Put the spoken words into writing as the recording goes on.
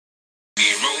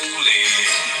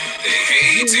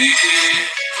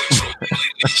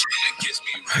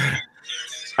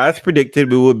As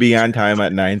predicted, we will be on time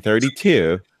at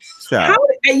 9:32. So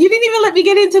you didn't even let me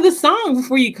get into the song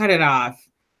before you cut it off.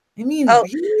 I mean,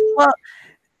 really? Well,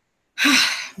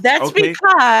 that's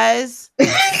because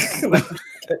there's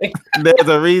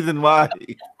a reason why.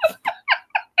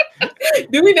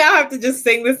 Do we now have to just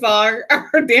sing the song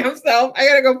our damn self? I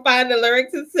gotta go find the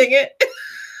lyrics and sing it.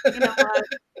 You know what?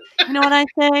 You know what I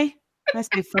say? I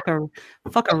say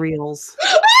fuck a reels.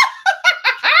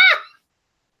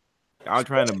 Y'all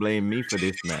trying to blame me for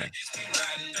this, man.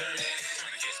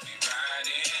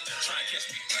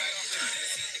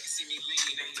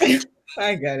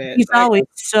 I get it. He's always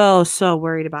so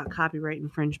worried about copyright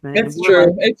infringement. It's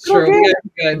true. It's true.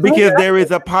 Okay. Because there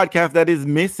is a podcast that is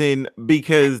missing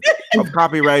because of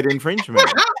copyright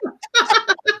infringement.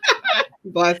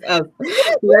 Bless us.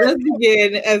 Let us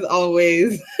begin as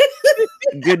always.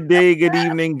 Good day, good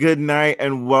evening, good night,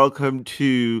 and welcome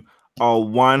to our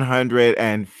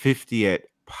 150th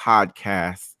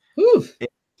podcast.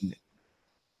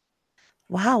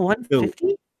 Wow,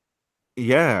 150?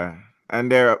 Yeah. And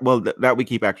there, that we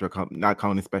keep actually not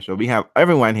counting special. We have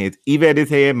everyone here. Yvette is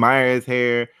here, Maya is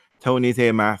here, Tony's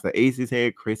here, Master Ace is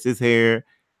here, Chris is here.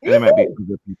 And there might be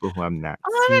other people who I'm not.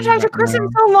 I haven't talked to Chris in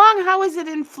so long. How is it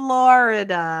in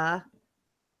Florida?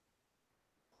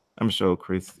 I'm sure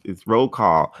Chris is roll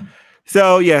call.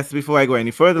 So yes, before I go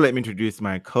any further, let me introduce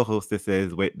my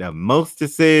co-hostesses with the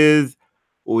mostesses.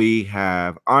 We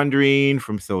have Andrine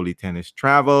from Solely Tennis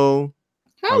Travel.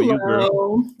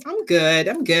 Hello. I'm good.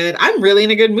 I'm really in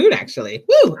a good mood, actually.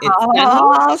 Woo!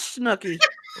 Snooky.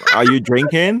 Are you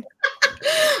drinking?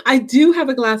 I do have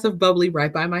a glass of bubbly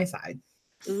right by my side.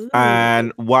 Ooh.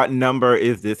 And what number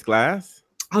is this glass?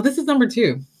 Oh, this is number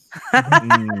 2.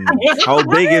 How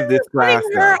big is this glass?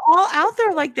 You're all out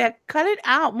there like that. Cut it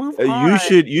out. Move on.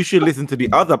 You should listen to the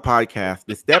other podcast,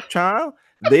 The Stepchild.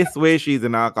 This way, she's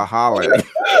an alcoholic.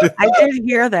 I did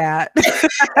hear that.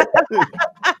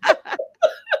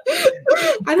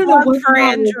 I don't know what's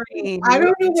wrong. I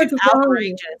don't know what's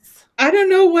outrageous. I don't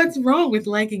know what's wrong with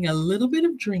liking a little bit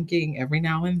of drinking every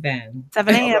now and then.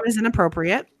 7 a.m. is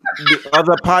inappropriate. The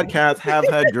other podcasts have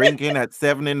her drinking at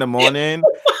 7 in the morning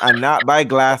and not by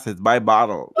glasses, by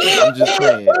bottles. I'm just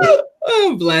saying.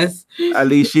 Oh, bless. At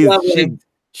least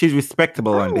she's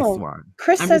respectable on this one.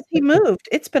 Chris says he moved.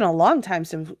 It's been a long time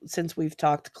since we've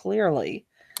talked clearly.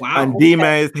 Wow. And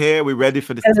Dima is here. We're ready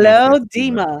for this. Hello,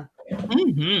 Dima.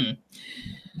 Mm-hmm.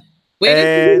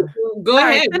 Wait, go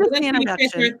ahead.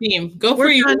 Let's your theme. Go for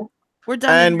you. We're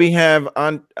done. And we have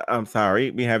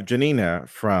we have Janina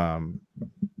from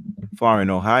Florence,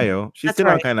 Ohio. She's still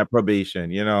on kind of probation,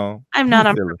 you know. I'm not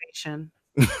on probation.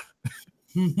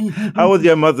 How was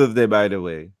your Mother's Day, by the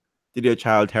way? Did your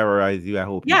child terrorize you? I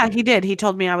hope. Yeah, he did. He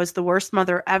told me I was the worst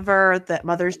mother ever, that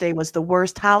Mother's Day was the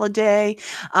worst holiday,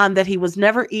 that he was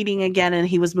never eating again, and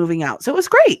he was moving out. So it was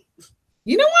great.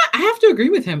 You know what? I have to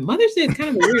agree with him. Mother's Day is kind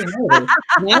of a weird holiday.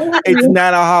 It's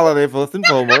not a holiday, first and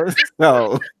foremost.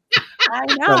 So I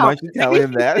know. So much you tell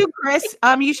him that. Too, Chris,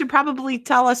 you should probably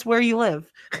tell us where you live.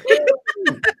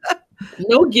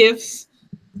 No gifts,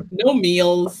 no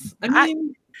meals. I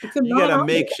mean, you get a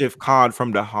makeshift card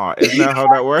from the heart. Isn't that how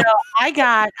that works? No, I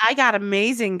got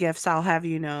amazing gifts, I'll have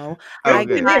you know. Okay. I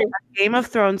got a Game of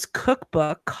Thrones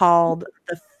cookbook called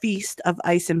The Feast of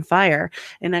Ice and Fire,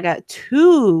 and I got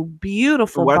 2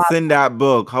 beautiful What's in that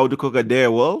book? How to cook a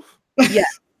dare wolf? Yeah.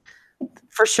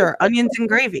 For sure. Onions and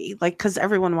gravy, because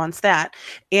everyone wants that.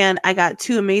 And I got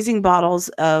 2 amazing bottles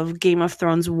of Game of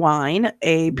Thrones wine,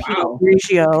 a Pinot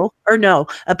Grigio,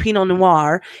 a Pinot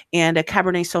Noir, and a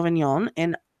Cabernet Sauvignon.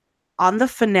 And on the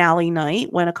finale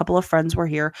night, when a couple of friends were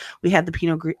here, we had the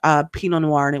Pinot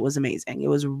Noir, and it was amazing. It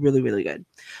was really, really good.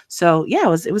 So yeah,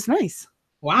 it was nice.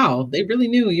 Wow, they really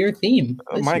knew your theme.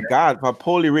 Oh my God, for a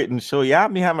poorly written show, y'all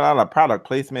be having a lot of product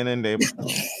placement in there.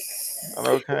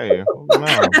 Okay,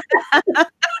 no.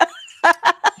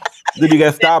 Did you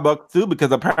get Starbucks too?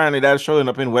 Because apparently that's showing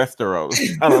up in Westeros.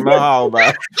 I don't know how,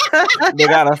 but they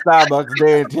got a Starbucks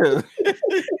there too.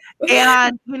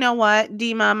 And you know what,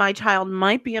 Dima, my child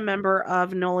might be a member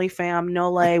of Noli Fam.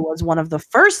 Nole was one of the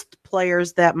first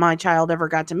players that my child ever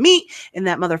got to meet, and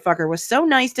that motherfucker was so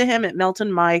nice to him, it melted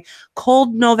my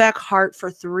cold Novak heart for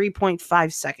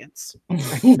 3.5 seconds.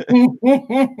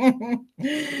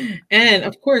 And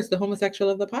of course, the homosexual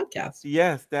of the podcast.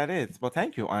 Yes, that is. Well,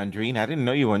 thank you, Andrine. I didn't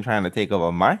know you weren't trying to take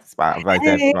over my spot like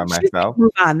that by myself. Move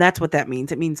on. That's what that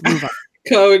means. It means move on.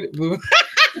 Code move.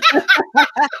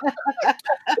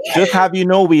 Just have you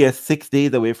know, we are 6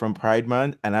 days away from Pride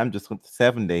Month, and I'm just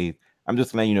 7 days. I'm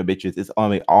just letting you know, bitches, it's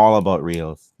only all about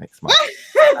reels next month.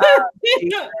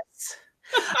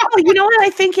 Oh, you know what? I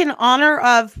think in honor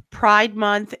of Pride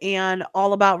Month and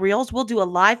All About Reels, we'll do a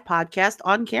live podcast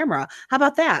on camera. How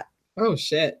about that? Oh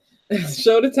shit.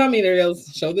 Show the tummy,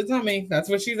 Reels. Show the tummy. That's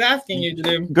what she's asking you to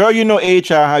do. Girl, you know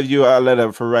HR have you a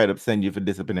letter for write-up send you for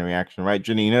disciplinary action, right,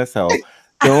 Janina? So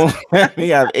don't let me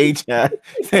have HR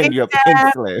send you a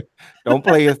pink slip. Don't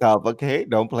play yourself, okay?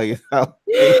 Don't play yourself.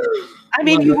 I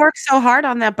mean, you work so hard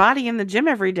on that body in the gym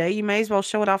every day. You may as well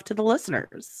show it off to the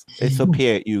listeners. It's a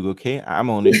peer, you okay? I'm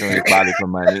only showing his body for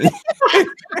money.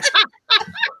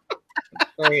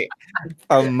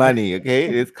 For money, okay?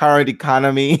 It's current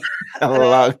economy.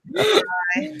 Oh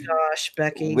my gosh,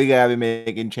 Becky. We gotta be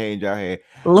making change out here.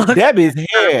 Look, Deb is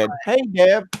here. Hey,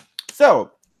 Deb.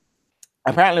 So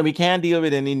apparently we can't deal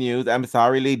with any news. I'm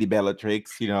sorry, Lady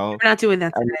Bellatrix. You know, we're not doing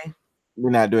that today. We're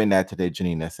not doing that today,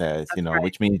 Janina says, you know,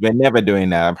 which means we're never doing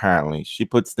that, apparently. She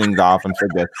puts things off and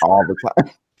forgets all the time.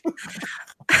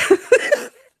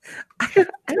 I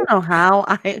don't know how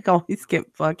I always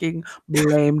get fucking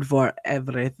blamed for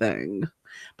everything.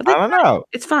 But I don't know.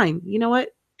 It's fine. You know what?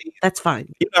 That's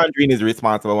fine. You know, Andreen is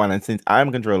responsible one, and since I'm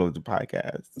in control of the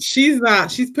podcast. She's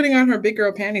putting on her big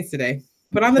girl panties today.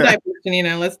 Put on the diapers,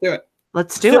 Janina. Let's do it.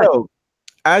 Let's do it.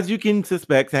 As you can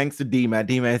suspect, thanks to Dima,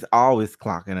 Dima is always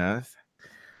clocking us.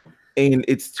 And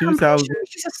it's 2000.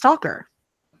 She's a stalker.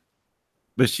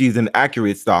 But she's an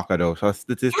accurate stalker, though. So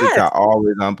statistics are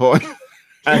always on point.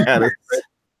 I gotta say.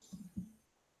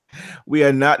 We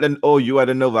are not you are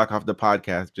the Novak of the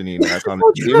podcast, Janine. That's so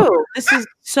true. This is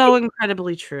so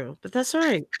incredibly true. But that's all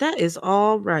right. That is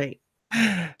all right.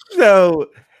 So,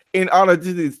 in honor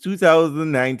to this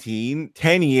 2019,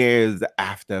 10 years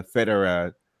after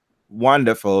Federer's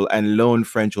wonderful and lone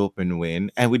French Open win,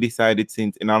 and we decided,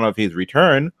 since in honor of his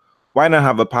return, why not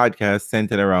have a podcast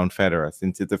centered around Federer,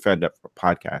 since it's a Federer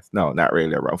podcast? No, not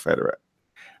really around Federer.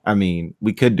 I mean,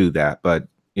 we could do that, but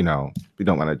you know, we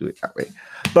don't want to do it that way.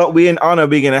 But we're going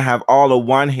to have all the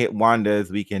one-hit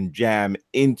wonders we can jam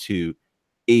into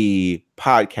a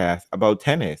podcast about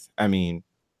tennis. I mean,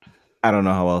 I don't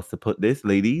know how else to put this,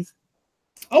 ladies.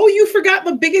 Oh, you forgot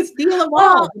the biggest deal of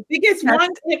all. The biggest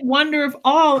one-hit wonder of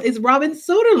all is Robin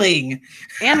Soderling.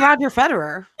 And Roger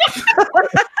Federer.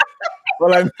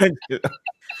 Well, I mentioned.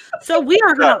 So we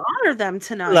are going to honor them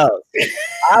tonight. Look,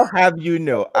 I'll have you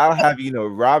know,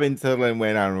 Robin Soderling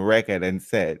went on record and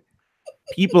said,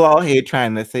 people out here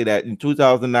trying to say that in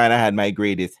 2009 I had my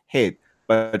greatest hit,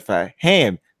 but for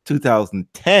him,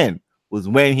 2010 was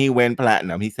when he went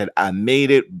platinum. He said, I made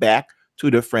it back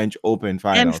to the French Open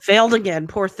final. And failed again,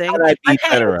 poor thing.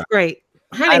 Great.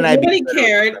 Honey, nobody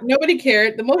cared. Nobody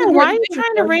cared. The most why are you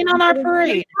trying to rain on our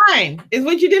parade? Is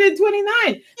what you did in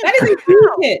 29. That is a huge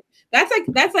hit. That's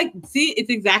like, see, it's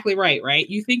exactly right?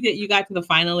 You think that you got to the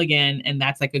final again, and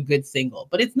that's like a good single,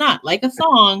 but it's not. Like a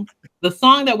song, the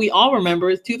song that we all remember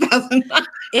is 2009.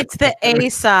 It's the A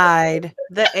side.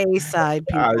 The A side,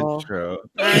 people. That's true.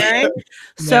 All right.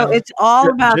 So it's all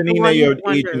about Janina, you're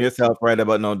aging yourself right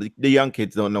about now. The young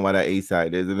kids don't know what an A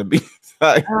side is and a B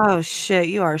side. Oh shit,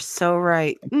 you are so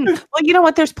right. Well, you know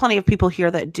what? There's plenty of people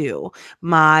here that do.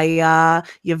 Maya,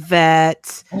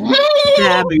 Yvette,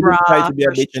 Deborah. Trying to be a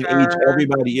bitch and age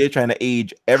everybody. You're trying to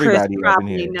age everybody Chris up in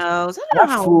here. Knows. I don't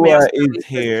know how is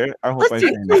here. I hope I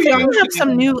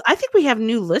think we have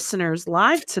new listeners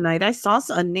live tonight. I saw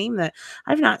a name that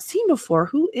I've not seen before.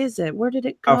 Who is it? Where did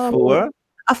it go?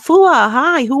 Afua.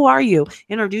 Hi, who are you?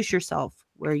 Introduce yourself.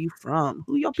 Where are you from?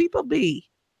 Who your people be?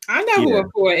 I know who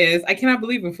Afua is. I cannot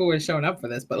believe Afua is showing up for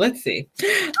this, but let's see.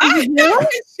 I know.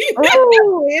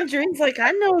 Oh, Andrew's like,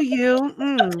 I know you.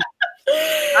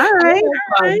 All right.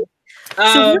 So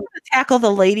we're going to tackle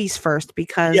the ladies first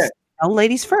because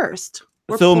ladies first.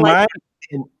 So my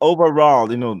overall,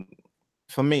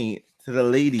 for me, to the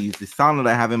ladies, the song that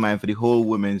I have in mind for the whole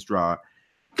women's draw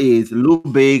is Lou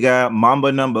Bega, Mambo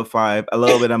No. 5, a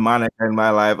little bit of Monica in my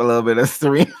life, a little bit of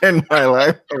Serena in my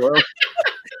life.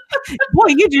 Boy,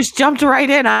 you just jumped right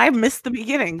in. I missed the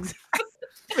beginnings.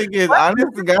 Because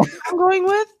honest to God, I'm going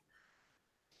with.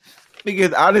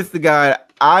 Because honest to God,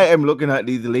 I am looking at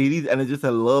these ladies, and it's just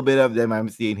a little bit of them I'm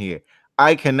seeing here.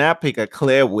 I cannot pick a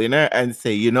clear winner and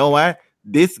say, you know what,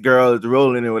 this girl is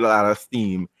rolling in with a lot of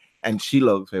steam, and she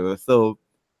looks famous. So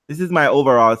this is my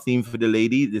overall theme for the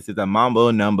ladies. This is a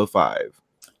Mambo No. 5.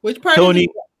 Which part? Tony.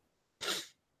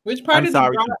 Which part of the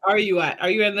draw are you at? Are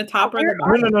you in the top or the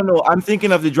bottom? No. I'm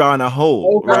thinking of the draw in a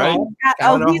whole, right? He's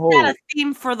got a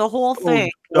theme for the whole thing.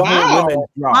 Whole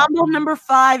Mambo No.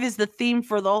 5 is the theme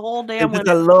for the whole damn. It's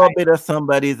a little bit of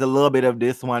somebody, it's a little bit of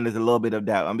this one, there's a little bit of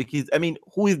that one. Because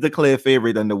who is the clear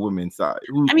favorite on the women's side?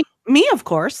 Me, of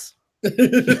course.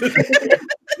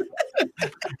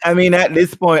 I mean, at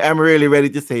this point, I'm really ready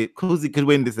to say Kuzi could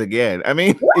win this again. I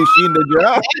mean, is she in the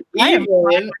draw?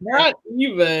 Not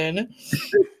even.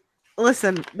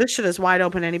 Listen, this shit is wide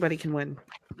open. Anybody can win.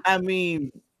 I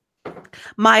mean,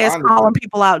 Maya's honestly. calling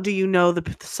people out. Do you know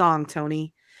the song,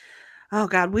 Tony? Oh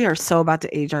God, we are so about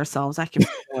to age ourselves. I can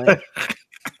feel it.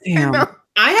 Damn.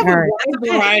 I have All a right. wide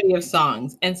variety of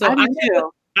songs, and so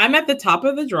I'm at the top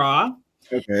of the draw.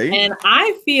 Okay. And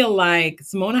I feel like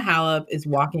Simona Halep is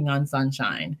walking on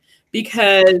sunshine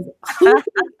because who's gonna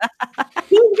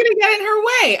get in her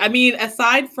way? I mean,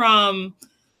 aside from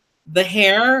the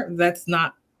hair, that's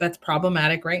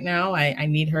problematic right now. I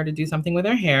need her to do something with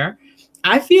her hair.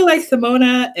 I feel like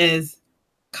Simona is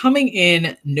coming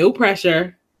in, no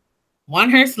pressure, won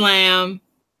her slam.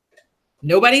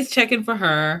 Nobody's checking for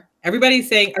her. Everybody's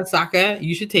saying, Osaka,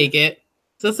 you should take it.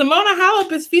 So Simona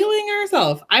Halep is feeling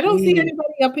herself. I don't see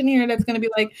anybody up in here that's going to be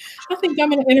like, I think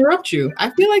I'm going to interrupt you. I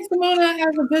feel like Simona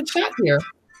has a good shot here.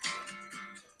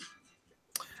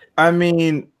 I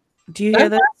mean, do you hear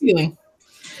that? Feeling.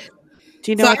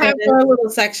 Do you know? So I have her little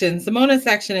section. Simona's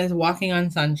section is walking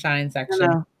on sunshine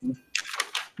section.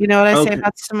 You know what I say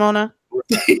about Simona?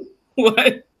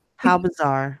 What? How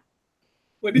bizarre.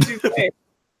 What did you say?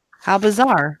 How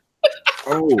bizarre.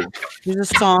 Oh.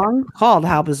 There's a song called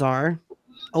How Bizarre.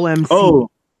 OMC. Oh.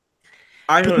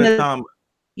 I know that song.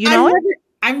 You know it?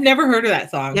 I've never heard of that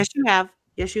song. Yes, you have.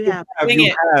 Yes, you have.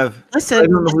 You have. Listen.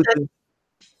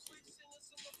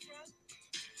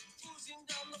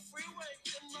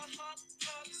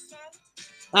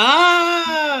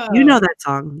 Ah. You know that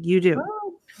song. You do.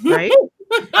 Right?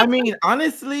 I mean,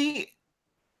 honestly,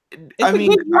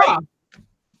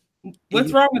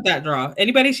 What's wrong with that draw?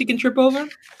 Anybody she can trip over?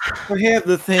 Well, here's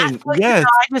the thing. Yes.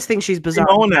 I just think she's bizarre.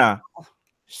 Simona.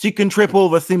 She can trip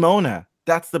over Simona.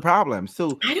 That's the problem.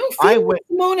 So I don't feel like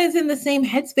Simona's in the same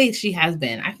headspace she has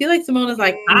been. I feel like Simona's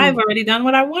like, I've already done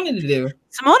what I wanted to do.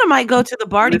 Simona might go to the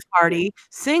Barty party,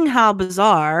 sing How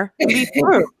Bizarre, and be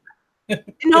through.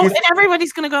 And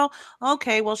everybody's gonna go,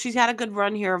 okay, well, she's had a good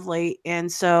run here of late,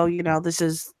 and so this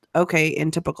is okay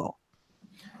and typical.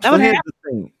 That would happen. The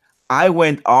thing. I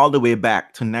went all the way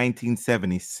back to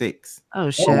 1976. Oh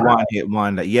shit! One hit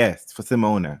wonder, yes, for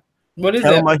Simona. What is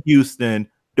Thelma Houston,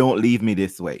 Don't Leave Me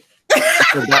This Way.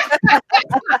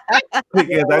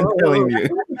 Because I'm telling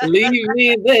you, leave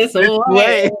me this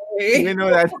way. You know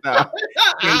that stuff.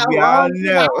 Y'all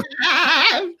know.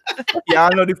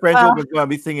 Y'all know the French woman's gonna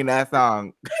be singing that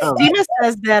song. Dina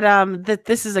says that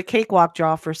this is a cakewalk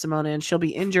draw for Simona, and she'll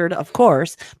be injured, of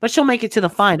course, but she'll make it to the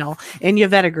final. And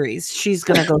Yvette agrees; she's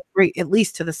gonna go straight at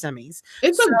least to the semis.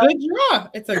 It's a good draw.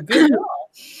 It's a good draw.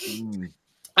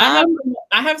 I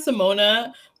have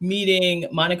Simona meeting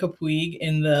Monica Puig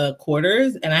in the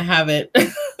quarters, and I have it.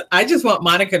 I just want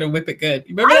Monica to whip it good.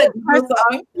 You remember that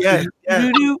song? Yeah.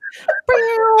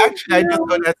 Actually, I just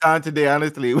got that song today,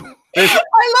 honestly. I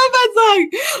love that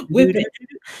song. Whip it.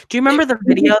 Do you remember the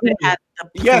video that had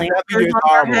the that video is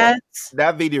horrible.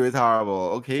 That video is horrible.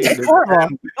 Okay, it's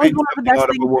horrible. It was one of the best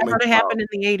things ever to happen in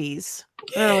the 80s.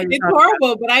 It's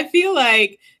horrible, but I feel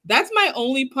like that's my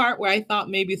only part where I thought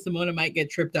maybe Simona might get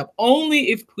tripped up.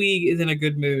 Only if Puig is in a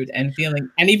good mood and feeling,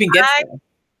 and even gets there.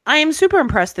 I am super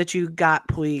impressed that you got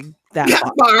Puig that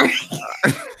far.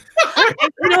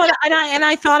 You know what? And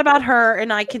I thought about her,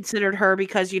 and I considered her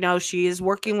because she is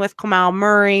working with Kamal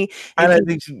Murray, and I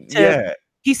think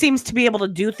he seems to be able to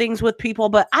do things with people,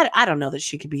 but I don't know that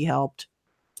she could be helped.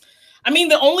 I mean,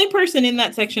 the only person in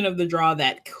that section of the draw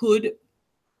that could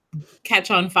catch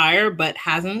on fire but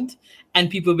hasn't, and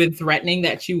people have been threatening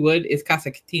that she would, is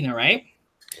Kasatkina, right?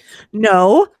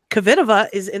 No, Kvitova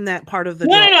is in that part of the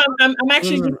draw. No. I'm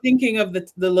actually just thinking of the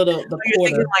quarter,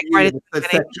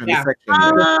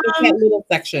 that little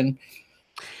section.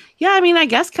 Yeah, I mean, I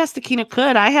guess Kasatkina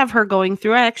could. I have her going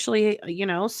through. Actually,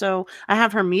 so I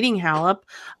have her meeting Halep.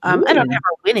 I don't have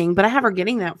her winning, but I have her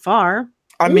getting that far.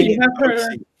 I mean,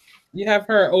 you have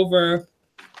her over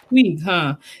Puig,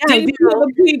 huh? Yeah, did you have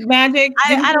the Puig magic?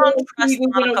 I don't trust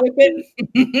Monica Puig.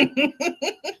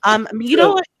 You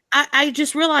know what? I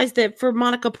just realized that for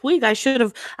Monica Puig, I should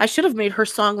have made her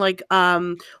song like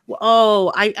I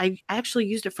actually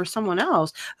used it for someone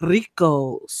else.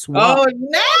 Rico Suave. Oh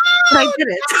no! I did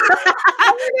it.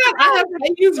 I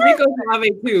use Rico Suave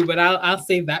too, but I'll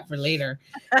save that for later.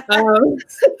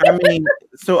 I mean,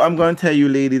 so I'm going to tell you,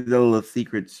 ladies, a little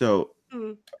secret. So,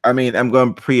 I mean, I'm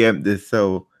going to preempt this.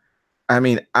 So, I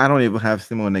mean, I don't even have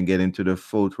Simona get into the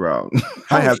fourth round.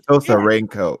 I have Tosa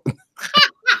Renko.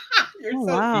 Oh,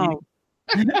 wow.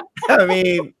 I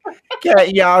mean,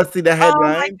 Can't y'all see the Oh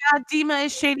headline? my God, Dima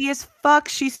is shady as fuck.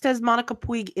 She says Monica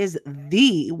Puig is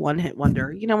the one-hit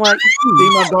wonder. You know what?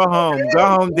 Dima, go home. Go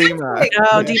home, Dima.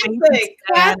 No, Dima, you Classic,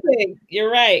 can stand. classic.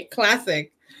 You're right.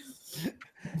 Classic.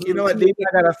 You know what, Dima?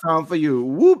 I got a song for you.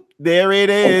 Whoop, there it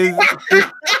is.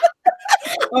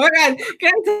 Oh my God.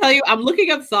 Can I tell you, I'm looking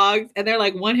up songs and they're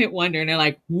like one hit wonder and they're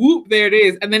like, whoop, there it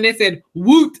is. And then they said,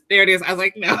 woot, there it is. I was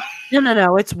like, no.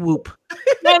 No, it's Whoop.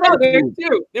 No, there's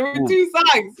two. There were two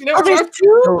songs. You know, Oh, there's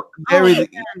two? So, there Oh, is.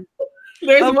 man.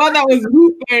 there's Oh. one that was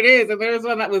whoop, there it is. And there was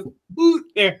one that was woot,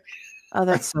 there. Oh,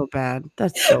 that's so bad.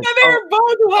 That's so And they were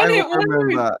both one I hit wonder.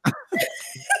 remember.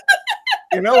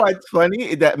 You know what's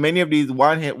funny is that many of these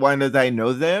one-hit wonders, I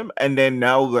know them, and then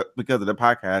now because of the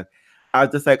podcast, I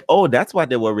was just like, "Oh, that's what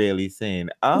they were really saying."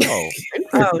 Oh,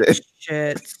 Oh interesting.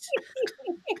 shit.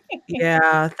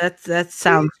 Yeah, that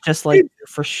sounds just like you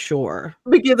for sure.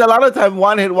 Because a lot of time,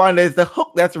 one-hit wonder is the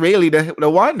hook. That's really the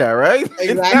wonder, right? It's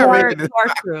Exactly. not You really the,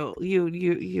 are true.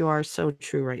 You are so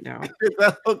true right now. it's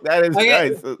the hook that is Okay.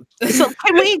 nice. So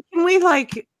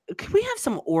can we have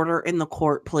some order in the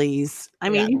court, please? I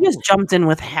mean, Yeah. you just jumped in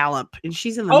with Halep, and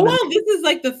she's in the Oh, middle. well, this is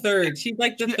like the third. She's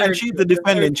like the third. And she's the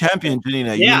defending champion,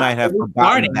 Janina. Yeah, You might have we're forgotten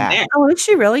starting that. there. Oh, is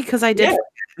she really? Because I did. Yeah.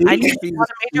 I knew She's- she was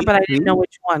a major, but I didn't know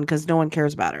which one because no one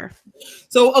cares about her.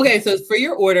 So, okay, so for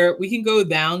your order, we can go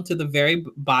down to the very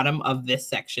bottom of this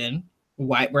section,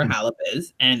 where Halep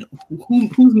is, and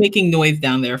who's making noise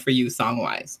down there for you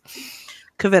song-wise?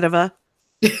 Kvitova.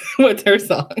 What's her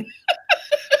song?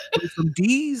 Throw some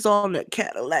D's on that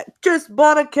Cadillac. Just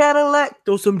bought a Cadillac.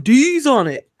 Throw some D's on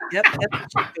it. Yep.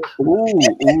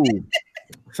 Ooh.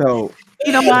 So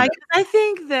You know why? 'Cause I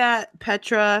think that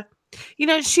Petra,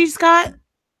 she's got,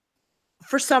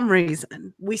 for some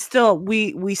reason, we still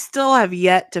have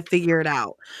yet to figure it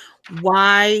out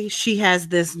why she has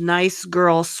this nice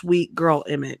girl, sweet girl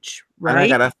image, and I right?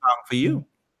 got a song for you.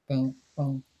 Boom,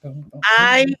 boom, boom, boom.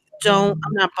 I'm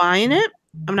not buying it.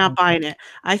 I'm not buying it.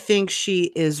 I think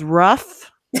she is rough,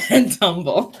 And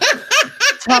tumble.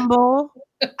 tumble.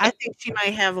 I think she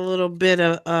might have a little bit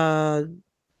of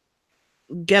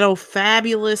ghetto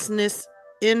fabulousness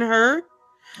in her.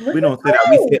 We don't say that.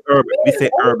 We say urban. We say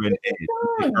urban edge.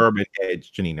 We say urban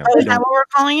edge, Janina. Oh, We is that don't what we're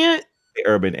calling it? say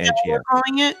urban edge. Yeah. We're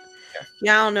calling it?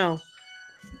 Yeah, I don't know.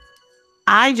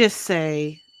 I just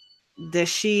say that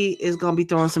she is gonna be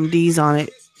throwing some D's on it.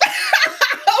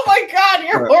 Oh my God,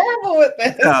 you're horrible with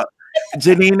this.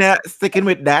 Janina, sticking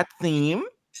with that theme.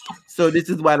 So this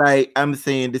is what I am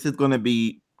saying. This is going to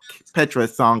be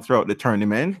Petra's song throughout the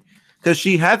tournament because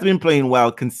she has been playing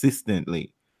well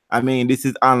consistently. I mean, this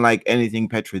is unlike anything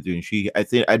Petra's doing.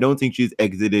 I don't think she's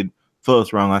exited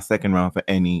first round or second round for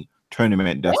any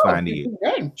tournament thus far in the year.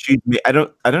 I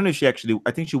don't know if she actually.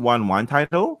 I think she won one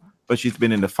title, but she's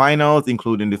been in the finals,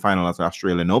 including the finals of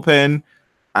Australian Open,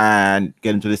 and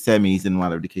getting to the semis and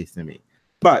whatever the case may be.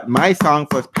 But my song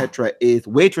for Petra is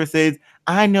Waitresses.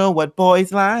 I know what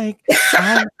boys like.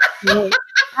 I know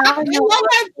I love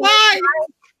that song.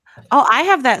 Oh, I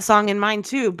have that song in mind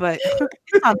too, but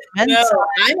it's on the men's No,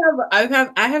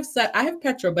 side. I have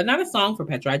Petra, but not a song for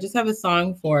Petra. I just have a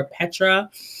song for Petra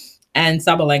and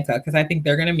Sabalenka because I think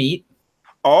they're gonna meet.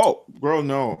 Oh, girl,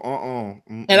 no.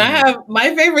 And I have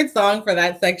my favorite song for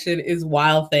that section is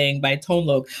Wild Thing by Tone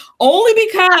Loc. Only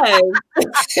because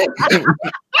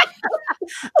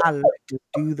I like to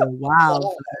do the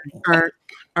wild.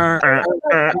 I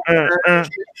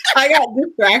got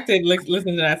distracted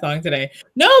listening to that song today.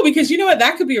 No, because you know what?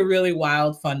 That could be a really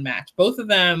wild, fun match. Both of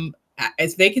them,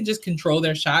 if they can just control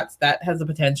their shots, that has the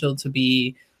potential to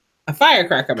be a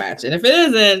firecracker match. And if it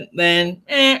isn't, then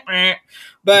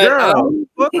But girl,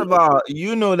 first of all,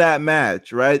 you know that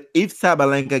match, right? If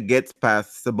Sabalenka gets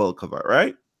past Cibulkova,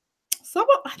 right? I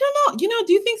don't know.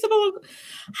 Do you think Sabalenka?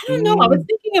 I don't know. I was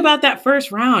thinking about that first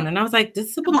round, and I was like,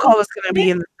 "This Sabalenka was going to be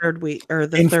in the third week or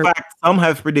the In third." fact, some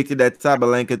have predicted that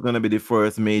Sabalenka is going to be the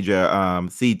first major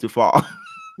seed to fall.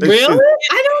 Really?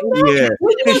 I don't know. Yeah,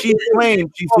 What do you she's think?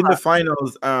 playing. She's in the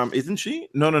finals. Isn't she?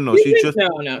 No.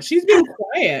 She's been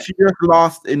quiet. She just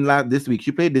lost in this week.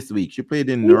 She played this week. She played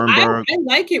in Nuremberg. I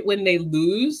like it when they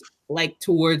lose, like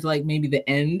towards like maybe the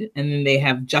end, and then they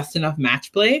have just enough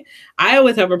match play. I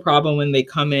always have a problem when they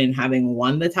come in having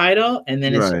won the title, and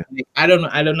then it's Right. just like, I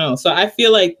don't know. So I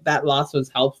feel like that loss was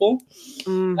helpful.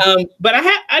 But I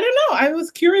don't know. I was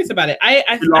curious about it.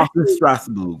 She lost in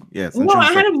Strasbourg. Yes. No,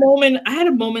 I had a moment. I had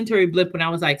a momentary blip when I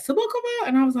was like Cibulkova,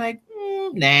 and I was like,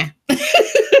 nah.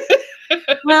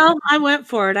 Well, I went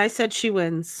for it. I said she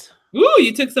wins. Ooh,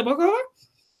 you took Cibulkova?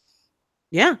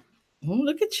 Yeah. Oh,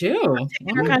 look at you.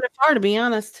 Taking her kind of far, to be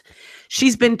honest.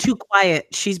 She's been too quiet.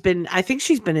 I think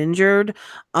she's been injured.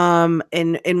 And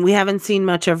we haven't seen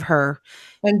much of her.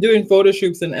 And doing photo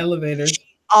shoots in elevators.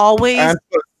 Always. And,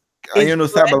 is good.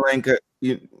 Sabalenka.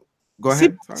 Go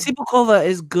ahead. Sipakova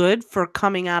is good for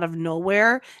coming out of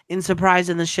nowhere and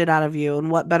surprising the shit out of you.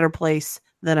 And what better place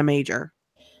than a major?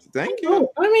 Thank you.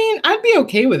 I mean, I'd be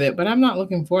okay with it, but I'm not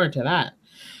looking forward to that.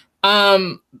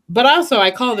 But also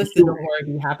I call this the Don't Worry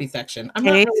Be Happy section. I'm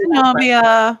hey,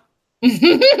 Zenobia.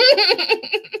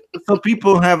 So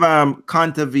people have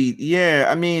Kontaveit. Yeah,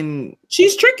 I mean,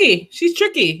 she's tricky. She's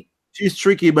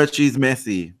tricky, but she's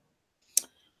messy.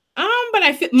 But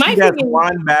I feel she has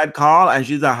one bad call and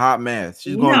she's a hot mess.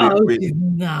 She's gonna be crazy. She's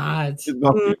not. She's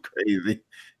gonna be crazy.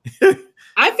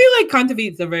 I feel like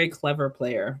Kontaveit's a very clever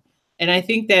player. And I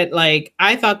think that, like,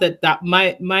 I thought that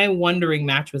my wondering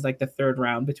match was like the third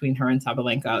round between her and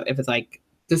Sabalenka. If it's like,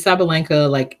 does Sabalenka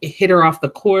like hit her off the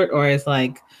court, or is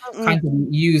like Kontaveit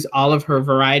use all of her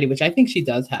variety, which I think she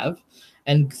does have,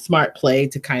 and smart play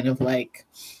to kind of like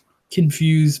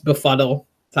befuddle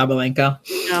Sabalenka.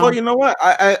 No. Well, you know what?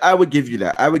 I would give you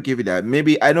that.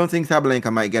 Maybe I don't think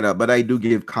Sabalenka might get up, but I do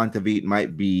give Kontaveit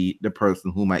might be the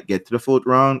person who might get to the fourth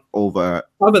round over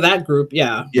that group.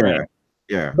 Yeah. Yeah. Right.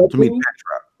 Yeah, to me,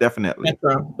 Petra, definitely.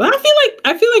 But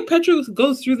I feel like Petra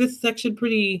goes through this section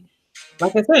pretty.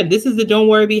 Like I said, this is the Don't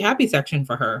Worry Be Happy section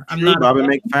for her. I'm not Bobby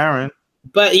McFerrin.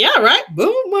 But yeah, right.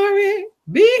 Don't worry,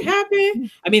 be happy.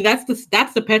 I mean, that's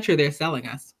the Petra they're selling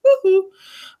us. Woohoo!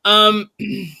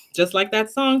 Just like that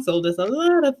song sold us a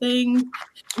lot of things.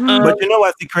 But you know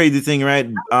what's the crazy thing,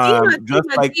 right? Just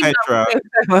like Petra,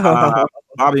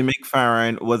 Bobby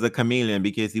McFerrin was a chameleon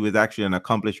because he was actually an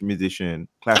accomplished musician,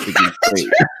 classically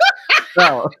trained.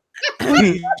 So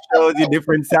he shows you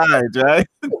different sides, right?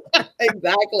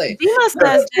 Exactly. Dima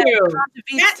says that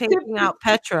Kontaveit's taking out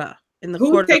Petra in the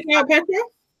quarter. Who's taking out Petra?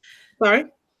 Sorry.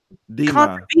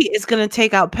 Kontaveit is going to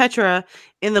take out Petra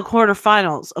in the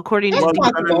quarterfinals, according to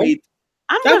Dima.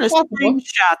 I'm going to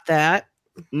screenshot that.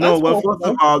 No, well, first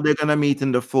of all, they're going to meet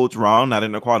in the fourth round, not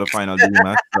in the quarterfinal,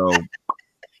 Dima. So,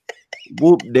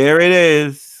 whoop, there it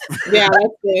is. Yeah,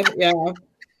 that's it. Yeah.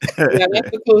 Yeah,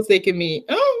 that's the close they can meet.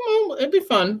 Oh, well, it'd be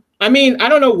fun. I mean, I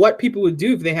don't know what people would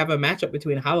do if they have a matchup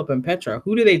between Halep and Petra.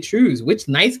 Who do they choose? Which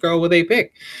nice girl will they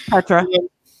pick? Petra.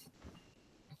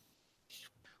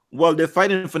 Well, they're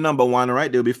fighting for number one,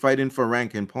 right? They'll be fighting for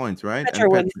ranking points, right? Petra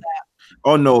wins that.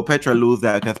 Oh no, Petra lose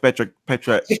that because Petra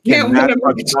cannot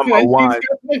touch number one.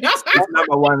 If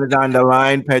number one is on the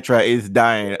line, Petra is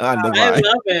dying on the line.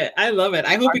 I love it.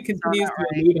 I hope it continues to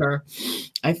elude her.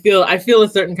 I feel a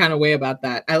certain kind of way about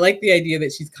that. I like the idea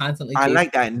that she's constantly. I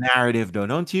like that narrative though,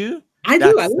 don't you? I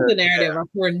do. I love the narrative of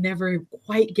her never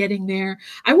quite getting there.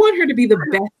 I want her to be the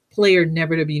best player,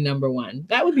 never to be number one.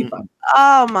 That would be fun.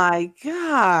 Oh my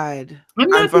god!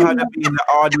 And for her to be in the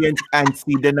audience and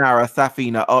see Dinara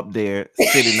Safina up there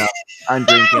sitting up and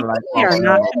drinking like. We are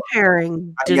not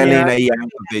comparing Jelena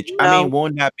Jankovic. No. I mean,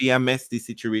 won't that be a messy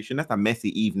situation? That's a messy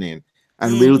evening.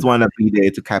 And Will's want to be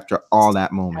there to capture all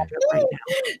that moment. Right now.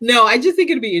 No, I just think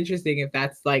it'd be interesting if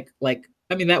that's like.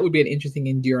 I mean, that would be an interesting,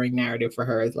 enduring narrative for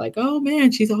her. It's like, oh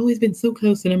man, she's always been so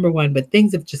close to number one, but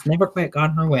things have just never quite gone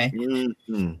her way.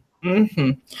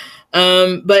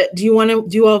 But do you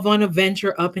all want to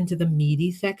venture up into the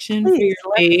meaty section for your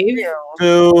fave?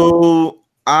 So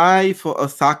for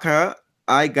Osaka,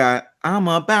 I'm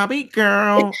a Barbie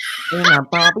girl in a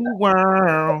Barbie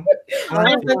world.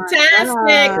 I'm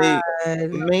fantastic.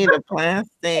 Made of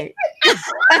plastic.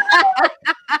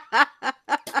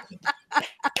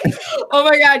 Oh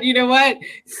my god, you know what?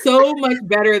 So much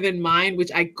better than mine, which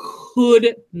I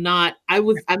could not. I'm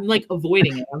like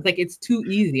avoiding it. I was like, it's too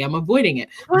easy. I'm avoiding it.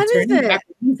 What is it?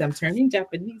 I'm turning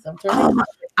Japanese.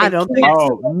 I don't think.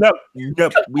 Oh no,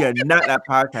 we are not that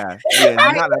podcast. We are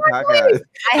not that podcast.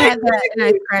 I had that and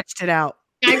I scratched it out.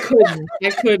 I couldn't.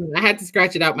 I had to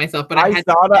scratch it out myself. But I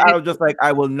saw that. I was just like,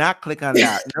 I will not click on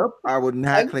that. Nope, I would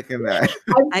not click on that.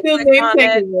 I'm still name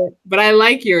checking it, but I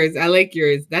like yours.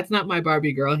 That's not my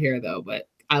Barbie girl here though, but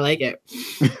I like it.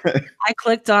 I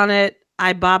clicked on it.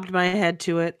 I bobbed my head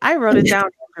to it. I wrote it down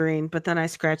green, but then I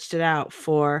scratched it out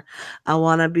for I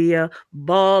want to be a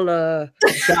baller.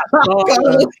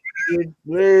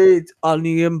 Wait on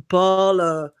the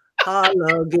Impala.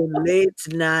 I'll get late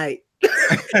tonight.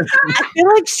 I feel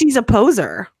like she's a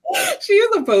poser. She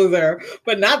is a poser,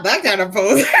 but not that kind of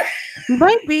poser.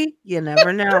 Might be. You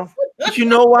never know. But you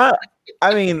know what?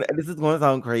 I mean, this is going to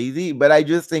sound crazy, but I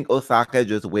just think Osaka is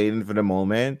just waiting for the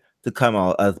moment to come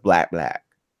out as black.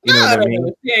 You know what I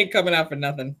mean? She ain't coming out for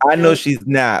nothing. I know she's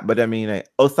not, but I mean,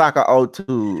 Osaka out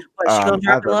to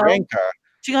Azarenka.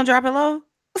 She gonna drop it low?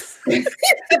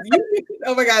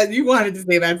 Oh my God, you wanted to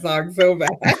say that song so bad.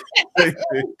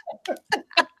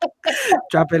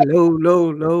 Drop it low,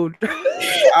 low, low.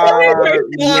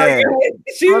 Yeah.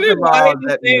 She's First been of all, wanting to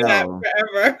that say that no.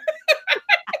 forever.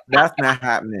 That's not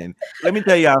happening. Let me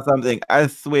tell y'all something. I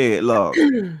swear, look,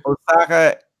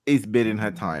 Osaka is bidding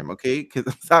her time, okay? Because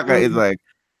Osaka is like,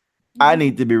 I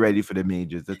need to be ready for the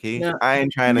majors, okay? No. I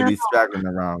ain't trying to be straggling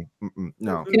around.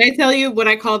 No. Can I tell you what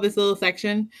I call this little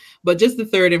section? But just the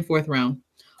third and fourth round.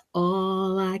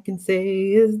 All I can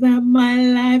say is that my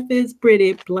life is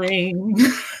pretty plain.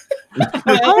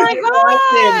 Oh my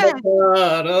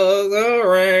God.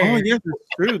 Oh, yes, it's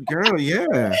true, girl. Yeah.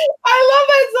 I love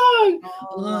that song.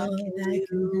 All I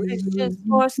can do is just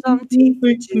pour some tea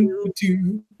for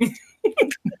two.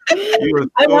 You were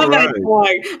I so love right. that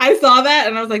song. I saw that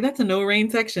and I was like, that's a no rain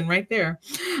section right there.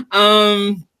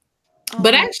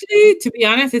 But actually, to be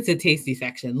honest, it's a tasty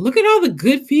section. Look at all the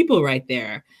good people right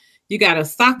there. You got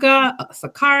Osaka,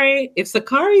 Sakari. If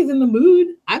Sakari's in the mood,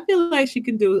 I feel like she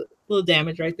can do a little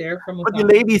damage right there from But Osaka.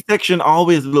 the ladies section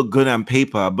always look good on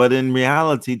paper, but in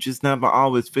reality, just never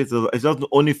always fizzles. It just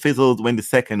only fizzles when the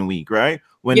second week, right?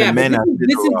 When the men are this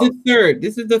is the third.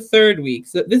 This is the third week.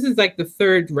 So this is like the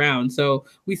third round. So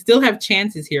we still have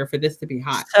chances here for this to be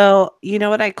hot. So you know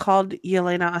what I called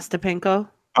Yelena Ostapenko?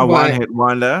 A one-hit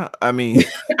wonder. I mean,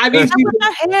 I mean, I whip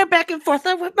my hair back and forth.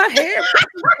 I whip my hair.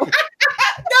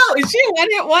 No, is she a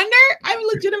one-hit wonder? I'm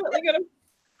legitimately gonna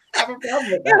have a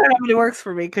problem with Yeah, that. it works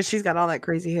for me because she's got all that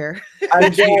crazy hair.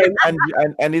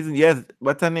 and, isn't, yes,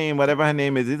 what's her name? Whatever her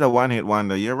name is a one-hit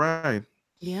wonder. You're right.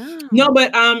 Yeah. No,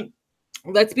 but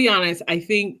let's be honest. I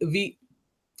think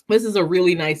this is a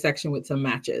really nice section with some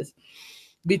matches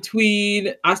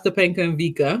between Ostapenko and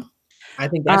Vika. I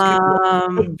think that's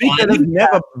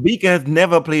Vika has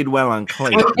never played well on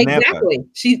clay. Exactly.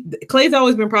 Clay's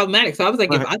always been problematic. So I was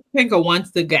like, if Ostapenko wants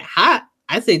to get hot,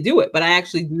 I say do it. But I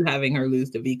actually do having her lose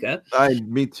to Vika.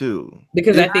 Me too.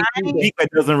 Because I think Vika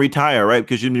doesn't retire, right?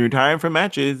 Because she's been retiring for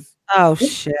matches. Oh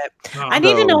shit! I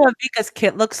need to know what Vika's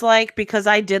kit looks like because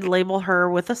I did label her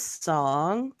with a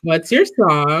song. What's your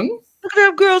song? Look at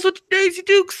them girls with the Daisy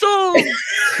Duke song. She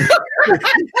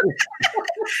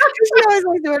always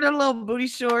like doing her little booty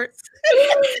shorts.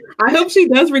 I hope she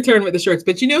does return with the shorts.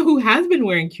 But you know who has been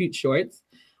wearing cute shorts?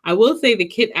 I will say the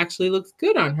kit actually looks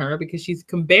good on her because she's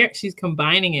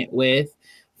combining it with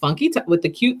with the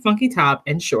cute funky top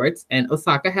and shorts. And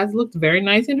Osaka has looked very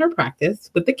nice in her practice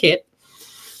with the kit.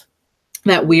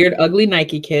 That weird, ugly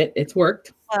Nike kit. It's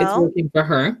worked. It's working for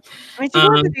her. I mean, she can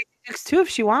wear the Daisy Dukes too if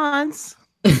she wants.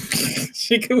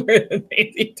 She can wear the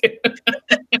Daisy Duke.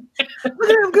 Look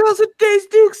at them girls with Daisy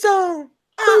Duke song.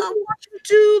 I want you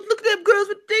to look at them girls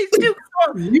with Daisy Duke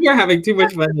song. You are having too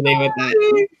much fun today with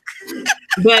that.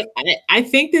 But I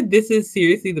think that this is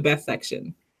seriously the best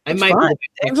section. There's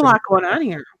a lot going on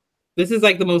here. This is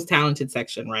like the most talented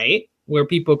section, right? Where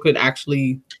people could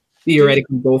actually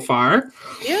theoretically go far.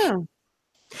 Yeah.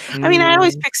 I mean, I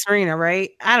always pick Serena,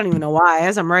 right? I don't even know why.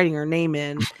 As I'm writing her name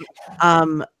in,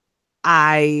 I'm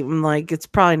like, it's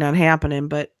probably not happening,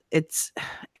 but it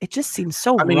just seems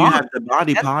so wrong. You have the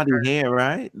body party here,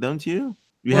 right? Don't you?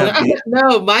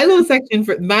 No, my little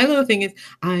thing is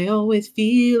I always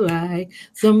feel like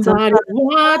somebody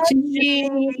watching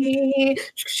me.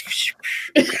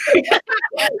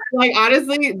 Like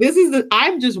honestly,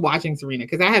 I'm just watching Serena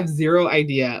because I have zero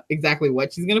idea exactly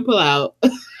what she's gonna pull out.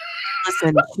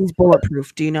 Listen, she's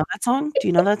bulletproof. Do you know that song?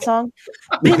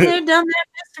 Been there, done that,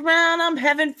 messed around. I'm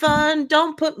having fun.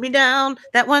 Don't put me down.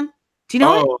 That one. Do you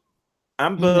know it?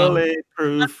 I'm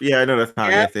bulletproof. Yeah, I know that song.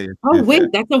 Yeah. Yes, oh wait,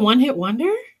 that's a one-hit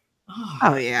wonder.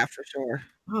 Oh yeah, for sure.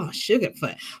 Oh,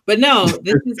 Sugarfoot. But no,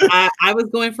 this is I was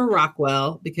going for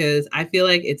Rockwell because I feel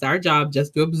like it's our job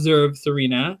just to observe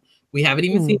Serena. We haven't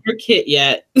even seen her kit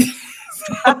yet. And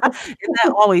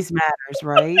that always matters,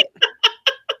 right?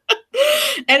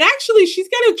 And actually, she's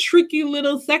got a tricky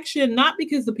little section, not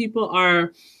because the people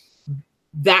are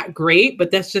that great,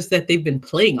 but that's just that they've been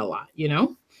playing a lot, you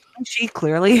know? She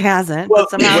clearly hasn't. Well,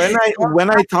 but somehow when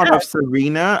I thought of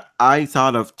Serena, I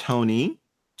thought of Tony.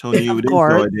 Tony, you would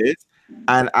enjoy this.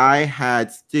 And I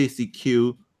had Stacey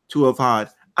Q, 2 of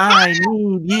Hearts. I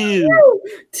need you.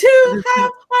 2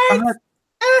 have hearts.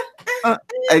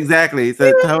 Exactly.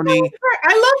 So Tony,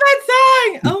 I love that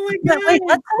song. Oh my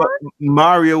god!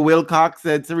 Mario Wilcox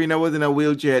said Serena was in a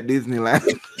wheelchair at Disneyland.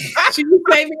 She was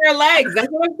saving her legs. That's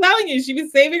what I'm telling you. She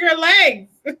was saving her legs.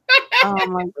 Oh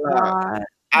my god!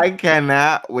 I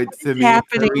cannot with Serena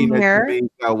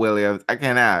Williams. I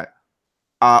cannot.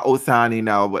 Osani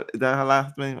now, but is that her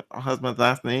last name? Her husband's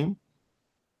last name?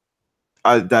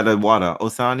 That water.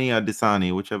 Osani or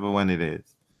Dasani, whichever one it is.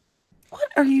 What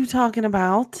are you talking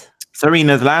about?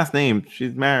 Serena's last name.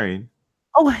 She's married.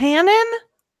 Oh, Hannon?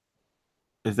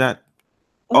 Is that?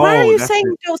 Why are you that's saying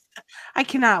it. those? I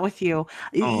cannot with you.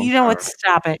 Oh, You know what?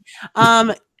 Stop it.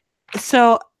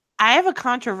 So I have a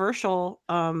controversial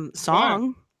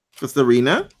song For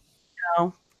Serena?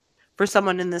 for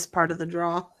someone in this part of the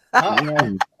draw.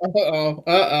 Mm.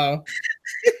 Uh-oh.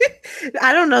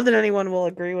 I don't know that anyone will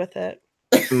agree with it.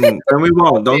 Then we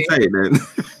won't. Don't say it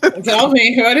then. Tell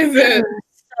me, what is it?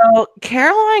 So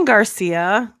Caroline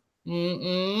Garcia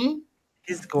Mm-mm.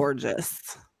 is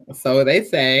gorgeous. So they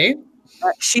say.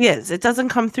 She is. It doesn't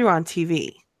come through on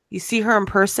TV. You see her in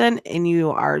person and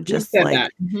you are just like,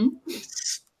 that. Mm-hmm.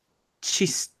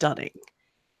 She's stunning.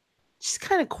 She's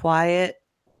kind of quiet.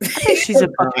 I think she's a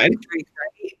freak, right?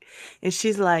 And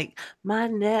she's like, my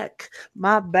neck,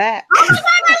 my back. Oh my God,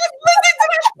 I was listening to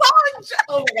that song.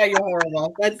 Oh my God, you're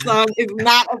horrible. That song is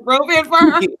not appropriate for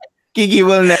her. Kiki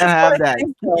will not have that.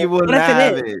 Kiki will not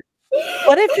have it.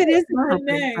 What if it is My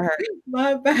appropriate neck, for her?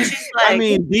 my back. She's like, I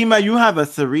mean, Dima, you have a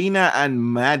Serena and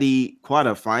Maddie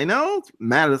quarterfinals,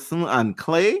 Madison and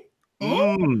Clay.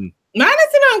 Madison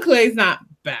on Clay is not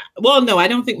bad. Well, no, I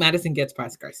don't think Madison gets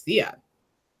past Garcia.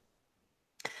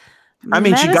 I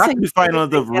mean, she got to Madison the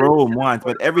finals of gets Rome once,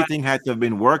 but everything had to have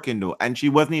been working though, and she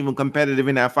wasn't even competitive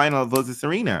in that final versus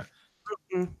Serena.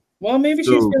 Well, maybe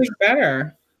she's feeling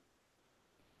better.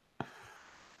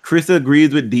 Chris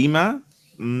agrees with Dima.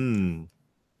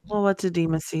 Well, what did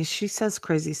Dima see? She says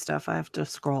crazy stuff. I have to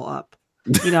scroll up.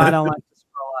 You know, I don't like to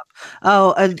scroll up.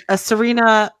 Oh, a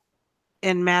Serena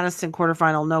and Madison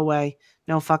quarterfinal. No way.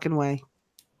 No fucking way.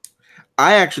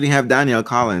 I actually have Danielle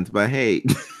Collins, but hey,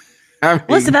 I mean,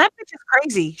 listen, that bitch is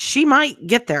crazy. She might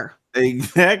get there.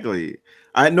 Exactly.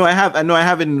 I know I have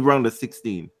it in round of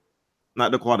 16,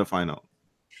 not the quarterfinal.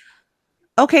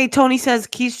 Okay, Tony says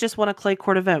Keys just won a clay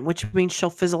court event, which means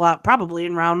she'll fizzle out probably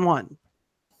in round 1.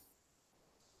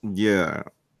 Yeah.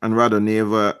 And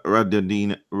Rodina,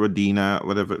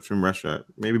 whatever, from Russia,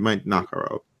 maybe might knock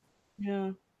her out.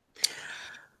 Yeah.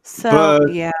 So,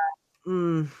 yeah.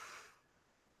 Anyways.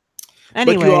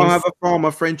 But you all have a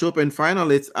former French Open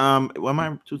finalist. What am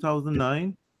I,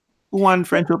 2009? Who won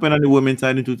French Open on the women's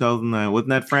side in 2009? Wasn't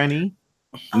that Franny?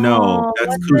 No,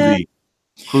 that's Kuzi.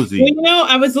 Kuzi. Well, you know,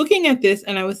 I was looking at this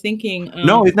and I was thinking.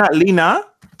 No, it's not Lena.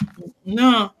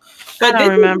 No. But I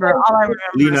don't remember. All I remember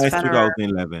Lena is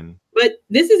 2011. But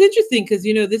this is interesting because,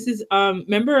 you know, this is,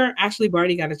 remember Ashley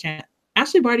Barty got a chance.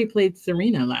 Ashley Barty played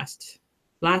Serena last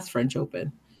French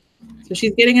Open. So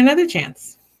she's getting another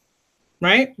chance.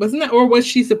 Right? Wasn't that, or was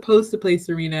she supposed to play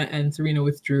Serena and Serena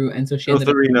withdrew? And so she ended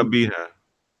Serena beat her.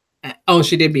 Oh,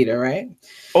 she did beat her, right?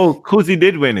 Oh, Kuzi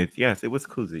did win it. Yes, it was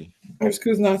Kuzi. There's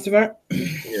Kuznetsova.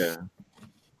 Yeah.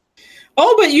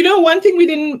 Oh, but you know, one thing we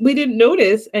didn't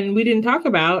notice and we didn't talk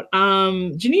about.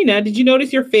 Janina, did you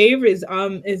notice your fave is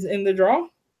in the draw?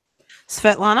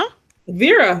 Svetlana?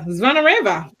 Vera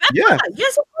Zvonareva. Yeah.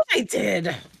 Yes, of course I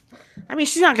did. I mean,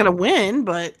 she's not gonna win,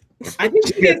 but I think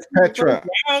she gets Petra.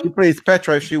 She plays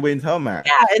Petra if she wins her match.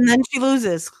 Yeah, and then she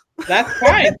loses. That's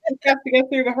fine. She has to get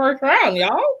through the first round,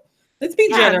 y'all. Let's be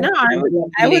generous. No,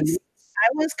 I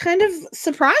was kind of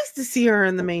surprised to see her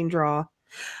in the main draw.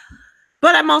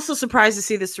 But I'm also surprised to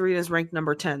see that Serena's ranked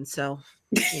number 10. So,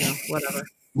 you know,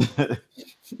 whatever.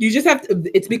 You just have to,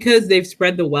 it's because they've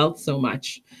spread the wealth so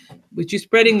much. But you're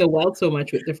spreading the wealth so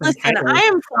much with different titles. I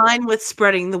am fine with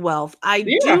spreading the wealth. I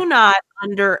do not,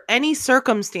 under any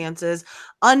circumstances,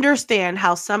 understand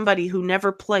how somebody who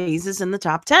never plays is in the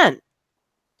top 10.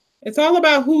 It's all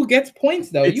about who gets points,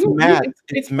 though. It's math.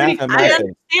 It's mathematics. I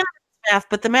understand math,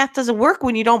 but the math doesn't work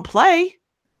when you don't play.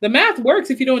 The math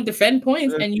works if you don't defend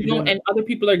points and you don't, and other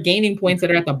people are gaining points that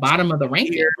are at the bottom of the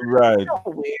ranking. Right. So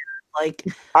weird. Like,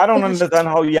 I don't understand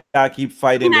how y'all keep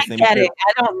fighting the same get it.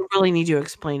 I don't really need you to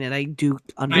explain it. I do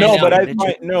No, understand. but I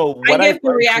get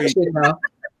the reaction though.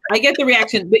 I get the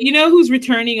reaction. But you know who's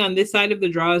returning on this side of the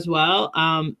draw as well?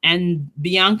 And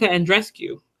Bianca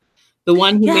Andreescu, the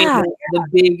one who made the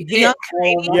big hit.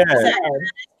 Yeah.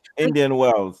 Indian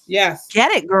Wells. Yes.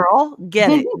 Get it, girl. Get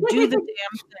it. Do the damn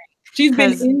thing. She's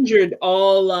been injured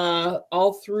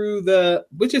all through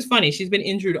which is funny. She's been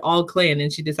injured all clay, and then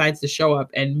she decides to show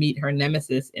up and meet her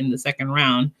nemesis in the second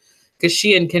round because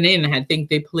she and Kanin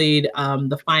they played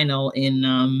the final in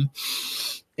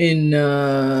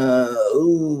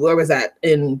where was that?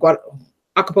 In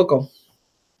Acapulco.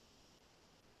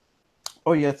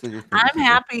 Oh yes, I'm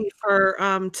happy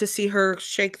for to see her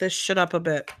shake this shit up a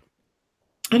bit.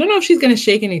 I don't know if she's gonna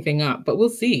shake anything up, but we'll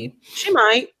see. She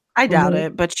might. I doubt Mhm.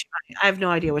 it, but I have no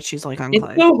idea what she's like on It's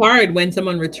clay. so hard when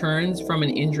someone returns from an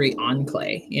injury on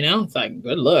clay. You know, it's like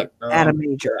good luck, At a girl.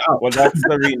 major. Out. Well, that's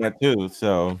Serena too.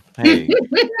 So hey,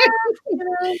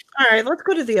 All right, let's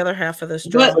go to the other half of this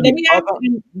But draw. let me ask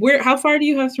you, where? How far do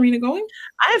you have Serena going?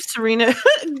 I have Serena.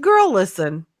 Girl,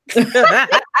 listen.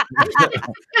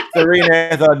 Serena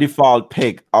is our default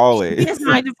pick always. Here's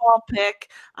my default pick.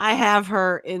 I have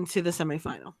her into the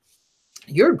semifinal.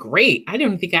 You're great. I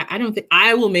don't think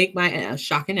I will make my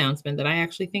shock announcement that I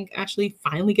actually think Ashley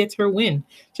finally gets her win,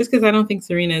 just because I don't think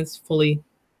Serena is fully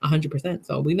 100%.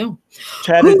 So we know.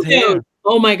 Chad Who is here. knows?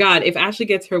 Oh my God! If Ashley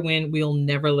gets her win, we'll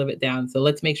never live it down. So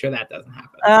let's make sure that doesn't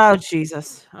happen. Oh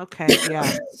Jesus. Okay,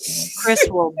 yeah. Chris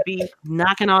will be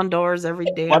knocking on doors every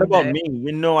day. What about me?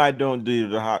 You know I don't do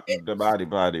the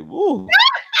body. Woo.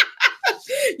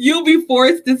 You'll be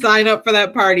forced to sign up for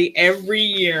that party every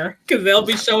year because they'll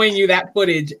be showing you that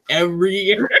footage every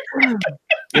year.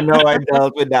 You know I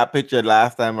dealt with that picture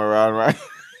last time around, right?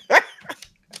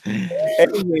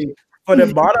 Anyway, for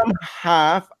the bottom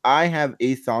half, I have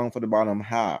a song for the bottom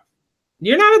half.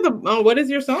 You're not at the. Oh, what is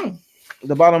your song?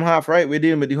 The bottom half, right? We're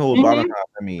dealing with the whole bottom half.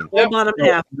 I mean, The bottom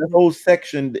half. the whole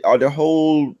section or the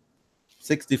whole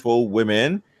 64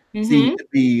 women seem to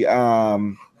be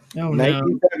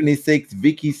 1976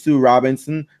 Vicky Sue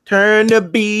Robinson. Turn the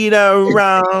beat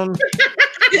around.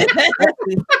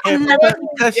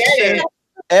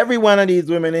 Every one of these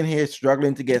women in here is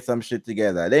struggling to get some shit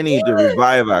together. They need to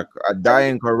revive a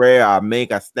dying career or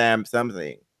make a stamp,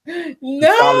 something.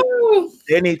 No,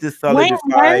 they need to Why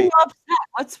solidify. are you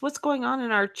upset? What's going on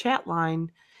in our chat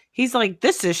line? He's like,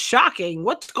 this is shocking.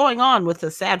 What's going on with the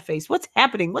sad face? What's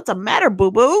happening? What's the matter,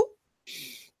 boo boo?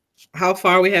 How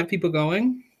far we have people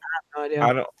going? I have no idea.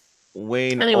 I don't.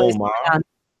 Wayne Anyways, Omar.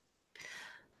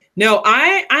 No,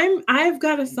 I've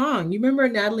got a song. You remember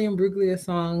Natalie Imbruglia's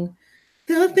song?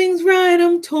 The thing's right.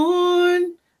 I'm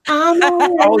torn.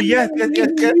 Oh yes. That's your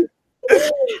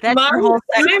whole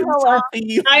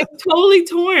I'm totally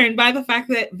torn by the fact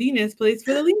that Venus plays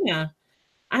Svitolina.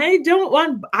 I don't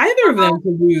want either of them to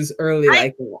lose early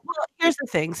like that. Well, here's the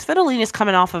thing. Svitolina's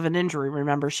coming off of an injury,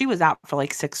 remember? She was out for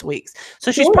like 6 weeks.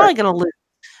 So she's probably going to lose.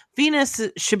 Venus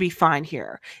should be fine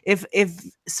here. If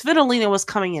Svitolina was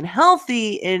coming in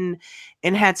healthy and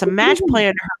had some match play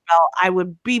under her belt, I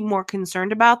would be more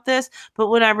concerned about this. But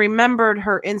when I remembered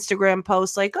her Instagram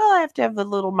post, like, oh, I have to have a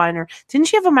little minor. Didn't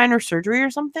she have a minor surgery or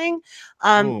something?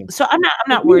 So I'm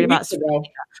not worried about Svitolina.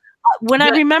 When I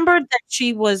remembered that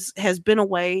she has been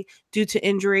away due to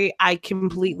injury, I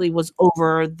completely was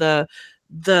over the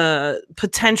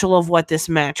potential of what this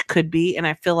match could be, and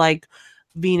I feel like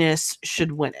Venus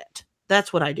should win it.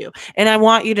 That's what I do. And I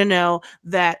want you to know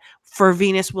that for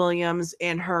Venus Williams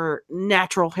and her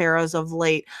natural hair as of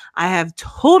late, I have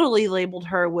totally labeled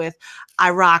her with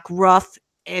I rock rough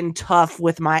and tough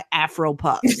with my Afro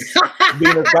puffs.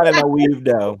 Venus got in a weave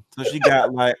though. So she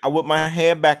got like, I whip my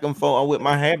hair back and forth.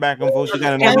 She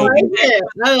got in a weave.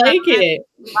 I like it.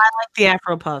 I like the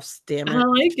Afro puffs, damn it. I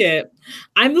like it.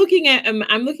 I'm looking at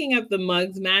the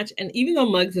Muggs match, and even though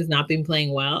Muggs has not been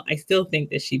playing well, I still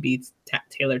think that she beats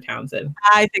Taylor Townsend.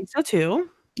 I think so too.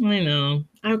 I know.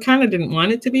 I kind of didn't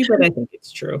want it to be, but I think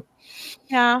it's true.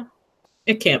 Yeah.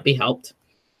 It can't be helped.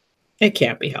 It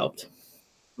can't be helped.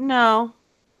 No.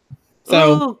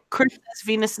 So Chris says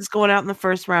Venus is going out in the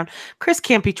first round. Chris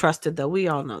can't be trusted, though. We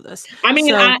all know this. I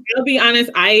mean, I'll be honest.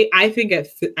 I think that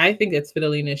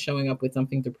Svitolina is showing up with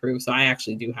something to prove. So I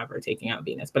actually do have her taking out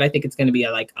Venus, but I think it's going to be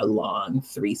a long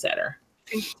 3-setter.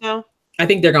 Think so? I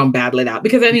think they're going to battle it out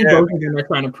because I think both of them are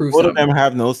trying to prove both something. of them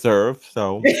have no serve,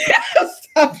 so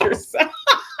Stop yourself.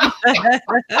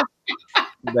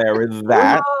 there is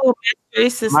that. Oh,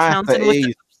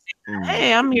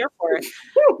 hey, I'm here for it.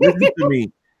 Listen to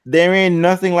me. There ain't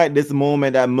nothing like this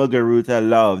moment that Muguruza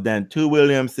loved than two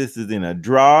Williams sisters in a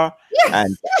draw,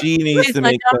 and she needs to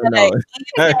make some noise.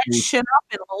 Shut up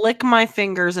and lick my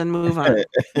fingers and move on.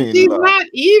 She's not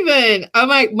even. I'm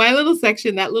like, my little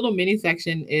section, that little mini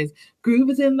section is groove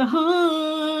is in the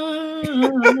heart.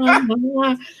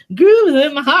 Groove is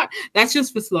in the heart. That's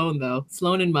just for Sloan, though.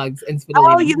 Sloan and Muggs and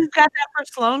Svitolina. Oh, you've got that for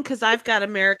Sloan? Because I've got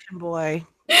American Boy.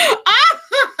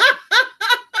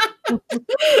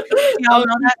 Y'all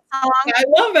know that song? I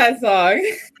love that song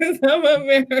because I'm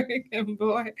American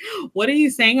Boy. What are you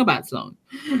saying about Sloan?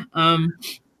 I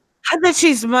bet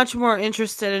she's much more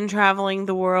interested in traveling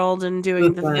the world and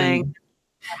doing the thing.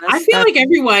 I feel like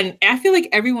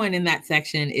everyone in that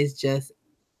section is just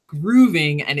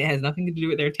grooving, and it has nothing to do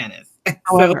with their tennis.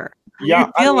 However, I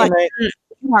feel like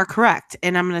you are correct,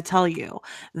 and I'm going to tell you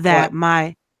that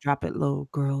my drop it low,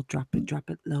 girl, drop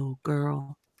it low,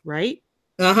 girl, right?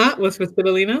 Was for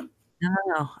Spitolina.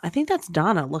 No, I think that's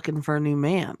Donna looking for a new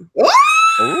man.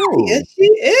 Ooh. Yes, she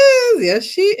is. Yes,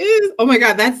 she is. Oh my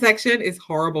god, that section is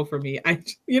horrible for me. I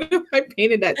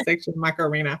painted that section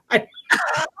Macarena.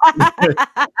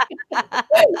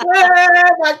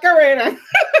 Macarena.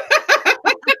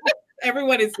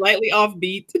 Everyone is slightly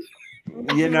offbeat.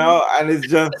 You know, and it's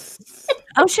just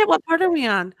Oh shit! What part are we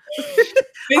on?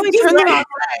 It's turn the wrong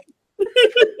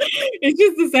it's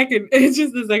just the second. It's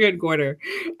just the second quarter.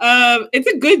 It's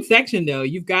a good section though.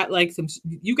 You've got like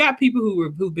you got people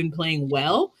who've been playing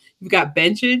well. You've got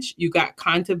Benchage, you've got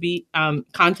Kanta,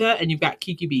 and you've got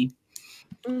Kiki B.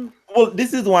 well.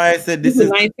 This is why I said this This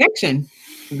is is a nice section.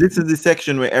 this is the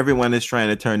section where everyone is trying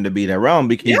to turn the beat around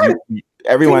because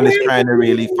everyone is trying to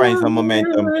really find some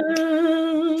momentum,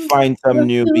 find some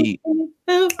new beat.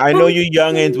 I know you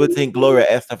youngins would think Gloria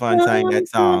Estefan sang that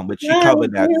song, but she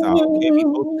covered that song. Okay,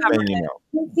 people, then you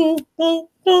know.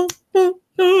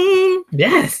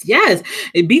 Yes,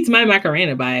 it beats my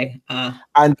Macarena by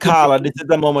And Carla, this is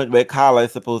the moment where Carla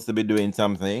is supposed to be doing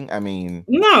something. I mean,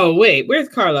 no, wait, where's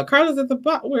Carla? Carla's at the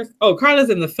bottom. Carla's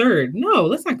in the third. No,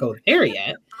 let's not go there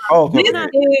yet. oh, okay.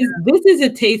 This is a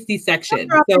tasty section.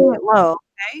 Dropping it low.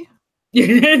 Okay.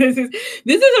 this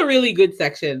is a really good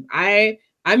section.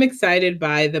 I'm excited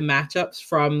by the matchups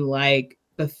from like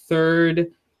the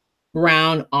third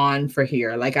round on for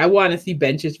here. Like I want to see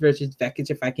Benchage versus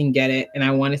Vekic if I can get it, and I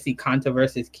want to see Kanta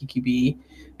versus Kiki B,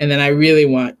 and then I really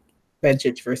want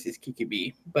Benchage versus Kiki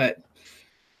B, but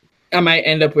I might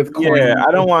end up with Corny. Yeah,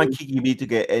 I don't want Kiki B to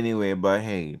get anywhere, but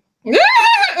hey,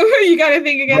 you gotta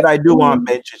think again. but I do want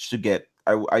Benchage to get.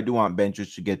 I do want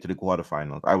Benchage to get to the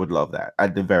quarterfinals. I would love that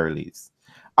at the very least.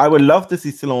 I would love to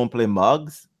see Sloan play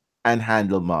Muggs and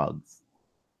handle Muggs.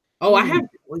 Oh, I have.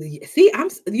 See,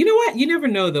 you know what? You never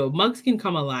know though. Muggs can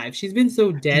come alive. She's been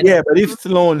so dead. Yeah, but if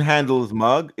Sloan handles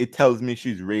Mugg, it tells me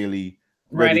she's really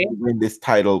ready to win this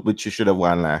title, which she should have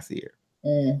won last year.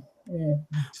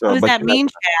 So, what does that mean,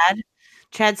 Chad?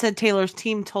 Chad said Taylor's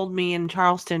team told me in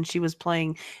Charleston she was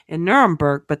playing in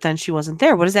Nuremberg, but then she wasn't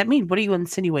there. What does that mean? What are you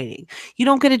insinuating? You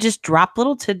don't get to just drop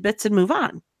little tidbits and move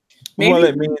on. Maybe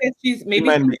well,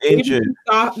 maybe injured.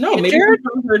 Maybe she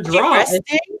saw her draw.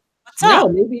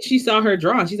 Maybe she saw her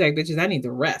draw and she's like, bitches, I need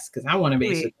to rest because I want to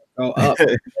basically go up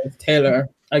against Taylor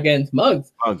against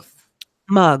Muggs.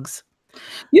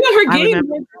 You know, her game,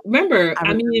 remember,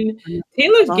 I mean,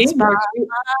 Taylor's game works.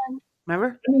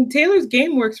 Remember? I mean, Taylor's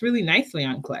game works really nicely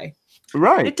on clay.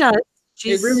 Right. It does.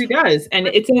 It really does. And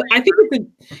I think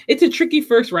it's a tricky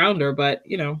first rounder, but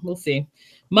you know, we'll see.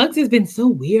 Muggs has been so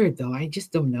weird though. I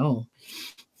just don't know.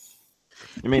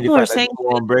 I mean, if I saying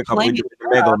break up with the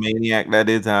megalomaniac that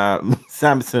is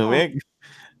Samsung.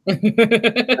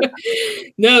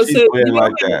 No, so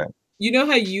you know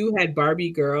how you had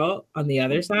Barbie girl on the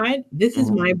other side? This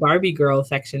is my Barbie girl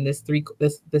section, this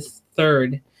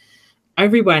third.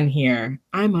 Everyone here,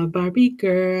 I'm a Barbie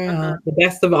girl. The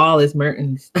best of all is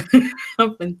Mertens.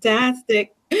 I'm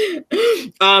fantastic.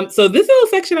 So this little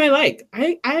section I like.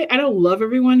 I don't love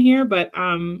everyone here, but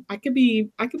I could be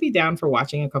down for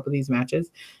watching a couple of these matches.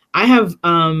 I have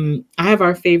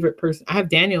our favorite person. I have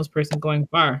Daniel's person going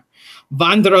far.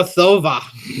 Vondrousova.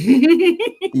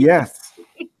 Yes.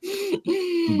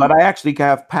 But I actually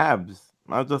have Pabs.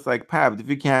 I was just like, Pabs, if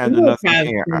you can't do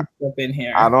nothing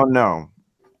here, I don't know.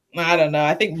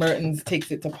 I think Mertens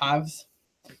takes it to Pavs.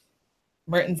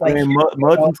 Mertens like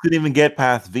Mertens couldn't even get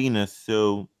past Venus,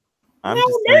 so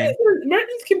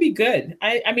Mertens can be good.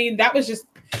 I mean, that was just,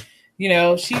 you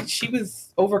know, she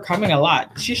was overcoming a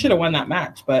lot. She should have won that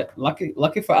match, but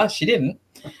lucky for us, she didn't.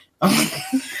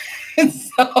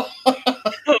 So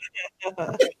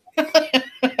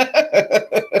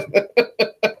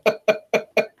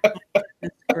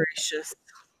gracious.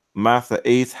 Master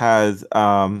Ace has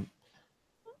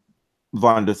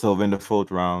Vondrousova in the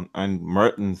fourth round and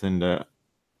Mertens in the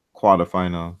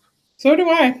quarterfinals. So do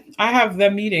I. I have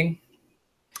them meeting.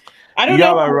 I don't know.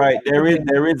 Y'all are right. There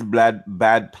is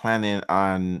bad planning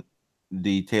on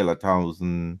the Taylor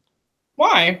Townsend.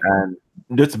 Why? And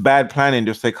just bad planning,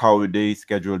 just like how they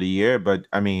schedule the year. But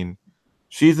I mean,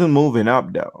 she's moving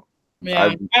up though.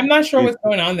 Yeah, I'm not sure what's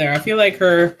going on there. I feel like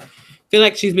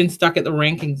she's been stuck at the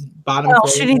rankings bottom. Well,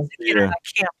 she needs to get out of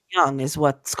Camp Young is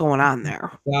what's going on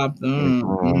there. But we're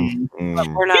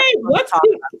not. Hey,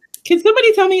 can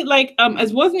somebody tell me, like,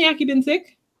 has Wozniacki been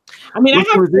sick? I mean, I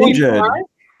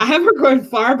have her going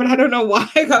far, but I don't know why.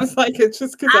 I was like, it's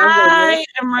just because I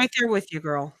am right there with you,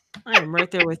 girl. I am right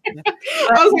there with you.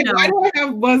 I was like, why do I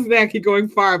have Wozniacki going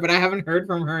far, but I haven't heard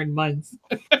from her in months?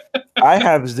 I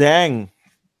have Zhang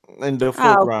in the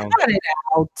fourth round. Cut it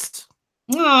out.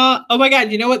 Oh my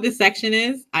God. You know what this section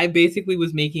is? I basically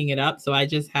was making it up. So I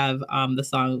just have the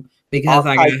song because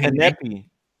I got high.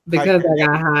 Because I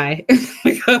got high.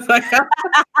 Because I got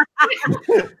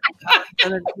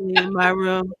gonna be in my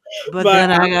room, but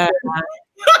then I got high.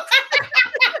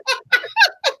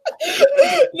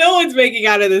 No one's making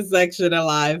out of this section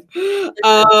alive.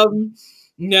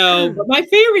 No, but my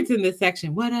favorites in this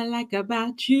section. What I like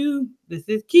about you. This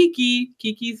is Kiki.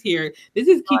 Kiki's here. This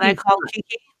is Kiki. I call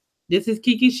Kiki. This is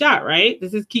Kiki's shot, right?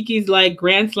 This is Kiki's like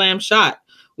Grand Slam shot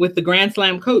with the Grand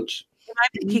Slam coach. It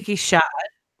might be Kiki's shot,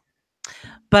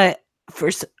 but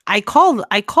first I called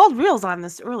Reels on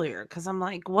this earlier because I'm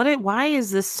like, why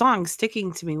is this song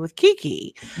sticking to me with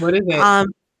Kiki? What is it?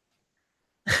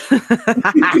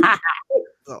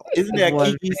 Isn't that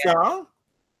a Kiki song?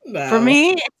 No. For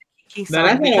me, it's a Kiki song. No,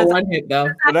 that's not a one hit though.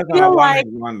 That's not a one hit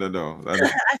wonder though.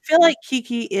 I feel like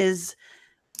Kiki is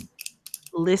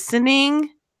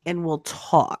listening and will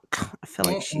talk. I feel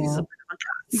like she's a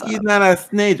Kiki's not a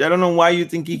snitch. I don't know why you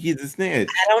think Kiki's a snitch.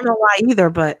 I don't know why either,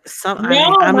 but so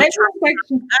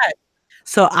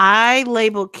I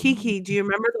label Kiki. Do you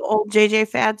remember the old JJ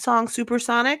Fad song,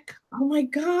 Supersonic? Oh my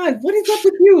God, what is up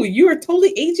with you? You are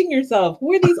totally aging yourself.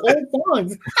 Who are these old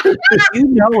songs? You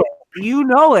know it. You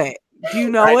know it. Do you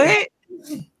know it?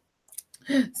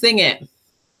 Sing it.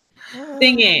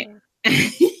 Sing it.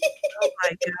 Oh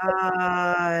my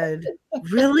God.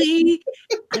 Really?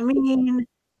 I mean,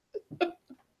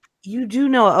 you do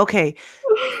know. Okay.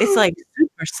 It's like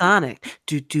Supersonic.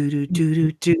 Do do do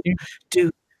do do do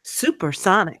do.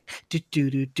 Supersonic. Do do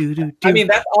do do do. I mean,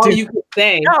 that's all you could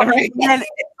say. No, right? And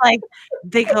it's like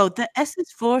they go, the S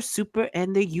is for super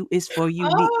and the U is for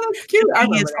unique. Oh, that's cute. I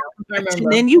remember.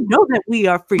 And then you know that we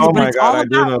are free. Oh but my it's God, all I do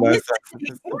know about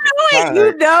that.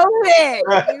 You know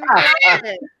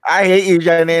it. I hate you,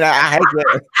 Janina. I hate you.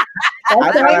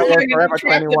 I thought I was Forever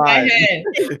 21.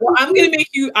 Well, I'm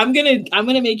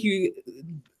gonna make you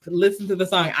listen to the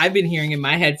song I've been hearing in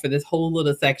my head for this whole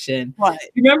little section. What?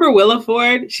 You remember Willa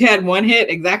Ford? She had one hit,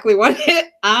 exactly one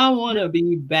hit. I wanna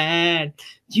be bad.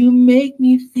 You make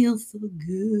me feel so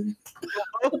good.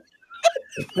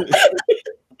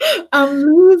 I'm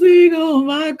losing all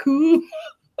my cool.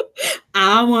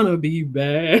 I wanna be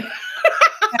bad.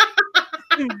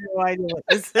 I have no idea what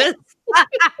this is. I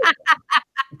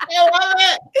love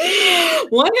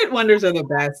it. One hit wonders are the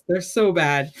best. They're so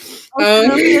bad.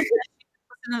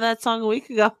 Listened to that song a week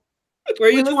ago.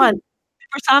 Which one?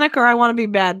 Supersonic or I Want to Be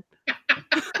Bad?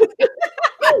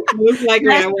 Looks like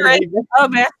Master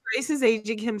Race is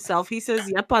aging himself. He says,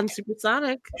 "Yep" on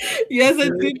Supersonic. Yes,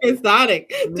 it's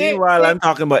Supersonic. Meanwhile, I'm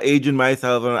talking about aging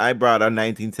myself, and I brought a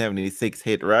 1976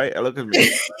 hit, right? Look at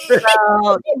me.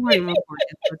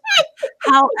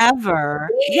 However,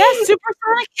 yes,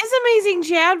 Supersonic is amazing,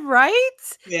 Chad. Right?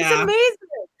 Yeah. It's amazing.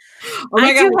 Oh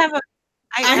my God.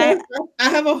 I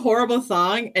have a horrible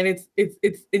song, and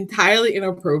it's entirely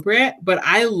inappropriate, but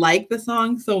I like the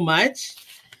song so much.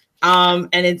 And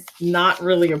it's not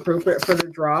really appropriate for the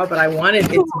draw, but I wanted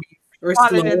it to be or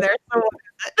slow. In there. So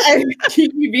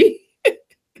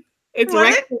it's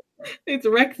Rex. It's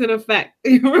Rex in Effect.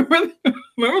 You remember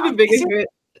the biggest hit?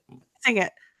 Sing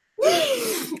it.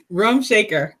 Rum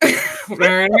Shaker. I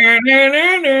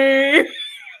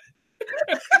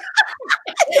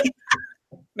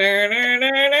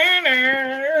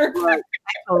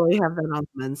totally have that on the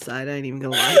men's side. I ain't even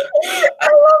gonna lie. I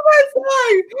love that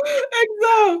song.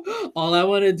 XO. All I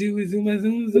want to do is zoom,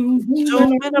 zoom, zoom,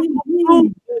 zoom,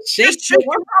 zoom. Shake.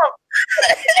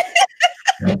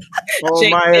 Oh,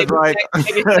 Maya's like,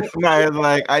 Maya's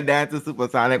like, I danced to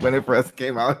Supersonic when it first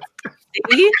came out.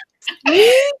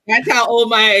 That's how old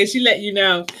Maya is. She let you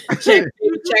know. Check,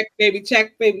 baby, check, baby,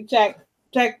 check, baby, check,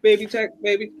 check, baby, check,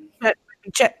 baby,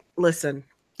 check. Listen.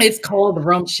 It's called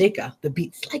Rum Shaker. The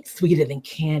beat's like sweeter than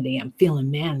candy. I'm feeling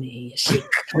manly. Shake.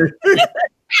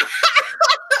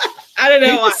 I don't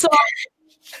know why.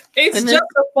 It's just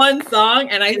a fun song,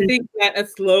 and I think that a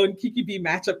Slow and Kiki B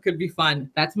matchup could be fun.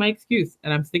 That's my excuse,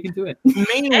 and I'm sticking to it.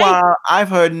 Meanwhile, I've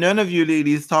heard none of you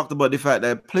ladies talked about the fact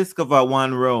that Pliskova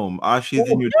won Rome. She's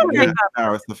the new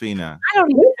star, Safina. I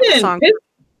don't know.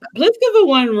 Pliskova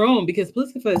won Rome because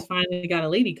Pliskova has finally got a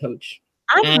lady coach.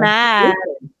 I'm mad.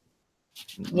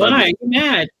 Why are you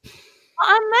mad?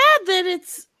 I'm mad that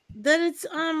it's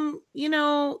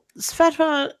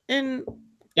Sveta and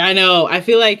I know. I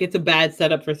feel like it's a bad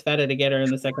setup for Sveta to get her in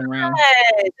the second round.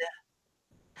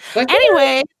 But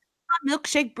anyway,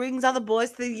 Milkshake brings all the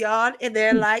boys to the yard, and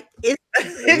they're like,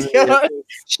 "It's yours."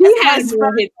 She has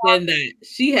more hits than that.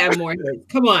 She had more hits.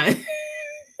 Come on.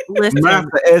 Listen,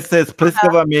 Master S says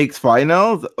Pliskova makes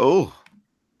finals. Oh.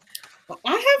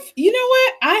 I have you know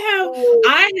what?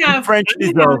 I have French I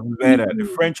have deserves better. The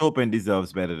Kiki- French Open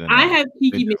deserves better than I that. have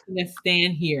Kiki They do. making a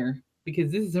stand here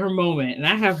because this is her moment, and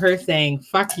I have her saying,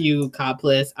 "Fuck you,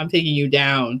 Copless. I'm taking you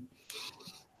down."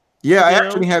 Yeah, I You do?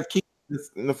 actually have Kiki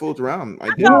in the fourth round. I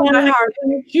do. No, my heart.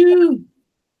 You.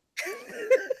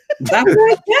 That's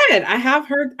what I said. I have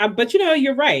heard, but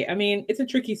you're right. I mean, it's a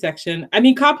tricky section. I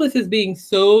mean, Copless is being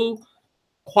so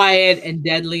quiet and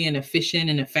deadly and efficient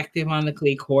and effective on the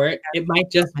clay court. It might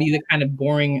just be the kind of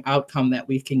boring outcome that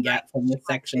we can get from this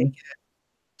section.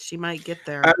 She might get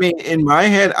there. I mean, in my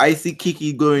head, I see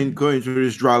Kiki going through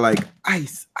this draw like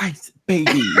ice,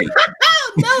 baby.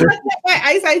 No, that's not my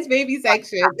Ice Baby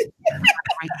section.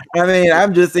 I mean,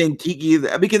 I'm just saying Kiki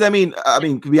because I mean,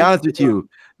 to be honest with you,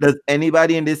 does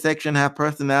anybody in this section have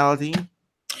personality?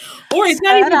 Or it's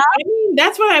not even. I mean,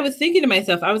 that's what I was thinking to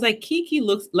myself. I was like, Kiki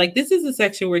looks like this is a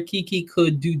section where Kiki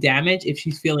could do damage if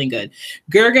she's feeling good.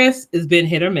 Gerges has been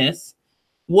hit or miss.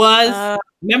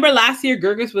 Remember last year,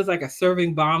 Gerges was like a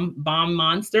serving bomb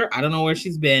monster. I don't know where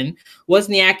she's been.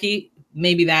 Wozniacki,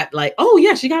 maybe that like, oh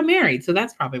yeah, she got married, so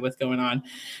that's probably what's going on.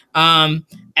 And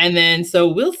then so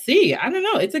we'll see. I don't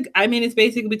know. It's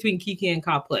basically between Kiki and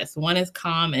Copless. One is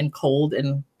calm and cold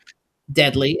and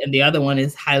deadly, and the other one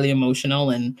is highly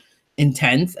emotional and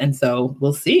intense. And so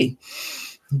we'll see.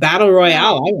 Battle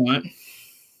Royale, I want.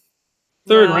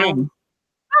 Third round.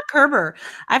 Not Kerber.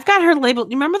 I've got her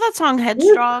labeled. You remember that song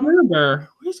Headstrong? Kerber.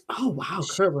 Oh wow,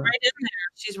 Kerber. Right in there.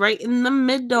 She's right in the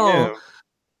middle. Yeah.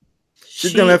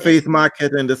 She's gonna face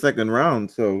Marquette in the second round,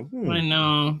 so I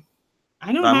know.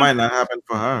 I don't. That might not happen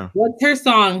for her. What's her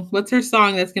song? What's her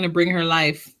song that's gonna bring her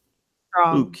life?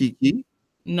 Ooh, Kiki?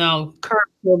 No,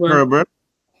 Kerber.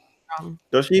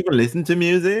 Does she even listen to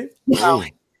music? No.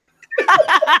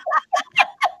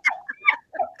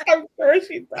 I'm sure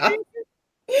she does.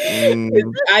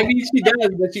 I mean, she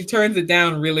does, but she turns it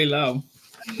down really low.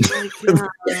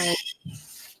 Oh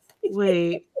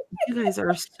wait, you guys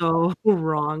are so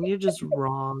wrong. You're just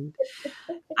wrong.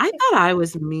 I thought I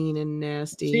was mean and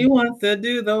nasty. She wants to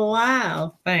do the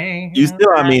wild thing. You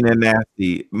still are mean and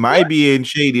nasty. My being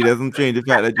shady doesn't change the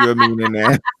fact that you're mean and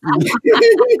nasty.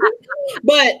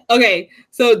 But okay,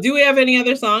 so do we have any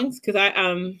other songs? Because yeah,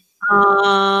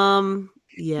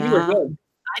 you were good.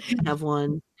 I do have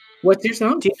one. What's your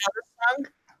song? Do you know the song?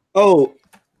 Oh.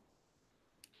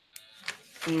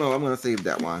 No, I'm gonna save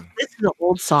that one. This is an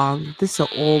old song. This is an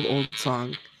old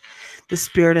song. The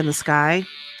Spirit in the Sky.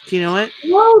 Do you know it?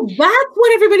 Well, that's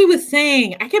what everybody was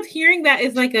saying. I kept hearing that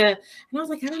is like and I was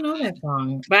like, I don't know that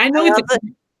song, but I know it's a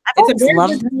very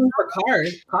good song for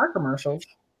car commercials.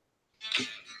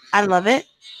 I love it.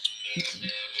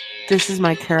 This is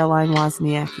my Caroline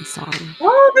Wozniacki song.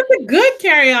 Oh, that's a good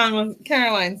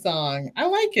Caroline song. I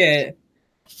like it.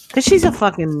 Because she's a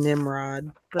fucking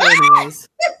Nimrod. But anyways.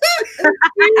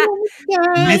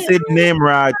 Listen,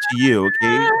 Nimrod to you,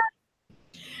 okay?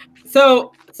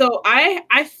 So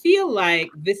I feel like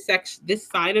this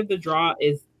side of the draw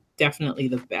is definitely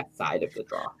the best side of the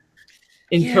draw.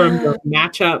 In terms of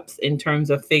matchups, in terms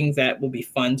of things that will be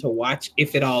fun to watch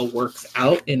if it all works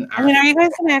out. Are you guys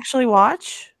gonna actually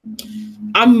watch?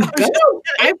 I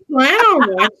plan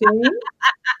on watching.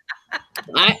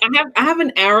 I have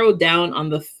an arrow down on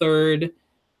the third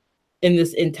in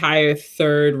this entire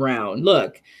third round.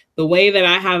 Look, the way that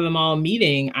I have them all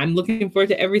meeting, I'm looking forward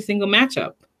to every single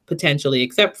matchup potentially,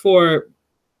 except for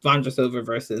Vondrousova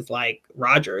versus like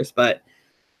Rogers, but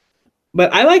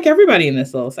I like everybody in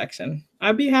this little section.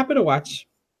 I'd be happy to watch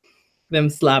them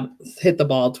hit the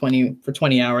ball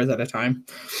 20 hours at a time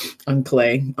on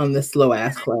clay, on this slow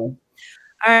ass clay. All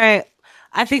right.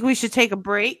 I think we should take a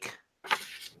break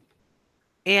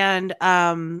and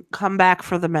come back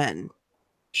for the men.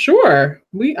 Sure.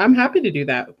 I'm happy to do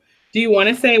that. Do you want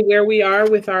to say where we are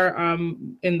with our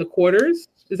in the quarters?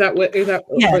 Is that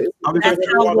Yeah, that's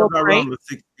how we'll break. Around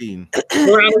 16.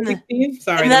 Around 16?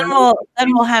 Sorry. And then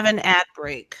we'll have an ad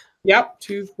break. Yep.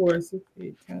 2, 4, 6,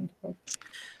 8, 10, 12.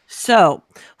 So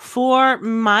for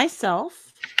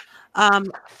myself,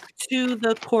 to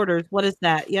the quarters. What is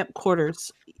that? Yep,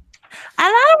 quarters. I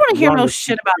don't want to hear no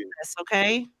shit about this,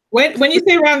 okay? When you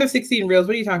say round of 16 reels,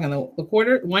 what are you talking about? The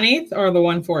quarter, 1/8 or the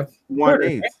 1/4? 1/8.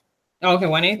 Right? Oh, okay,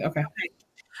 1/8. Okay.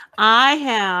 I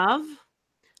have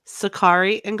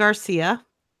Sakari and Garcia.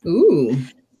 Ooh.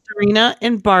 Serena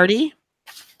and Barty.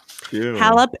 Yeah.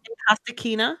 Halep and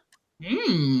Kostakina.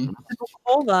 Mm.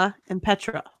 And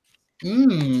Petra.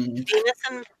 Mm. Venus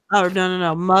and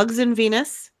no. Muggs and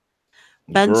Venus.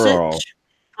 Bencic,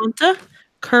 Ponta,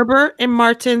 Kerber and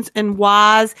Martins, and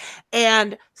Waz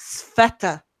and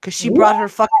Sveta. Because she brought her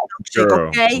fucking milkshake,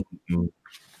 okay?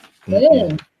 Mm.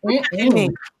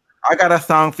 I got a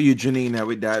song for you, Janina,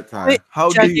 with that time. Wait, How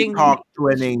do you judging talk to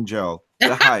an angel?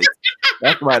 The height.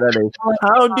 That's why that is.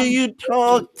 How do you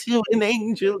talk to an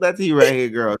angel? That's he right here,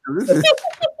 girl. This is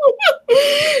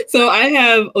So I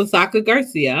have Osaka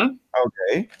Garcia,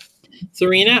 okay.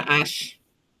 Serena Ash.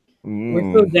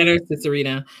 We're so generous to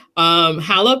Serena.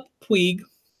 Halep Puig,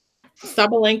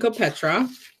 Sabalenka Petra,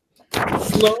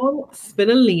 Sloan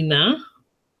Svitolina,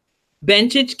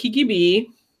 Bencic Kiki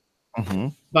B,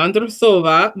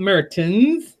 Vondrousova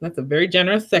Mertens. That's a very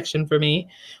generous section for me.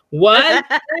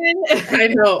 I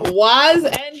know. Waz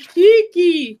and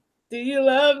Kiki. Do you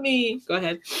love me? Go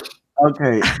ahead.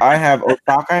 Okay, I have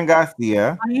Osaka and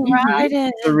Garcia,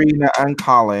 Serena and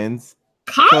Collins.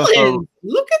 Collins,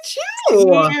 look at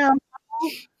you. Yeah.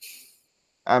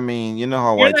 I mean, you know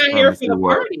how You're white not here for the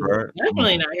works, party. right?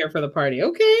 Definitely not here for the party.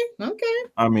 Okay.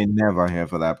 I mean, never here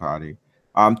for that party.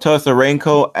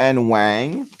 Tosarenko and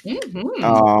Wang.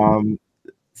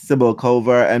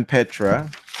 Sibylkova and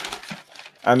Petra.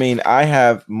 I mean, I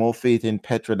have more faith in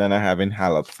Petra than I have in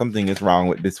Halep. Something is wrong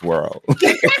with this world.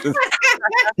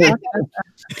 You're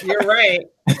right.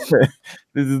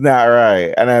 This is not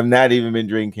right. And I've not even been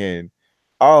drinking.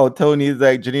 Oh, Tony's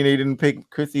like, Janina, you didn't pick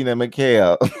Christina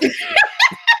McHale.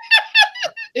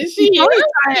 Is she?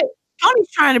 Tony's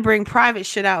trying to bring private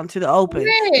shit out into the open.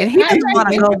 Right. And he doesn't want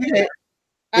to go.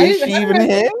 Is she even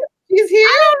here? She's here.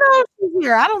 I don't know if she's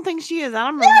here. I don't think she is. I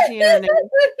don't remember seeing her name.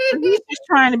 He's just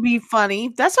trying to be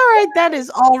funny. That's all right. That is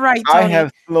all right, Tony. I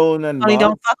have Sloan and Tony,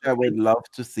 Mark that I would love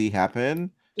to see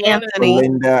happen. Anthony.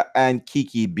 Linda and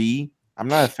Kiki B. I'm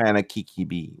not a fan of Kiki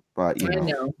B, but you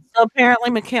know. So apparently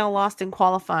McHale lost in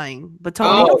qualifying. But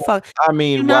Tony, don't fuck. I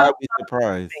mean, why are we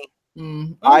surprised?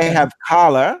 I have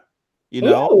Carla, you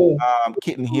know,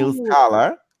 Kitten Heels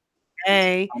Carla.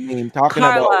 Hey, I mean, talking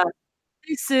Carla, about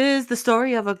this is the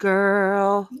story of a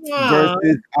girl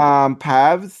versus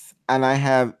Pavs, and I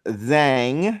have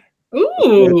Zhang.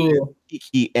 Ooh,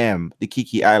 Kiki M, the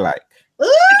Kiki I like.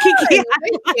 Ooh, Kiki,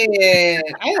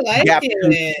 I like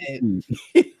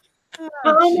it.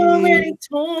 I'm already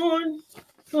torn.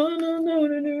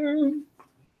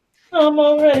 I'm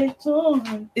already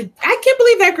torn. I can't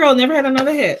believe that girl never had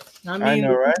another hit. I mean, I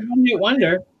know, right? One-hit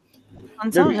wonder.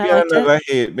 Maybe another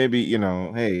hit. Maybe, you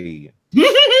know, hey.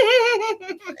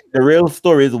 The real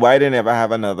story is why they never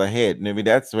have another hit. Maybe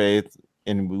that's where it's,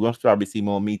 and we will probably see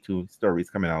more Me Too stories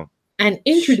coming out. And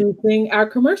introducing our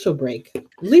commercial break.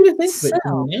 Lead us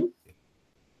into it.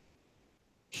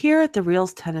 Here at the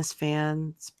Reels Tennis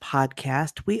Fans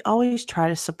podcast, we always try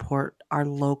to support our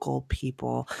local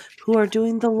people who are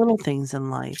doing the little things in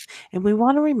life. And we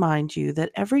want to remind you that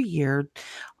every year,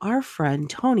 our friend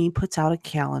Tony puts out a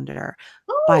calendar.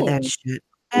 Buy that shit.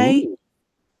 Okay?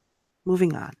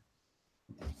 Moving on.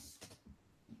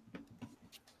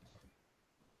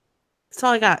 That's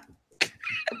all I got.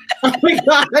 Oh my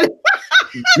God.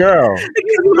 Girl.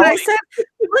 when I said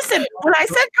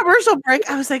commercial break,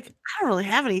 I was like, I don't really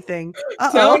have anything.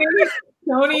 Tony,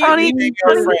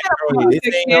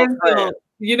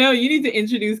 you know, you need to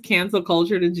introduce cancel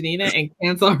culture to Janina and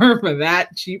cancel her for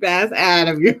that cheap ass ad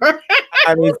of yours.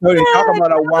 I mean, Tony, talk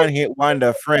about a one-hit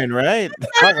wonder friend, right?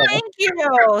 Thank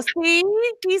you. See,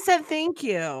 he said thank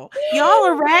you. Y'all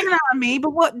are ragging on me,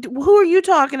 but who are you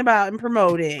talking about and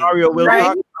promoting? Mario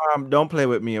Wilcox, don't play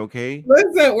with me, okay?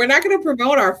 Listen, we're not going to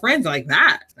promote our friends like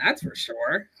that. That's for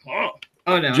sure.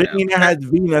 Oh no. Janina has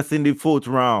Venus in the 4th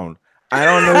round. I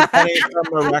don't know if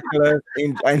it's miraculous.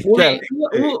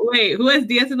 Wait, who has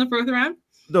DS in the 4th round?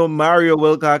 So Mario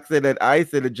Wilcox said that I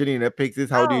said that Janina picks is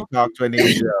how do you talk to an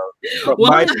angel? But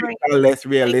my picks are less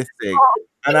realistic.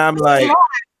 And I'm like,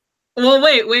 well,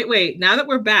 wait. Now that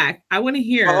we're back, I want to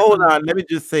hear. Hold on, let me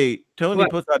just say, Tony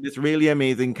puts out this really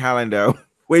amazing calendar,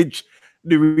 which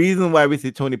the reason why we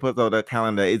say Tony puts out a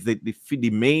calendar is that the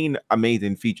main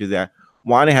amazing features that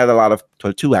one, it has a lot of,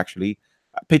 two actually,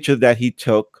 pictures that he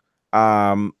took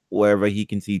wherever he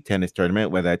can see tennis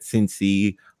tournament, whether it's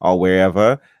Cincy or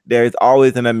wherever. There is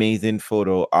always an amazing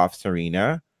photo of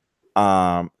Serena.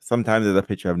 Sometimes there's a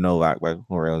picture of Novak, but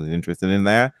who else is interested in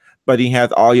that? But he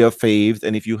has all your faves,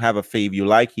 and if you have a fave you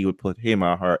like, he would put him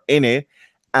or her in it.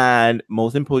 And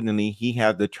most importantly, he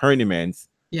has the tournaments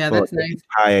for that's the nice.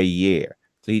 entire year.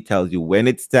 So he tells you when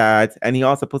it starts, and he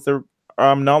also puts the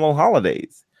normal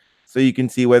holidays. So you can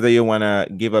see whether you want to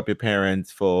give up your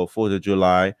parents for 4th of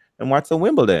July and watch some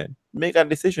Wimbledon. Make that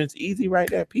decision. It's easy right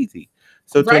there, peasy.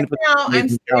 So right now, I'm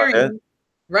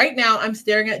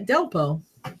staring at Delpo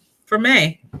for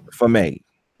May.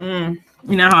 You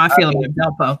know how I feel about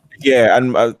Delpo. Yeah,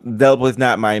 and Delpo is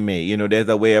not my May. You know, there's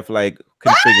a way of like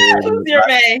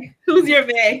configuring. Who's your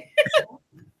May?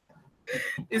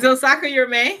 Is Osaka your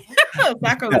May?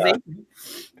 Osaka was April.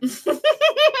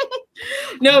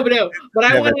 No. But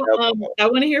I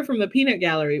want to hear from the Peanut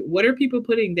Gallery. What are people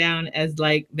putting down as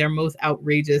like their most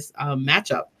outrageous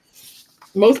matchup?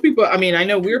 Most people, I mean, I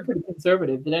know we're pretty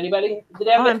conservative. Did anybody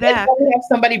have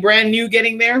somebody brand new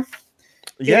getting there?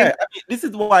 Yeah, I mean, this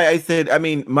is why I said, I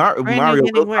mean, Mario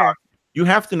Wilcox, you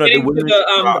have to know the women's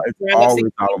draw is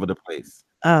always all over the place.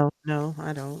 Oh no,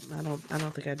 I don't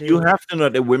think I do. You have to know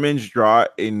the women's draw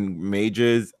in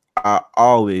majors are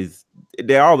always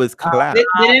collapse.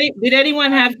 Did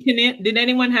anyone have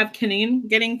Kanine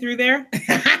getting through there?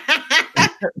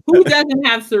 Who doesn't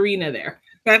have Serena there?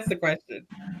 That's the question.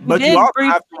 But you also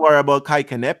have to worry about Kai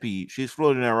Kanepi. She's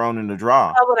floating around in the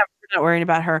draw. Oh, whatever. We're not worrying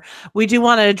about her. We do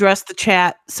want to address the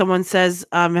chat. Someone says,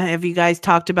 have you guys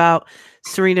talked about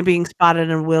Serena being spotted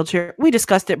in a wheelchair? We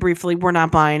discussed it briefly. We're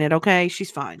not buying it. Okay, she's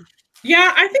fine.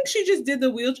 Yeah, I think she just did the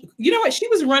wheelchair. You know what? She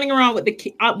was running around with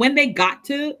the when they got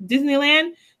to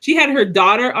Disneyland. She had her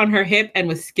daughter on her hip and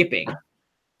was skipping.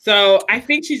 So I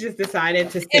think she just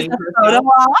decided to save herself.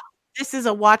 This is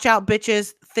a watch out,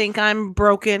 bitches. Think I'm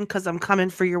broken because I'm coming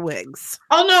for your wigs.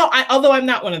 Oh no! Although I'm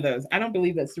not one of those. I don't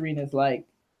believe that Serena's like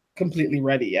completely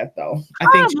ready yet, though. I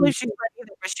think she's ready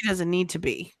either, but she doesn't need to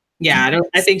be. Yeah,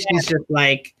 I think she's just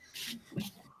like.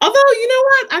 Although you know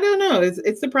what, I don't know.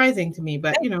 It's surprising to me,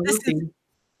 but you know, we'll see.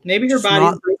 Maybe her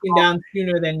body's breaking down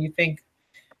sooner than you think.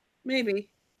 Maybe.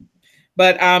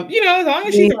 But you know, as long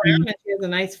as she's around and she has a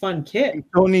nice, fun kid.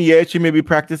 Tony, yeah, she may be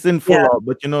practicing full out,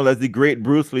 but you know, as the great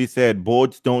Bruce Lee said,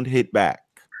 boards don't hit back.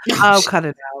 Oh, cut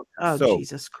it out! Oh, so,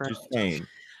 Jesus Christ! Just saying.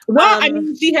 Well, I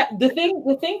mean, she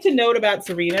the thing to note about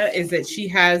Serena is that she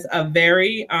has a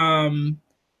very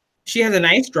she has a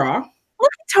nice draw.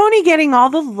 Look at Tony getting all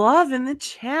the love in the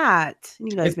chat.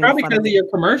 You guys, it's probably because of your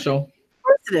commercial. Of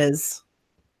course it is.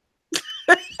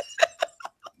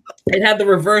 It had the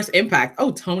reverse impact.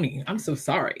 Oh, Tony, I'm so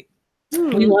sorry.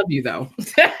 We love you though.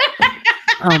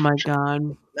 Oh my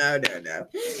God. No.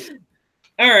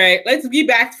 All right, let's be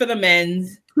back for the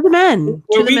men's. To the men.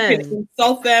 Where we can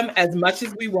insult them as much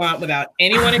as we want without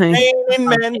anyone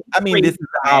men. I mean, this is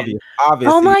obvious.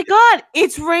 Oh my God,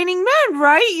 it's raining men,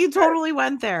 right? You totally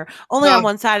went there. Only on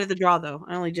one side of the draw, though.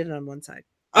 I only did it on one side.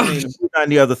 I mean, on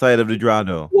the other side of the draw,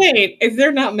 though. Wait, is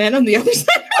there not men on the other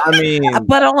side? I mean,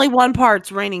 but only one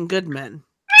part's raining good men.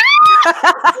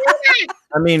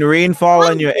 I mean, rainfall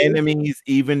on your enemies,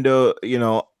 even though, you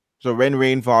know, so when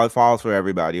rainfall falls for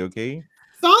everybody, okay?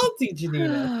 Salty,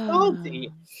 Janina.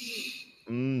 Salty.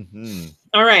 Mm-hmm.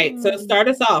 All right, so start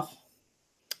us off.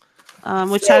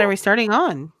 Which side are we starting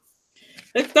on?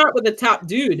 Let's start with the top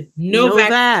dude,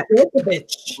 Novak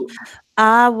Djokovic.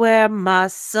 I wear my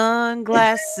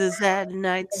sunglasses at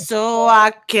night so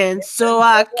I can.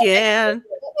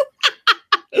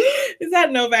 Is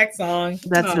that Novak's song?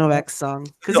 That's Novak's song.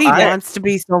 Because he wants to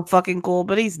be so fucking cool,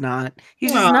 but he's not.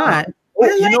 He's just not.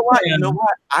 You know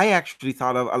what? I actually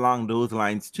thought of along those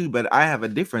lines too, but I have a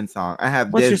different song. I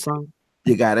have What's your song?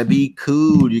 You gotta be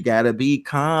cool. You gotta be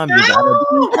calm. You gotta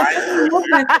be.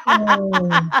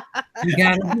 You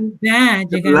gotta be bad.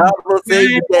 You gotta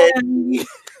be bad.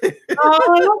 Oh,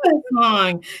 I love that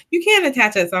song. You can't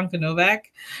attach that song to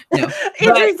Novak. No.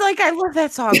 Adrian's like, I love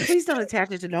that song. Please don't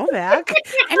attach it to Novak.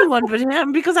 Anyone but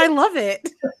him, because I love it.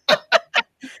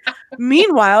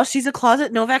 Meanwhile, she's a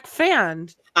closet Novak fan.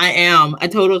 I am a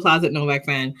total closet Novak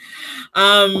fan.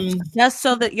 Just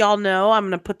so that y'all know, I'm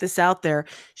going to put this out there.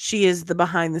 She is the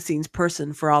behind the scenes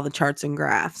person for all the charts and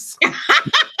graphs.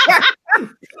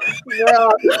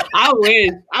 Girl, I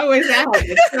wish I had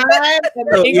the time.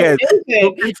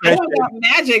 I don't got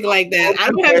magic like that. I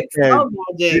don't have Excel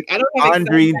magic. I don't have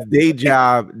Andre's day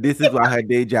job. This is what her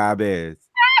day job is.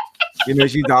 You know,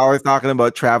 she's always talking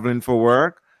about traveling for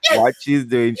work. What she's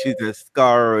doing, she's just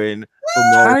scouring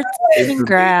charts and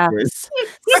graphs,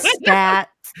 stats,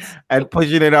 and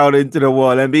pushing it out into the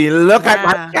wall and being, look at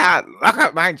my chat, look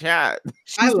at my chat.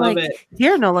 She's I love it.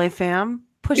 Here, Nole fam,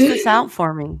 push this out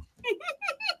for me.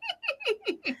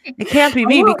 It can't be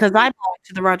me because I belong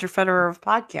to the Roger Federer of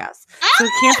podcasts, so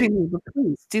it can't be me. But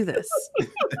please do this.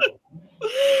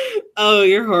 Oh,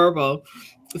 you're horrible.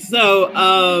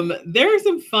 So there's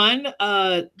some fun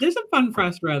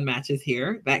first round matches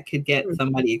here that could get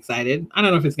somebody excited. I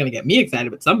don't know if it's gonna get me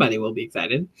excited, but somebody will be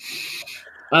excited.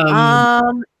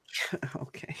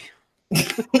 Okay.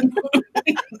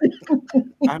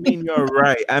 I mean, you're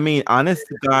right. I mean, honest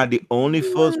to God, the only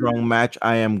first round match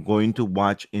I am going to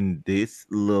watch in this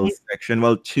little section,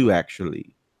 well, two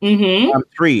actually. Mm-hmm.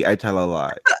 3, I tell a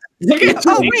lie. No.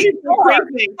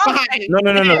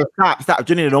 Stop,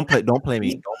 Janina, don't play me. Don't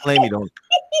play me.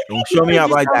 Don't show me out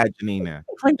like that, Janina.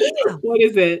 What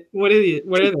is it? What is it?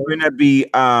 What is it? It's gonna be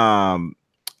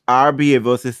RBA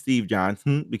versus Steve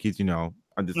Johnson because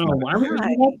I just why would you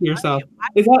help yourself?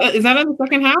 Is that in the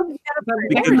second half?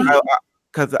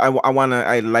 Because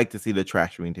I like to see the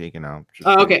trash being taken out.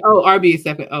 Oh, okay. Oh, RBA is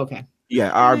second. Okay.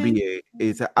 Yeah, RBA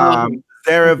is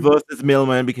Sarah versus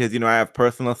Millman because I have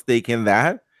personal stake in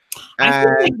that. I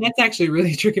feel like that's actually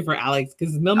really tricky for Alex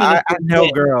because Millman. I know,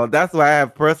 girl. That's why I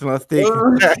have personal stake.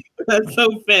 In that. That's so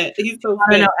fit. He's so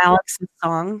fit. I know Alex's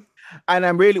song.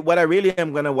 And what I really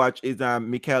am gonna watch is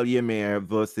Mikael Ymer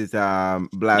versus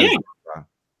Blas.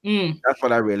 Yeah. That's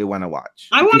what I really want to watch.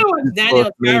 I want to watch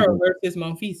Daniel Caro versus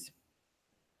Monfils.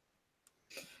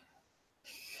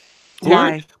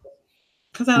 Why?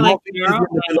 Because I like Caro.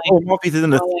 Monfils is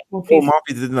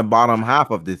in the bottom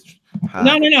half of this.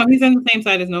 No. He's on the same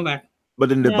side as Novak.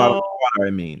 But in the bottom corner,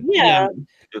 I mean. Yeah.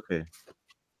 Okay.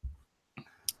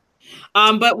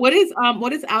 But what is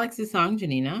Alex's song,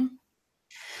 Janina?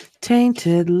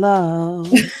 Tainted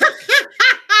Love.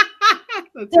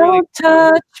 Don't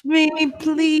touch me,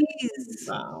 please.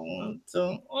 Yeah,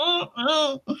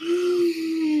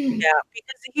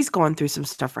 because he's going through some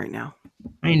stuff right now.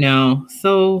 I know.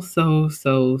 So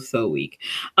weak.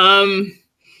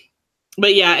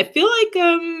 But yeah, I feel like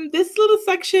this little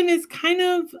section is kind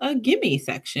of a gimme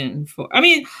section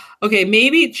okay,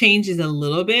 maybe it changes a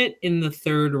little bit in the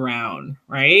third round,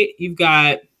 right? You've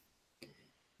got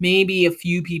maybe a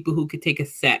few people who could take a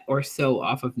set or so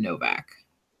off of Novak.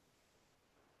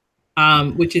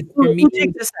 Which is for me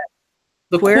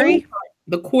the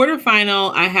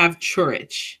quarterfinal, I have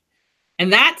Curic.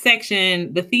 And that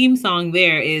section, the theme song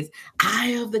there is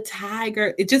Eye of the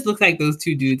Tiger. It just looks like those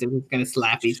two dudes are just going to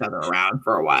slap each other around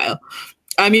for a while.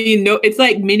 I mean, it's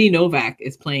like mini Novak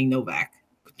is playing Novak.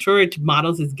 Curic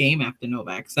models his game after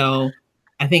Novak. So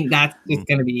I think that's just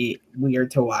going to be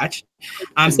weird to watch.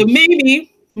 So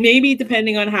maybe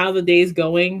depending on how the day's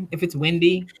going, if it's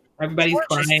windy, everybody's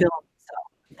crying.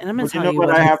 And I'm going to tell you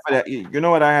what I have for that. You know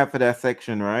what I have for that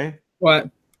section, right? What?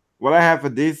 What I have for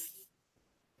this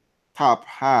top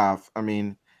half, I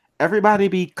mean, everybody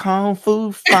be kung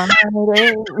fu fighting.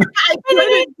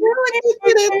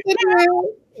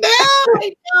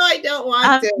 I don't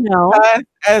want to. No.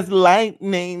 As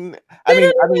lightning. I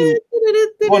mean,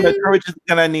 Curic is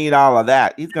gonna need all of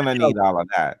that. He's gonna need all of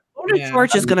that.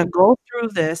 Curic is gonna go through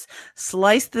this,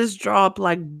 slice this jaw up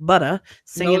like butter,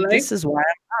 singing, "This is why I'm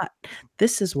hot.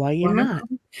 This is why you're not."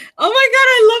 Oh my god,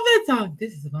 I love that song.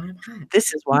 This is why I'm hot.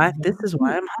 This is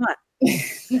why I'm hot.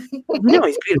 He's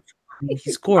beautiful.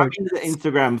 He's gorgeous. The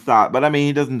Instagram thought, but I mean,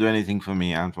 he doesn't do anything for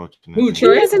me, unfortunately. He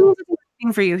doesn't do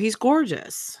anything for you. He's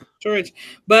gorgeous, George.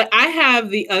 But I have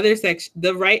the other section,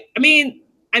 the right. I mean,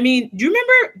 do you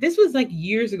remember this was like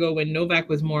years ago when Novak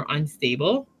was more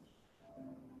unstable?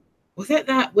 Was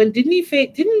that when didn't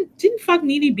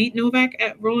Fognini beat Novak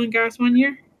at Roland Garros one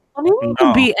year? I mean, he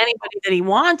can beat anybody that he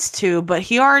wants to, but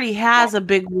he already has a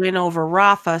big win over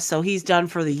Rafa, so he's done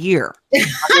for the year. In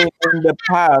the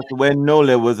past, when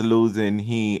Nole was losing,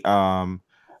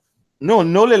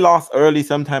 Nole lost early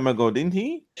some time ago, didn't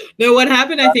he? No, what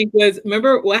happened, I think, was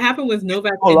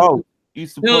Novak. He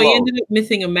ended up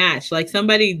missing a match. Like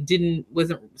somebody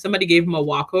gave him a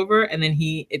walkover, and then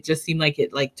it just seemed like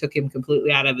it took him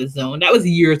completely out of his zone. That was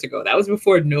years ago. That was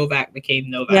before Novak became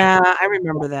Novak. Yeah, I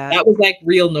remember that. That was like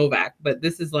real Novak, but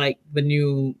this is like the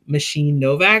new machine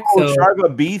Novak. So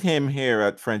Sharga beat him here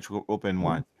at French Open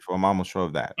once. So I'm almost sure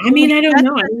of that. I mean, I don't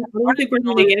know. I don't think we're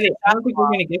going to get it. I don't think we're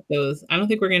going to get those. I don't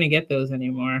think we're going to get those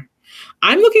anymore.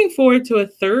 I'm looking forward to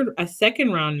a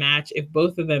second round match if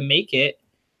both of them make it.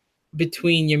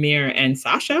 Between Ymir and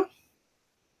Sasha,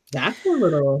 that's a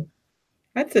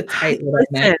tight little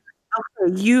match.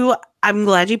 I'm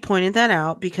glad you pointed that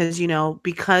out because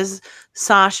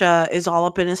Sasha is all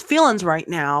up in his feelings right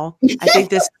now. I think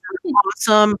this is an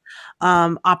awesome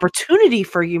opportunity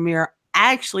for Ymir.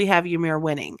 Actually, have Ymir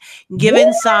winning,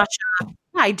 given Sasha.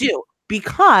 I do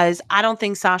because I don't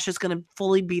think Sasha's going to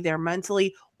fully be there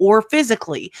mentally or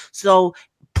physically. So.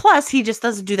 Plus, he just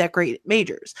doesn't do that great at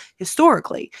majors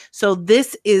historically. So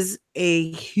this is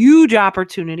a huge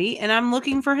opportunity, and I'm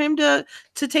looking for him to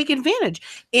take advantage.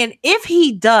 And if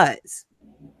he does,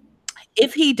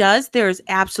 there's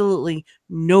absolutely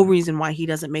no reason why he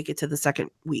doesn't make it to the second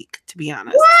week, to be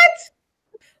honest. What?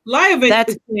 Lajovic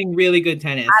is playing really good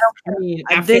tennis.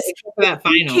 After that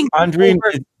final.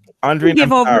 Andre, I'm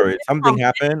sorry. Something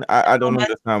happened. I don't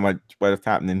understand what is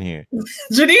happening here.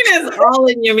 Janina's all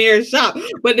in Ymir's shop,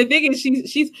 but the thing is,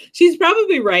 she's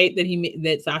probably right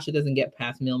that Sasha doesn't get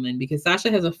past Millman because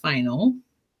Sasha has a final.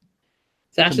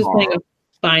 Sasha's playing a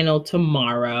final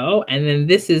tomorrow, and then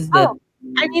this is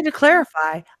I need to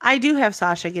clarify. I do have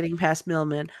Sasha getting past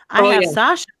Millman. I Oh, have yeah.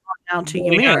 Sasha going down to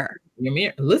Going out Ymir.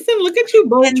 Ymir. Listen, look at you,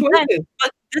 bold And then- choices.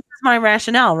 But this is my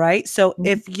rationale, right? So Mhm.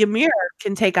 if Ymir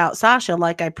can take out Sasha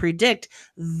like I predict,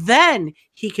 then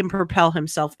he can propel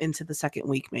himself into the second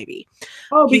week, maybe.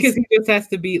 Oh, He's- because he just has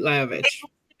to beat Lajovic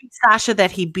Sasha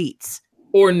that he beats.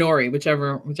 or Nori,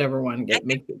 whichever one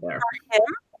makes it there.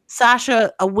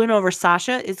 Sasha, a win over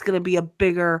Sasha is going to be a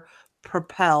bigger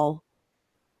propel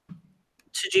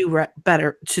to do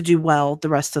better, to do well the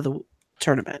rest of the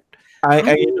tournament. And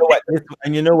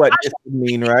you know what this would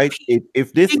mean, right?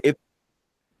 If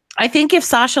I think if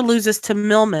Sasha loses to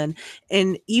Millman,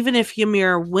 and even if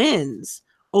Ymir wins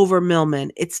over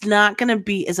Millman, it's not going to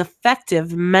be as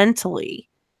effective mentally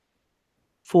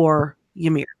for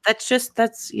Ymir. That's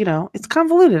it's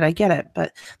convoluted. I get it,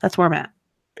 but that's where I'm at.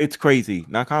 it's crazy,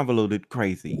 not convoluted,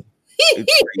 crazy. But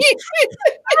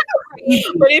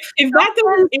if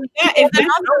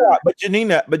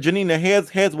But Janina,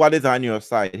 here's what is on your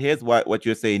side. Here's what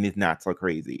you're saying is not so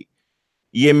crazy.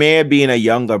 Ymir being a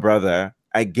younger brother,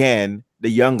 again, the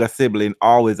younger sibling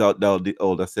always outdone the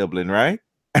older sibling, right?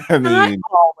 Not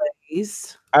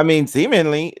always.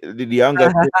 Seemingly the younger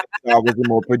sibling is always the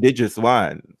more prodigious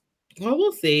one. Well,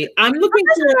 we'll see. I'm looking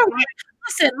for.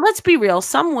 Listen, let's be real.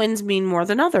 Some wins mean more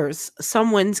than others.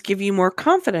 Some wins give you more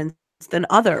confidence than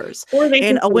others. Or they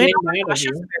And can a win win over out of Sasha's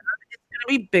you. going to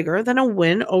be bigger than a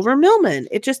win over Millman.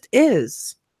 It just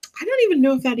is. I don't even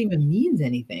know if that even means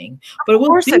anything. But Of we'll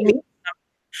course see. it means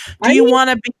Do you want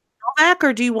to beat Novak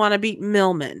or do you want to beat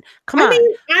Millman? Come on.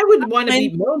 I would want to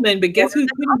beat Millman, but guess who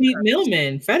couldn't beat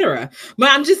Millman? Federer.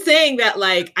 But I'm just saying that,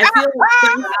 like, I feel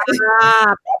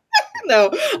like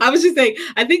no, I was just saying,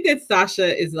 I think that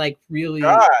Sasha is like really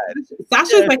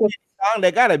Sasha's like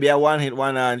there gotta be a one-hit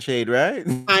one-on shade, right?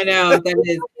 I know that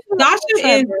is Sasha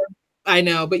is I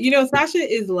know, but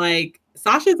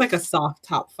Sasha's like a soft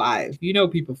top 5.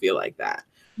 People feel like that.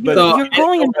 But so, you're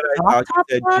calling him a top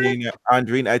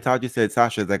Andrine, I thought you said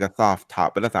Sasha's like a soft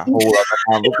top, but that's a whole other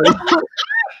conversation.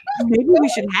 Maybe we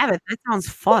should have it. That sounds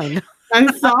fun. A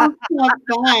soft top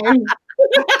 5.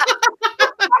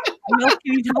 Can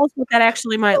you tell us what that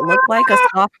actually might look like? A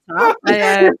soft top?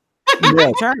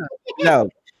 No.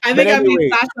 I think I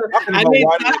made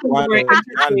Sasha more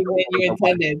interesting than you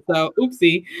intended. So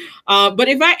oopsie. But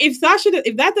if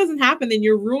that doesn't happen, then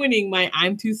you're ruining my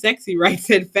I'm too sexy right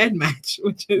said Fed match,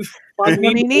 which is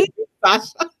Nini.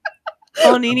 Sasha.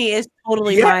 Oh, Nini is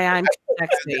totally my I'm too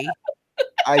sexy.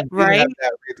 I right? have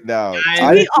that written down.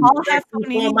 We all have for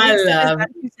my love.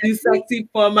 Too sexy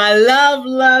for my love.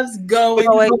 Love's going.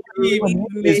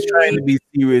 He's trying to be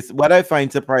serious. What I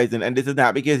find surprising, and this is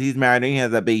not because he's married and he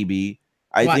has a baby.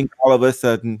 I think all of a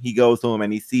sudden he goes home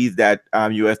and he sees that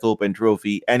US Open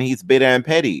trophy and he's bitter and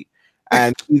petty.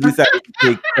 And he decided to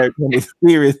take it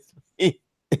seriously.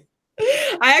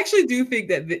 I actually do think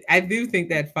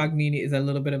that Fognini is a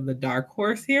little bit of the dark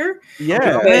horse here.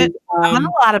 Yeah. But, a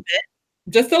lot of it.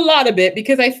 Just a lot of it,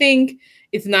 because I think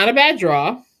it's not a bad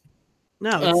draw.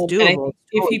 No, it's doable.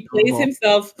 If he plays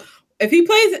himself, if he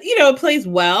plays, plays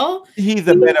well. He's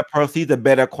a better person. He's a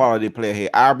better quality player here.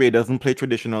 Aubrey doesn't play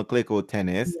traditional clicker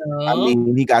tennis. No.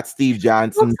 He got Steve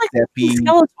Johnson, Steffi,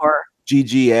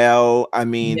 GGL.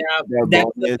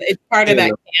 It's part of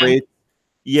that camp.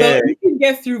 Yeah, so he can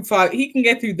get through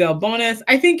Delbonis.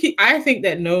 I think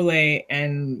that Nole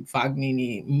and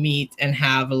Fognini meet and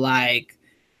have like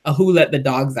a who let the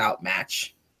dogs out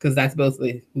match, because that's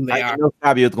mostly who they are.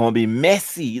 Fabio's gonna be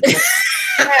messy.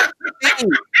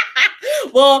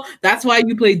 Well, that's why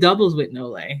you play doubles with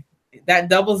Nole. That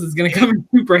doubles is gonna come in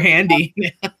super handy.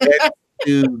 Let's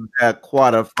do that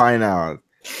quarterfinals.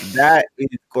 That is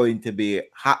going to be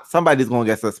hot. Somebody's gonna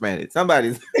get suspended.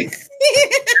 Somebody's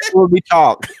will be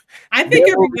talk. I think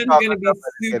everyone's gonna be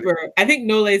super. I think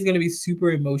Nole is gonna be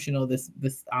super emotional this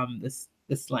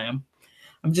slam.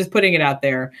 I'm just putting it out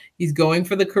there. He's going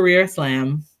for the career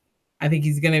slam. I think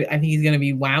he's gonna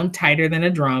be wound tighter than a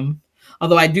drum.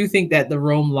 Although I do think that the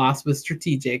Rome loss was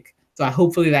strategic, so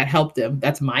hopefully that helped him.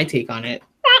 That's my take on it.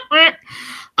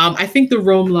 I think the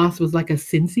Rome loss was like a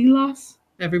Cincy loss.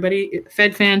 Everybody,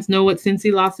 Fed fans know what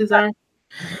Cincy losses are.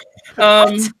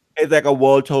 It's like a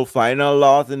World Tour final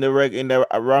loss in the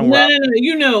wrong. No.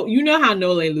 You know how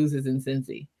Nole loses in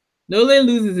Cincy. Nole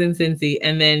loses in Cincy,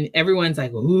 and then everyone's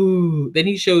like, "Ooh!" Then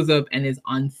he shows up and is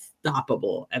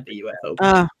unstoppable at the U.S.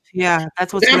 Open. Yeah,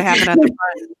 that's what's going to happen at the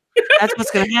final. That's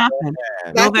what's going to happen.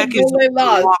 Novak is going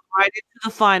to walk right into the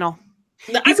final.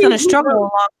 He's gonna struggle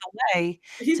along the way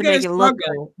to make it look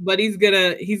good. But his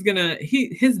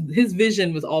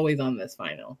vision was always on this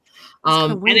final.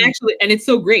 And it's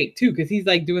so great too, because he's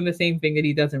like doing the same thing that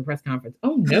he does in press conference.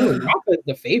 Oh no, Rafa is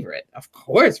the favorite. Of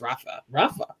course, Rafa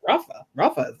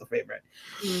is the favorite.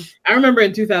 I remember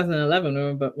in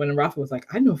 2011 when Rafa was like,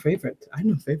 I know favorite.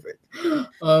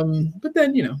 But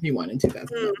then he won in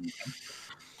 2011.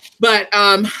 But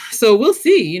so we'll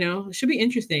see, it should be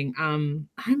interesting. I'm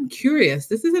curious.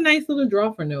 This is a nice little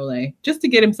draw for Nole, just to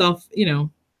get himself,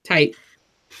 tight.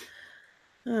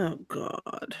 Oh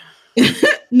God.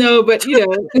 No, but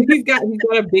he's got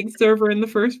a big server in the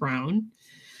first round.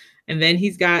 And then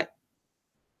he's got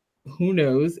who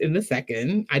knows in the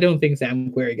second. I don't think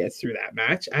Sam Querrey gets through that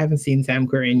match. I haven't seen Sam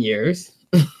Querrey in years.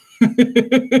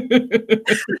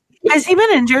 Has he been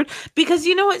injured? Because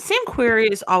you know what? Sam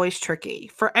Querrey is always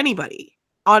tricky for anybody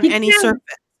on any surface.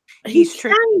 He's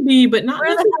tricky. Can be, but not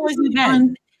necessarily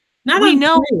on. Not we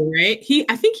know, right?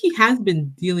 I think he has been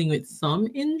dealing with some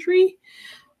injury,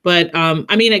 but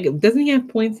I mean, doesn't he have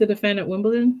points to defend at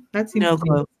Wimbledon? That's no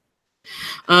clue.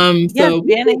 So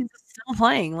yeah, he's still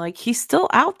playing. Like he's still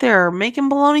out there making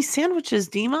bologna sandwiches,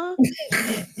 Dima.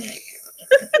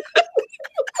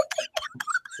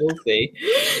 We'll see.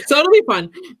 So it'll be fun.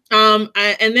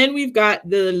 And then we've got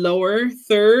the lower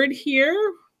third here,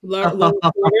 lower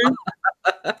third,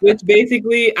 which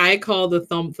basically I call the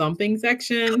thumping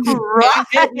section. Right. I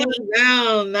get knocked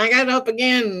down. I got up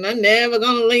again. I'm never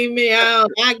gonna leave me out.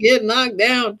 I get knocked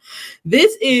down.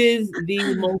 This is the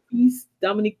Monfils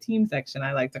Dominic Thiem section.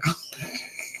 I like to call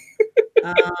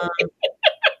it.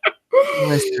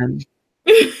 Listen,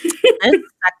 this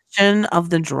section of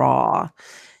the draw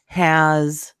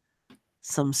has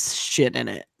some shit in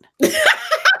it.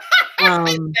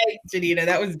 Thanks, Janina.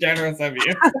 That was generous of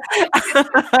you.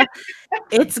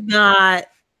 It's got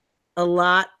a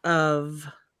lot of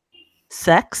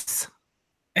sex,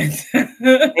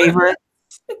 favorites,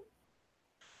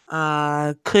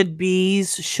 could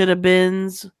be's, should have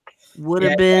beens, would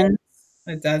have been.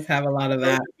 It does have a lot of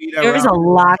that. There's a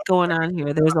lot going on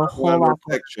here. There's a whole lot.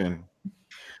 Section.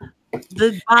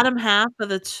 The bottom half of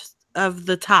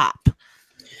the top.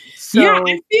 So, yeah,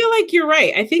 I feel like you're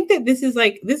right. I think that this is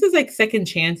like second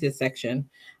chances section.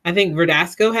 I think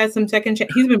Verdasco has some second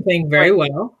chance. He's been playing very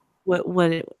well.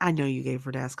 What I know you gave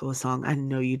Verdasco a song. I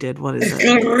know you did. What is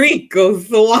it? Rico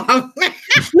Suave.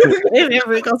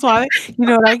 Rico Suave. You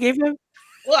know what I gave him?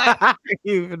 What? Are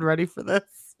you even ready for this?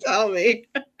 Tell me.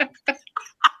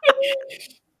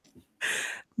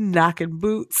 Knocking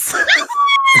boots.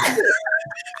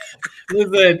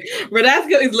 Listen,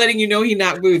 Verdasco is letting you know he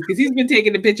knocked boots because he's been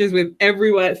taking the pictures with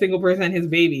every single person and his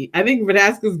baby. I think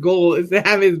Verdasco's goal is to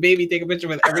have his baby take a picture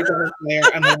with every single player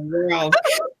in the world.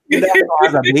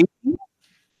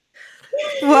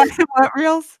 What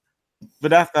Reels?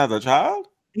 Verdasco as a child?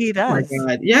 He does. Oh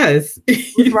my God, yes.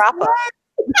 Rafa.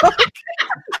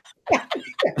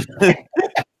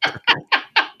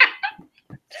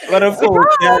 But of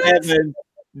course,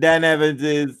 Dan Evans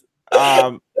is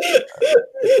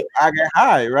I get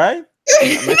high, right?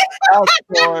 No,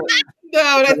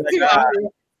 that's too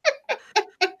obvious.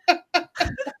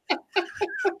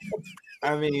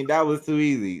 I mean, that was too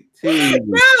easy. No,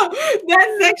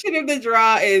 that section of the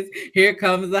draw is here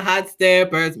comes the hot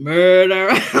steppers,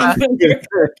 murder.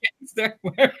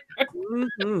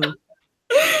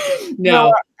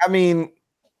 No, I mean,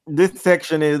 this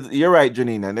section is. You're right,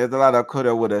 Janina. There's a lot of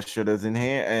coulda, woulda, shouldas in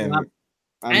here, and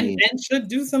and should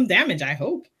do some damage. I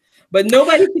hope, but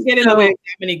nobody can get in the way of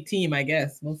Dominic Thiem. I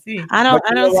guess we'll see. I don't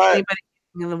see anybody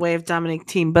in the way of Dominic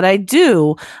Thiem, but I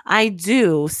do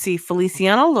see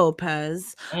Feliciano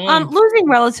Lopez losing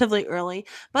relatively early.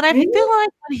 But I feel like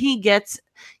when he gets,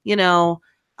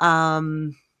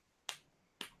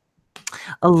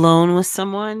 alone with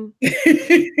someone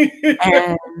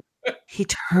and he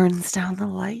turns down the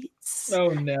lights. Oh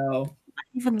no!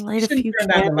 Even light a few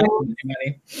candles.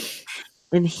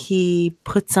 And he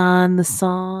puts on the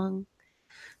song,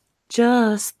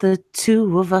 "Just the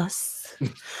Two of Us."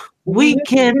 We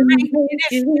can make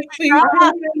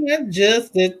it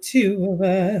just the two of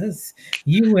us,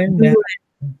 you and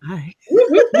I.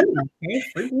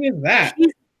 That.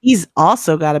 He's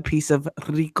also got a piece of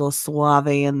Rico Suave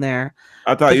in there.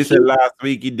 I thought you said last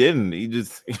week he didn't. He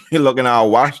looking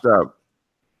all washed up.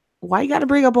 Why you got to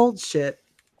bring up old shit?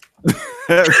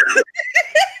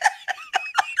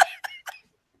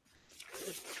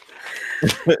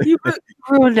 You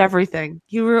ruined everything.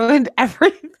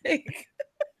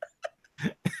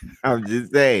 I'm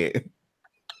just saying.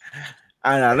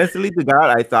 And honestly, to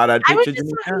God, I thought I'd picture. I was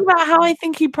just talking about how I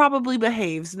think he probably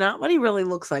behaves, not what he really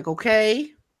looks like.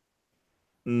 Okay.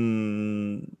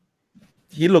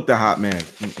 He looked a hot man.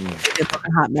 He did look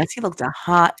a hot mess. He looked a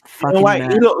hot You fucking know what?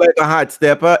 mess. He looked like a hot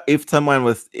stepper if someone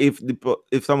was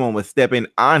someone was stepping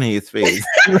on his face.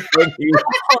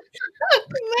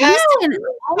 Listen,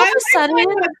 all of a sudden,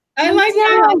 I like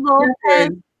Jennifer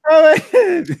that. Lopez.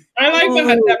 I like the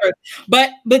hot peppers.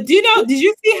 But do you know? Did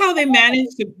you see how they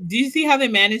managed to? Do you see how they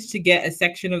managed to get a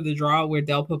section of the draw where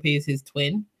Delpo pays his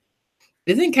twin?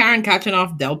 Isn't Karen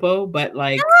Kachanov Delpo? But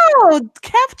like, No,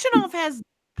 Kachanov has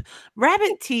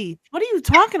rabbit teeth. What are you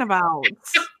talking about?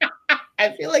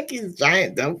 I feel like he's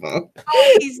giant Delpo.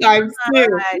 He's Times two.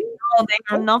 No, they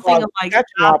are nothing alike.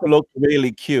 Kachanov looks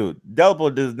really cute.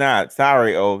 Delpo does not.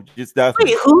 Sorry, just doesn't.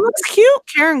 Wait, who looks cute?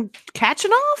 Karen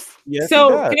Kachanov? Yes, So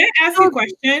he does. can I ask you a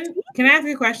question? Can I ask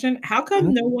you a question? How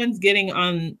come no one's getting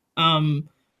on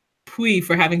Pui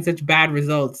for having such bad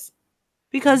results?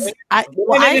 Because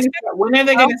When are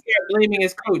they going to start blaming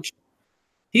his coach?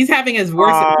 He's having as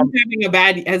worse. He's having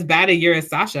as bad a year as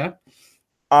Sasha.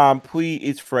 Pui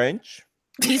is French.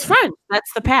 He's French.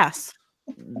 That's the pass.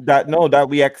 That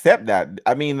we accept that.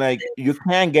 I mean, like you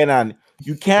can't get on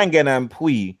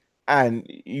Pui, and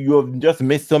you have just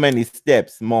missed so many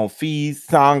steps. Monfils,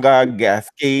 Sanga,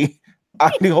 Gasquet,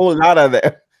 the whole lot of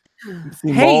them.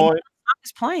 Hey,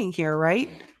 he's playing here, right?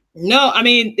 No, I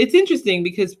mean it's interesting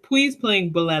because Pui's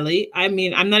playing Bolelli. I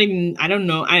mean, I don't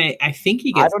know. I think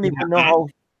he gets. I don't even know how.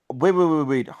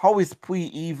 Wait. How is Pui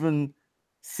even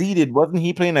seeded? Wasn't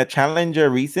he playing a challenger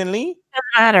recently? Doesn't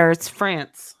matter. It's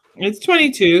France. It's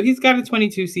 22. He's got a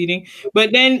 22 seeding.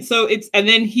 But then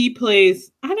then he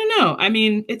plays, I don't know. I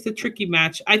mean, it's a tricky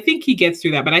match. I think he gets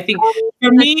through that. But I think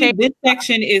for me, this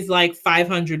section is like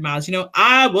 500 miles. You know,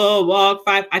 I will walk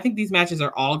 5. I think these matches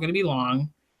are all going to be long,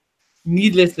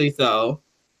 needlessly so.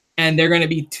 And they're going to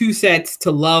be 2 sets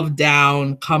to love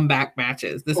down comeback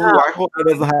matches. I hope that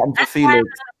doesn't happen for Felix.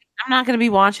 I'm not going to be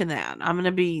watching that. I'm going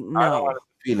to be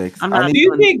Felix. Do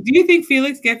you think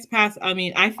Felix gets past? I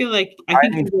mean, I think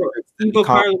Ivo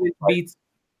Karlovic beats.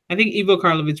 I think Ivo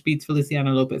Karlovic beats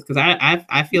Feliciano Lopez because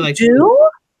I feel like. Do?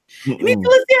 I mean,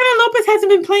 Feliciano Lopez hasn't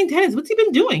been playing tennis. What's he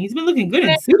been doing? He's been looking good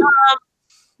in suit.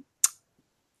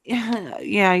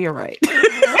 Yeah, you're right.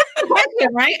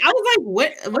 Right? I was like,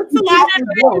 what's the last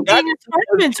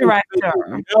tournament director?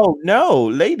 No,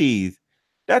 ladies.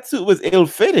 That suit was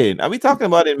ill-fitted. Are we talking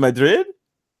about in Madrid?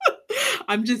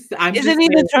 Isn't he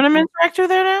the tournament director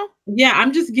there now? Yeah,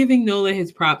 I'm just giving Nola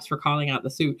his props for calling out the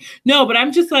suit. No, but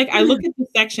I'm just like, I look at the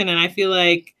section and I feel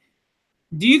like,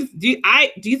 do you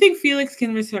think Felix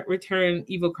can return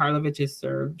Ivo Karlovic's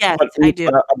serve? Yes, I do.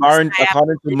 According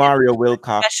to Mario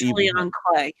Wilcox, especially on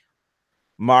clay.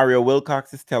 Mario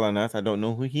Wilcox is telling us, I don't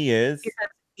know who he is.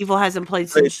 Ivo hasn't played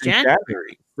since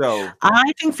January. So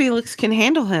I think Felix can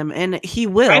handle him, and he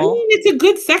will. I mean, it's a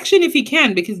good section if he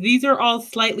can, because these are all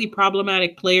slightly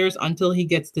problematic players until he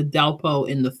gets to Delpo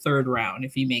in the 3rd round,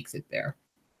 if he makes it there.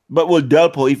 But will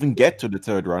Delpo even get to the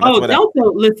 3rd round?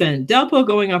 Delpo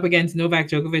going up against Novak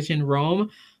Djokovic in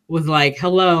Rome was like,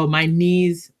 hello, my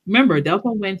knees. Remember,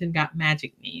 Delpo went and got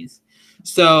magic knees.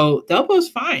 So Delpo's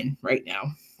fine right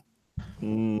now.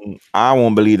 I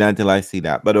won't believe that until I see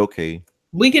that, but okay.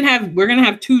 We're gonna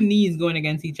have 2 knees going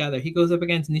against each other. He goes up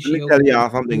against Nishioka. Let me tell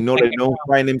y'all something. No, they don't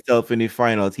find himself in the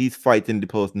finals. He's fighting the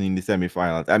person in the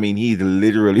semifinals. I mean, he's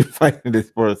literally fighting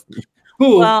this person.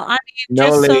 Who? Well, I mean,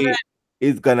 Nole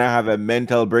is gonna have a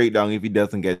mental breakdown if he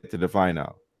doesn't get to the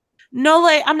final.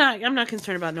 Nole, I'm not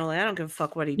concerned about Nole. I don't give a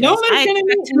fuck what he does. Nole's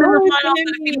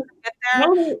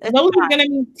gonna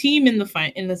be team in the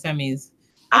semis.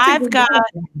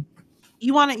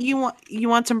 You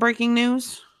want some breaking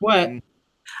news? What?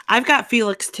 I've got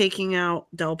Felix taking out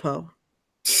Delpo.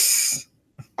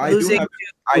 I do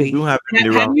have.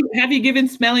 Have you given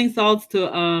smelling salts to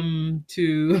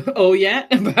O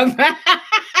yet about that?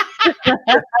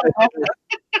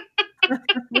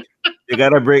 You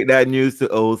gotta break that news to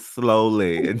O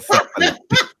slowly and softly.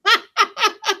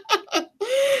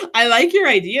 I like your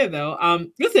idea though.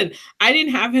 Listen, I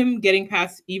didn't have him getting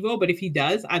past Evo, but if he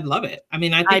does, I'd love it. I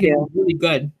mean, I think it's really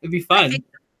good. It'd be fun.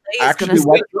 Actually,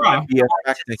 what would be a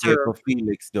factor here for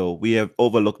Felix, though? We have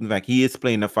overlooked the fact he is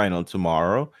playing the final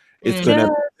tomorrow. It's gonna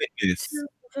be fitness.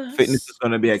 Fitness is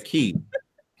gonna be a key.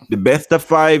 The best of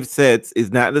 5 sets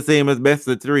is not the same as best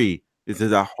of 3. This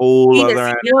is a whole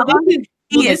other.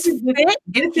 He is fit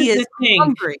and he is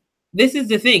hungry. This is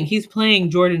the thing. He's playing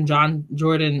Jordan Thompson,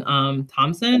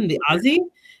 the Aussie,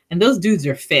 and those dudes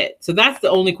are fit. So that's the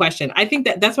only question. I think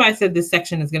that's why I said this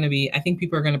section is going to be. I think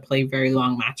people are going to play very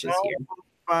long matches here.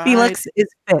 Felix is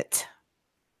fit.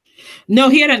 No,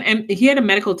 he had a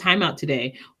medical timeout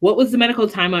today. What was the medical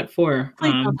timeout for?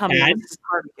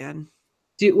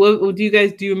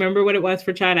 Do you remember what it was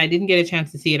for Chad? I didn't get a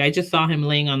chance to see it. I just saw him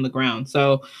laying on the ground.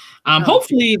 So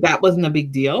hopefully that wasn't a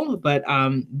big deal, but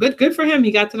good for him. He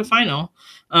got to the final.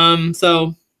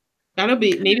 So that'll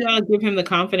be, maybe I'll give him the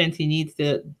confidence he needs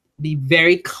to be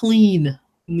very clean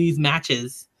in these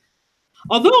matches.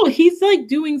 Although he's like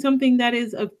doing something that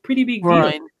is a pretty big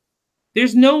deal.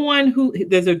 There's no one who,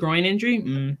 there's a groin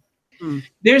injury.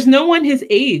 There's no one his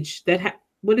age that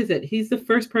what is it? He's the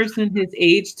first person his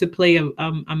age to play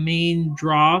a main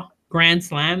draw Grand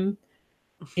Slam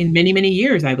in many, many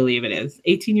years, I believe it is.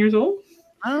 18 years old?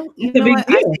 Oh, it's a big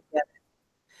deal.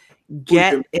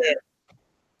 Get it.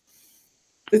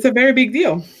 It's a very big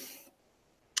deal.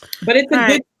 But it's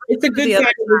a good side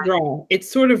of the draw. It's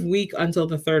sort of weak until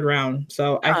the third round.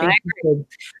 So I think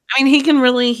he can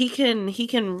really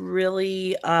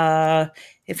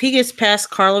if he gets past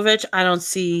Karlovic, I don't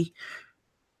see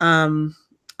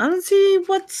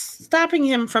what's stopping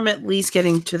him from at least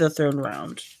getting to the third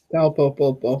round.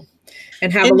 Delpo.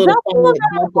 And have a little fun with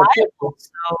Delpo.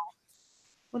 So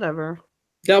whatever.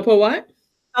 Delpo what?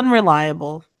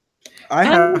 Unreliable. I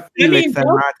have Felix and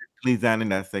Martin Klizan in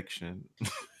that section.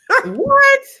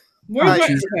 What?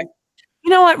 You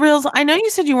know what, Reels? I know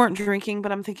you said you weren't drinking,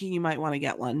 but I'm thinking you might want to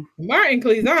get one. Martin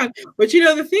Klizan. But you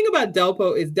know, the thing about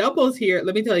Delpo is Delpo's here.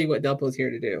 Let me tell you what Delpo's here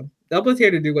to do. Delpo's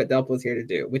here to do what Delpo's here to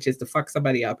do, which is to fuck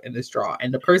somebody up in this draw.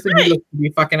 And the person who looks to be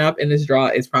fucking up in this draw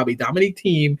is probably Dominique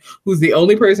Thiem, who's the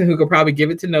only person who could probably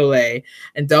give it to Nole.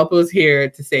 And Delpo's here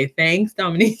to say, thanks,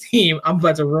 Dominique Thiem. I'm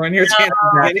about to ruin your chances.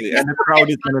 And the crowd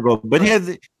is going to go. But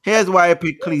here's why I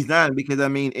picked Klizan, because, I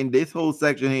mean, in this whole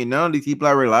section here, none of these people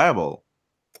are reliable.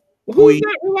 Who's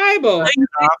not reliable? I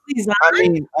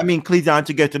mean, Klizan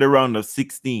to get to the round of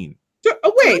 16.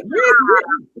 Oh, wait,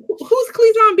 who's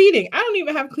Klizan beating? I don't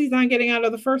even have Klizan getting out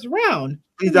of the first round.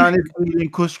 Klizan is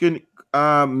beating Kushkin,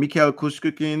 Mikhail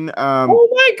Kushkin. Oh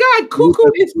my God,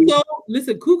 Cuckoo is so.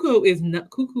 Listen, Cuckoo is not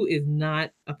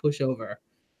a pushover.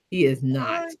 He is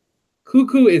not.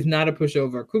 Cuckoo is not a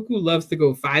pushover. Cuckoo loves to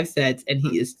go 5 sets, and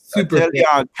he is super.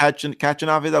 Catching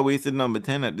off is a wasted number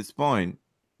 10 at this point.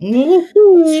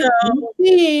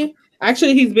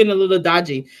 Actually, he's been a little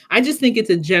dodgy. I just think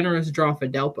it's a generous draw for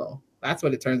Delpo. That's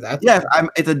what it turns out. Yes,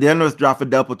 it's a generous draw for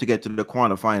Delpo to get to the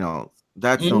quarterfinals.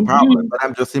 That's no problem. But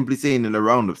I'm just simply saying in the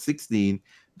round of 16,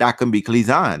 that can be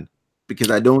Klizan, because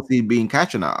I don't see it being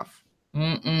Kachanov.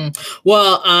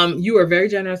 Well, you are very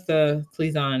generous to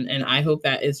Klizan, and I hope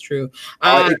that is true.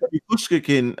 It could be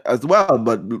Pushkin as well,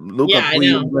 but look up, I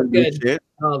know. Good.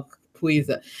 Oh, please.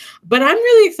 But I'm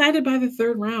really excited by the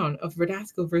third round of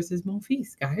Verdasco versus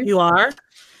Monfils, guys. You are?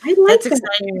 I like that's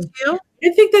exciting too. I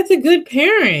think that's a good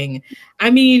pairing. I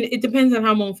mean, it depends on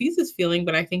how Monfils is feeling,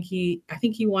 but I think he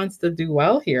wants to do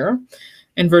well here.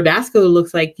 And Verdasco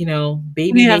looks like,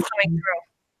 baby. I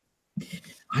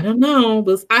don't know,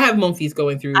 but I have Monfils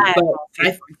going through. I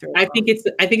think it's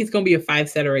going to be a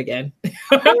 5-setter again.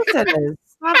 Of course it is.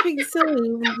 Stop being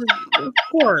silly. Of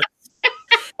course.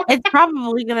 It's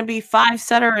probably going to be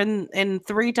 5-setter in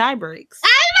 3 tie breaks.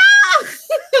 I know.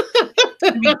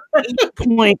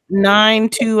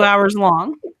 8.92 hours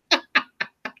long.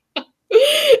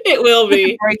 It will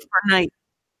be breaks per night.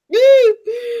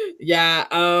 Yeah.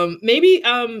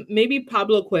 Maybe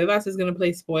Pablo Cuevas is going to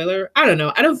play spoiler. I don't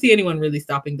know. I don't see anyone really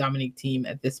stopping Dominique Thiem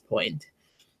at this point.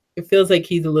 It feels like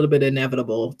he's a little bit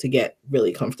inevitable to get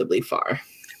really comfortably far.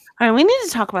 All right, we need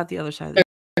to talk about the other side of the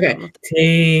Okay.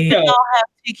 Oh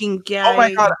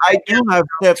my God,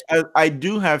 I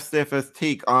do have Steph's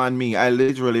take on me. I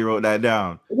literally wrote that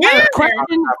down. Yeah.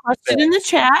 Question in the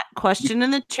chat. Question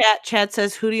in the chat. Chad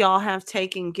says, "Who do y'all have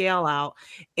taking Gail out?"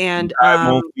 And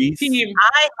I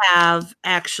have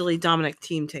actually Dominic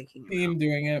Thiem taking. Thiem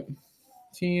doing it.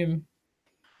 Thiem.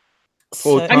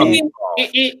 So, I mean,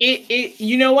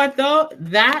 you know what though?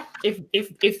 That if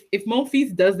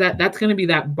Monfils does that, that's gonna be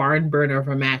that barn burner of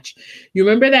a match. You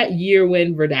remember that year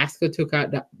when Verdasco took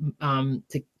out to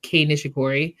Kei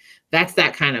Nishikori? That's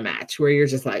that kind of match where you're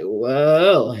just like,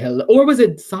 whoa, hello. Or was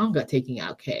it Sangha taking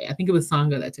out Kei? I think it was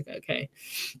Sangha that took out Kei.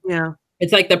 Yeah.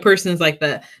 It's like the person's like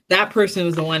that person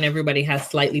was the one everybody has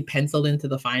slightly penciled into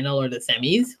the final or the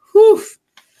semis. Whew.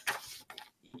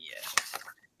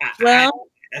 Yeah. Well.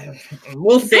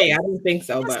 We'll see. I don't think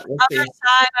so, but we'll see. The other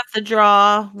side of the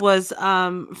draw was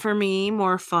for me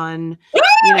more fun.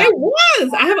 It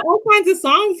was. I have all kinds of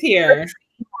songs here.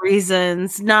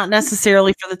 Reasons, not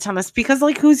necessarily for the tennis, because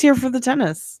who's here for the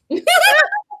tennis? You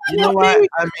know what?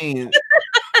 I mean,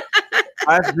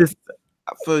 as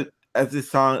this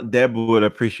song, Deb would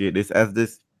appreciate this. As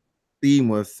this theme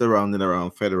was surrounded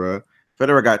around Federer,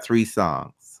 Federer got 3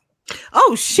 songs.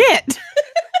 Oh shit!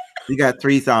 He got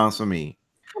 3 songs for me.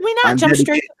 we not I'm jump straight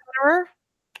dedicated- to Federer?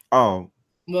 Oh,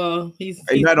 Well, he's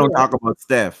you know, I don't good. talk about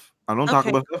Steph. I don't talk Okay.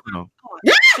 about Steph. No.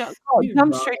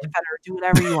 Jump straight to Federer. Do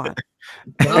whatever you want.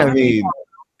 I mean,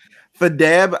 for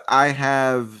Deb, I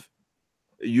have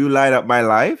 "You Light Up My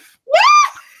Life,"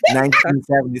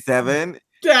 1977.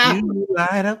 Yeah. You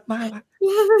light up my life.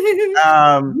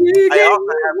 I also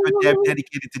have for Deb,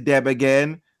 dedicated to Deb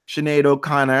again, Sinead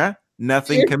O'Connor.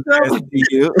 Nothing You're compares so- to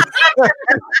you. What?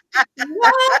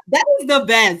 That is the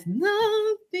best.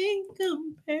 Nothing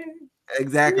compares.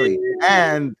 Exactly.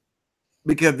 And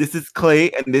because this is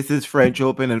Clay and this is French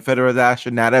Open and Federer's ass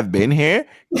should not have been here.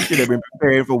 He should have been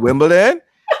preparing for Wimbledon.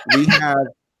 We have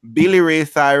Billy Ray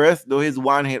Cyrus, though his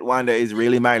one-hit wonder is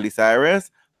really Miley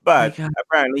Cyrus, but Oh my God.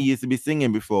 apparently he used to be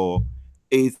singing before.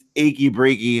 It's Achy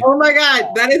Breaky. Oh my God,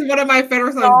 that is one of my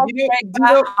Federer songs.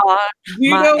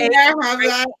 You know where I have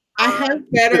that? I have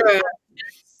Federer.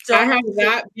 I have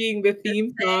that being the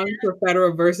theme song for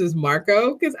Federer versus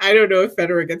Marco because I don't know if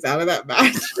Federer gets out of that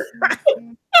match.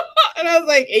 And I was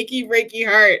like, "Achy breaky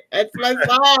heart." That's my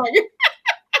song.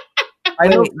 I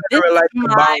know Wait, this Federer likes is the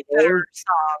my bongos, Federer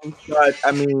song. but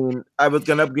I mean, I was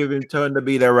gonna give him turn the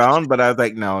beat around, but I was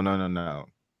like, no.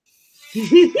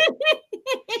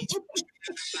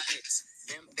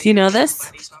 Do you know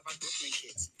this?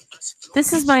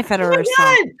 This is my Federer Oh song.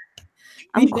 my God.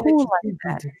 I'm cool like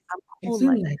that. I'm cool It's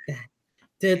like like that.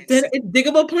 It's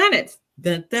Diggable Planets.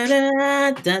 You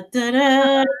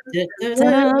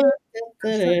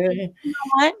know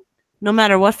what? No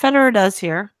matter what Federer does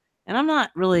here, and I'm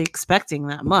not really expecting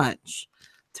that much,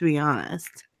 to be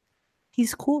honest.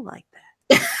 He's cool like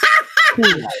that. Cool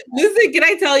like that. Listen, can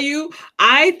I tell you?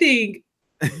 I think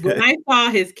when I saw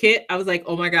his kit, I was like,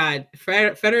 "Oh my God,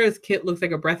 Federer's kit looks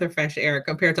like a breath of fresh air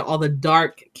compared to all the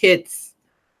dark kits.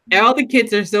 And all the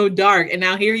kits are so dark." And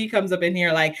now here he comes up in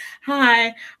here like,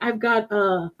 "Hi, I've got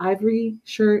a ivory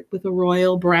shirt with a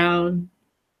royal brown."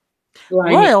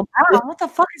 lining." Royal brown? What the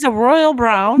fuck is a royal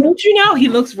brown? Don't you know he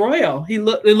looks royal? It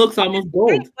looks almost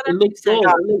gold. It looks gold.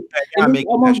 It looks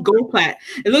almost gold plat.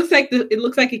 It looks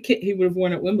like a kit he would have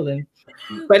worn at Wimbledon,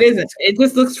 but isn't. It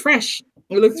just looks fresh.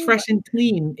 It looks fresh and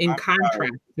clean in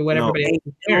contrast to what everybody else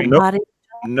is wearing. Nobody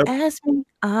Nope. ask me.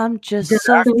 I'm just That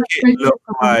so kid look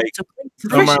like It's a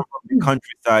someone fresh- from the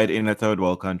countryside in a third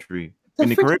world country in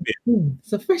the fresh- Caribbean.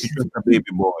 It's a fresh. He's just a baby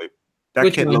boy. That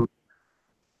Which kid one? looks.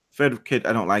 Fed kid,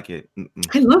 I don't like it. Mm-mm.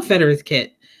 I love Federer's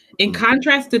kit. In Mm.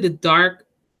 contrast to the dark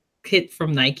kit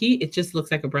from Nike, it just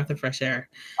looks like a breath of fresh air.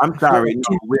 I'm sorry.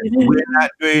 No,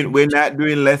 we're not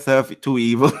doing less of two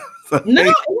evil. So No, it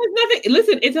has nothing.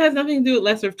 Listen, it has nothing to do with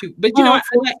lesser of two. But you know,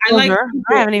 what? I like.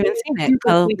 I haven't even seen it.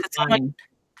 super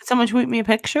Could someone tweet me a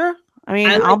picture? I mean,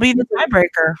 I like I'll be the super-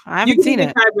 tiebreaker. I You haven't can seen be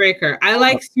it. the tiebreaker. I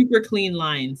like super clean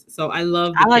lines, so I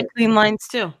love. I the like kit. clean lines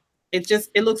too. It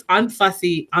looks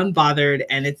unfussy, unbothered,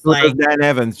 and it's does like Dan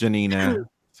Evans, Janina.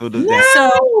 So does no. Dan.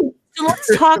 So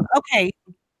let's talk. Okay,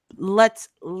 let's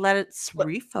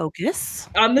refocus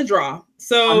On the draw.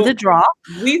 So on the draw.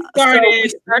 we started. we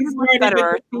started with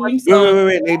Federer. the theme song,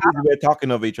 Wait, ladies, we're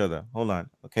talking over each other. Hold on,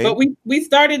 okay? but we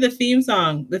started the theme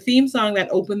song. The theme song that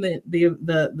opened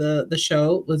the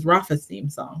show was Rafa's theme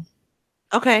song,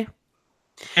 Okay.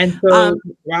 and so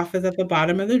Rafa's at the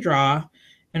bottom of the draw,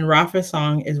 and Rafa's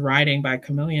song is "Riding" by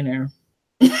Chameleon Air.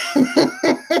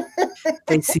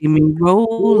 They see me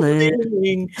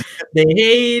rolling. They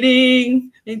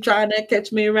hating. They trying to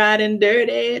catch me riding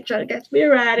dirty. Trying to catch me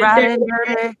riding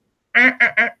dirty. You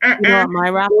know what my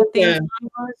Rafa theme Yeah. song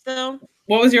was though?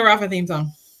 What was your Rafa theme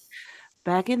song?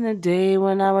 Back in the day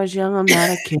when I was young, I'm not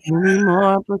a kid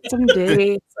anymore. But some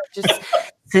days I just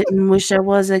sit and wish I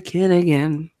was a kid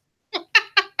again.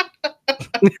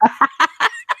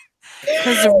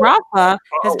 Because Rafa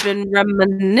has been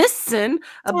reminiscing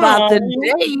about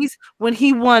the days when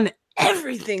he won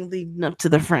everything leading up to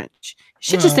the French.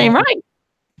 Shit just ain't right.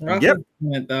 Rafa's Yep.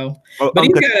 good, though. Oh, But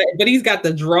Uncle- he's got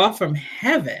the draw from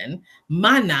heaven,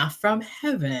 mana from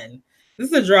heaven.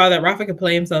 This is a draw that Rafa could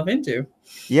play himself into.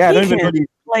 yeah, I He don't even know can't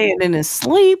play it in his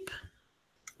sleep.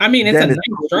 I mean, it's Dennis a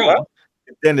nice Kudla? draw.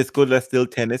 Dennis Kudla still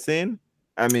tennising.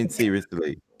 I mean,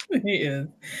 seriously. He is.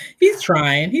 He's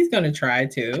trying. He's gonna try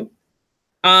to.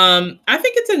 I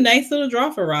think it's a nice little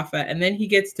draw for Rafa, and then he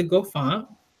gets to Goffin,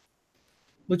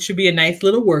 which should be a nice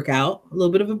little workout, a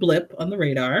little bit of a blip on the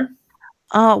radar.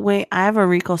 Oh, wait, I have a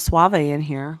Rico Suave in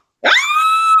here.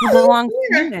 He belongs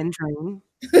to you, Andrew.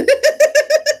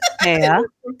 Yeah.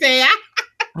 Okay.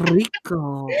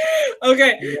 Rico.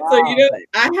 Okay. So you know,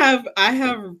 I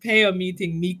have Peo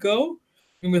meeting Nico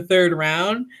in the third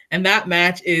round, and that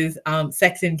match is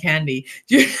Sex and Candy.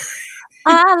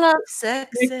 I love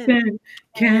sex Sex and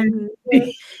and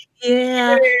Candy.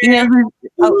 Yeah. You know who?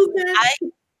 Who's that?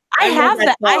 I love have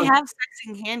that that. I song. have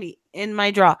Sexing Handy in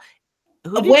my draw.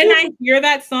 Who did When you- I hear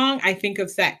that song, I think of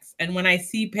sex. And when I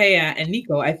see Peya and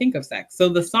Nico, I think of sex. So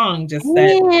the song just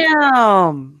said,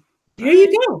 Damn. here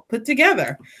you go, put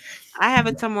together. I have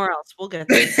it somewhere else. We'll get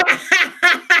there.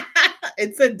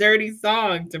 It's a dirty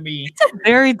song to me. It's a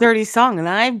very dirty song, and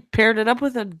I paired it up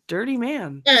with a dirty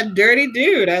man. A dirty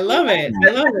dude. I love it. I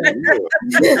love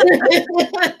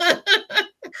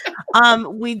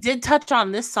it. We did touch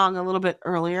on this song a little bit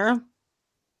earlier.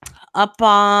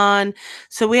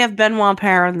 So we have Benoit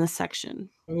Paire in this section.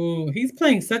 Ooh, he's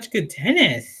playing such good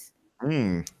tennis.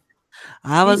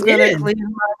 I was He gonna is. clean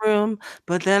my room,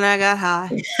 but then I got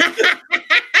high.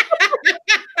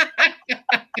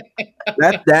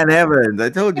 That's Dan Evans. I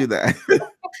told you that.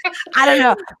 I don't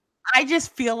know. I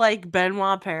just feel like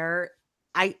Benoit Paire,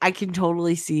 I can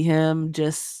totally see him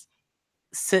just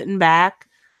sitting back,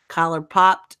 collar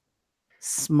popped,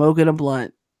 smoking a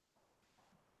blunt.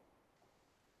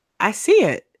 I see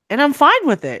it, and I'm fine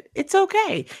with it. It's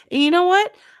okay. And you know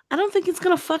what? I don't think it's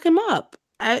gonna fuck him up.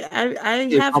 I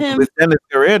have him. With Dennis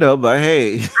Guerrero, but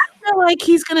hey, I feel like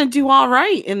he's gonna do all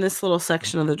right in this little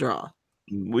section of the draw.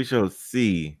 we shall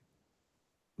see.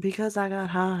 Because I got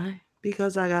high.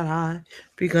 Because I got high.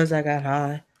 Because I got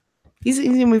high. He's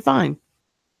gonna be fine.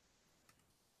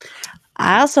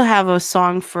 I also have a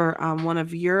song for one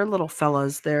of your little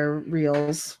fellas, their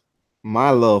reels.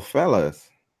 My little fellas.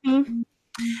 Mm-hmm.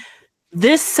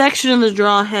 This section of the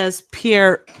draw has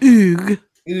Pierre Hugues.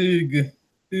 Oog.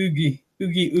 Oogie.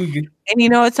 Oogie. Oogie. And you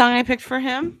know what song I picked for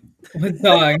him? What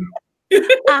song?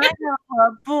 I know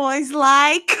what boys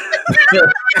like.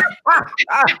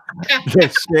 The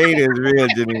shade is real,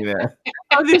 Janina.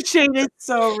 Oh, this shade is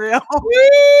so real. Woo,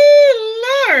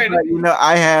 Lord. But, you know,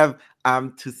 I have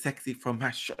I'm too sexy for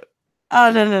my shirt.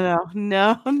 Oh, no. Ooh,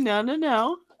 no,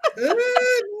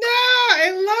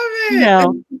 I love it.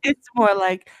 No, it's more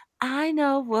like, I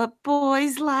know what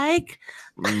boys like.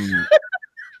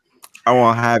 I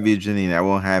won't have you, Janina. I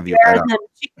won't have you. There are the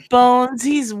cheekbones.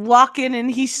 He's walking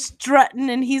and he's strutting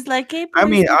and he's like, hey, I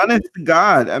boys, mean, honest to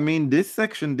God, I mean, this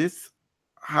section, this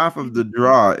half of the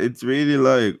draw, it's really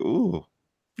like, ooh.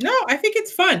 No, I think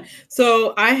it's fun.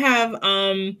 So I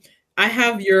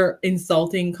have your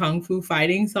insulting kung fu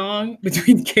fighting song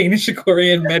between Kane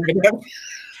Nishikori and Medvedev.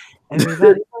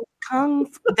 everybody was kung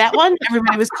fu. That one?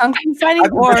 Everybody was kung fu fighting?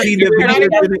 Or Andre.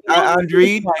 I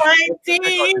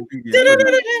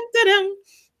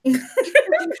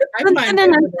find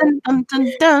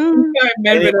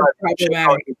Medvedev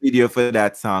problematic. Video for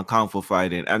that song, Kung Fu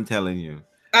Fighting. I'm telling you.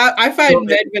 I find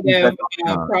Medvedev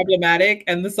problematic,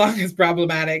 and the song is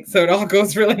problematic, so it all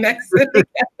goes really nicely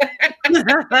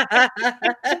together.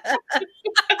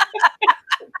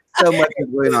 So much is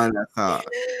going on in that song.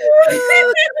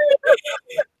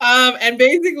 And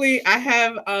basically, I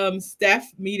have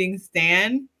Steph meeting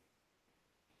Stan.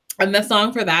 And the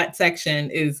song for that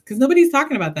section is because nobody's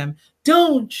talking about them.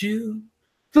 Don't you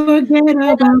forget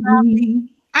about me.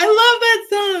 I love that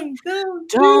song.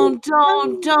 Don't.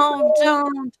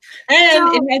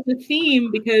 And it has a theme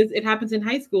because it happens in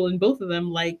high school, and both of them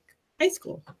like high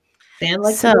school. Stan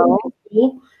likes high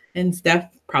school, and Steph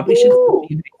probably should.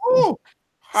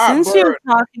 Since you're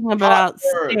talking about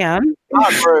Stan,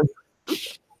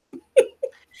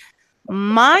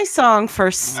 my song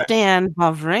for Stan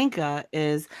Wawrinka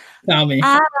is Tell me.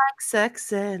 I like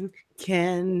sex and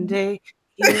candy.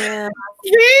 Yeah.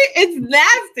 See, it's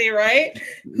nasty, right?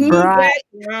 Who's Right.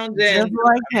 that round Just in?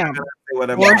 like him.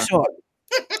 For sure.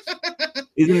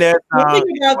 Isn't that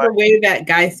Something about the way that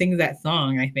guy sings that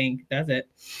song, I think, does it.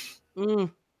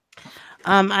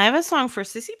 I have a song for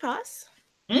Sissy Puss.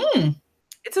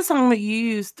 It's a song that you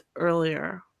used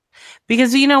earlier.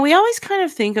 Because, you know, we always kind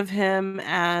of think of him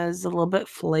as a little bit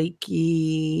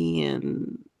flaky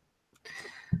and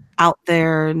out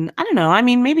there. And I don't know. I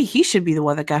mean, maybe he should be the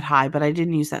one that got high, but I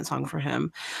didn't use that song for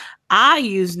him. I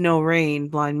used No Rain,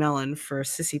 Blind Melon for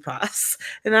Sissy Puss.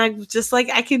 And I'm just like,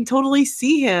 I can totally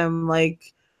see him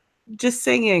like just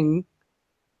singing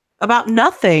about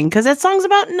nothing because that song's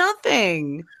about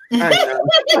nothing.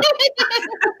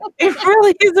 It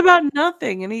really is about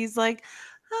nothing. And he's like,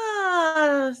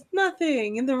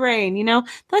 nothing in the rain, you know,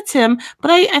 that's him.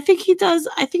 But I think he does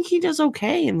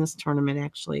okay in this tournament.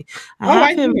 Actually,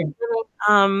 I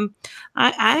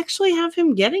actually have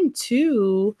him getting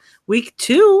to week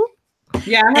 2.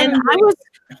 Yeah, and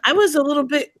I was a little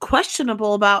bit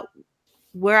questionable about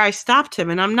where I stopped him,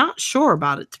 and I'm not sure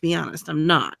about it, to be honest. I'm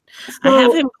not. So, I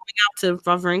have him going out to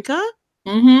Wawrinka.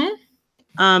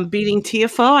 Beating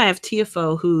TFO. I have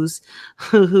TFO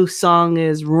whose song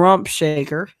is Rump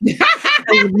Shaker.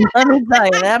 Let me tell you,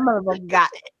 that motherfucker got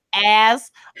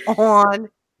ass on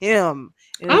him.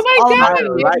 It was Oh all my about god!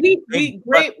 him. like We big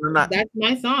great. butts or not. That's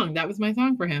my song. That was my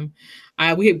song for him.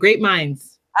 We have great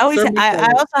minds. I always, Certainly I so.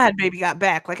 also had Baby Got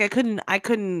Back. Like I couldn't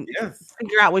Yes.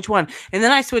 figure out which one. And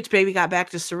then I switched Baby Got Back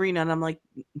to Serena, and I'm like,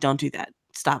 don't do that.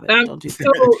 Stop it. Don't do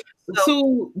that.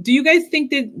 So do you guys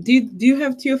think that do you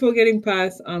have TFO getting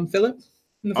past Philip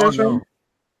in the first round?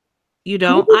 You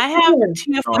don't. Who's I have there?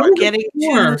 TFO getting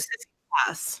Sure. to Sissy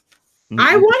Pass.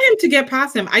 I want him to get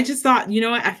past him. I just thought, you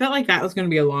know what? I felt like that was going to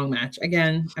be a long match.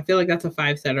 Again, I feel like that's a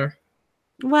 5-setter.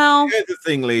 Well, Here's the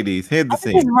thing, ladies. Here's the I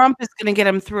think his thing. rump is going to get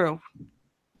him through.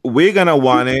 We're gonna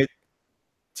want it.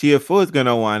 TFO is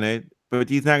gonna want it, but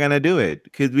he's not gonna do it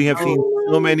because we have seen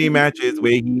so many matches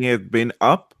where he has been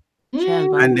up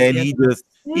and then he does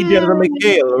a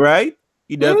McHale, right?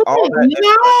 He does all that.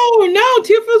 No,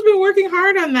 TFO's been working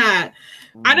hard on that.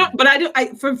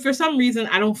 For some reason,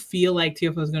 I don't feel like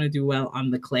TFO is going to do well on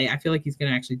the clay. I feel like he's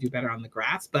going to actually do better on the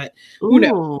grass, but who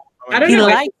knows? I don't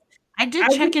know. I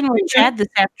did check in with Chad this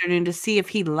afternoon to see if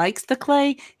he likes the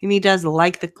clay, and he does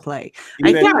like the clay.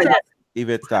 I think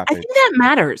that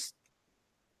matters.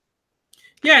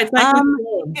 Yeah, it's like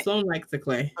Sloan likes the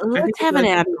clay. Let's have an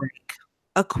ad break,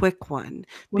 a quick one,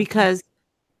 because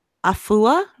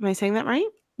Afua, am I saying that right?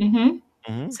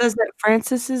 Says that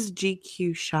Francis's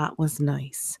GQ shot was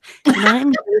nice, and I'm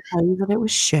going to tell you that it was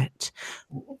shit.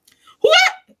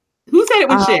 What? Who said it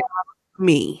was shit?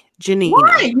 Me, Janina.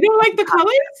 Why? You don't like the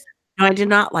colors? No, I did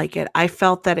not like it. I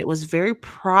felt that it was very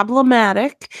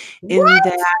problematic in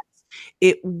that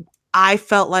I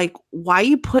felt like, why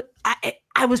you put, I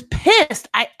was pissed.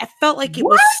 I felt like it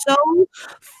was so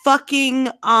fucking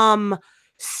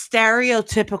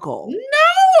stereotypical.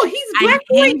 No, he's black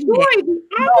boy toy.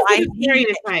 I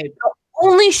stereotype. The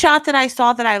only shot that I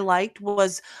saw that I liked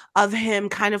was of him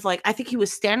kind of like, I think he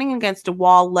was standing against a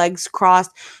wall, legs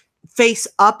crossed, face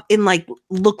up, and like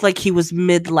looked like he was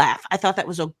mid-laugh. I thought that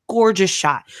was a gorgeous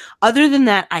shot. Other than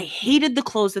that, I hated the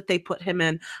clothes that they put him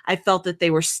in. I felt that they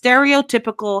were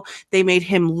stereotypical. They made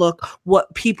him look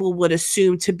what people would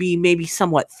assume to be maybe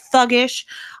somewhat thuggish.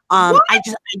 I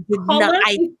did not.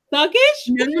 Thuggish?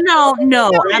 No.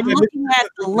 I'm looking at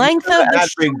the length of the ad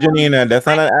break, Janina. That's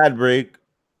not an ad break.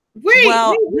 Wait,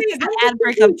 the ad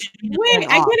break of Janina. Wait,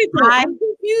 I get it. I'm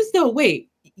confused though. Wait,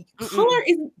 color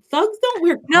isn't thugs don't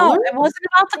wear color? No, it wasn't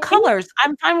about the colors.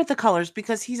 I'm fine with the colors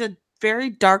because he's a very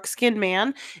dark-skinned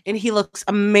man and he looks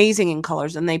amazing in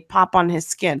colors and they pop on his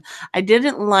skin. I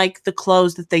didn't like the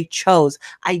clothes that they chose.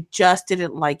 I just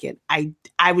didn't like it. I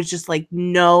was just like,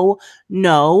 no.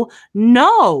 Wow,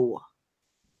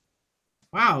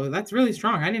 that's really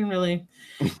strong. I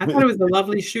thought it was a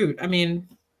lovely shoot. I mean,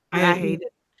 I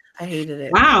hated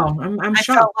it. Wow, I'm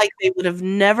shocked. Felt like they would have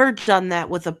never done that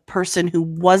with a person who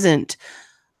wasn't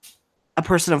a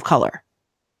person of color.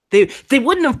 They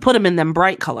wouldn't have put him in them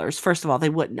bright colors. First of all, they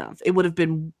wouldn't have. It would have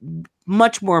been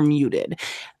much more muted,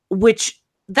 which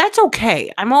that's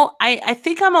okay. I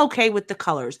think I'm okay with the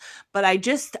colors, but I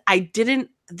don't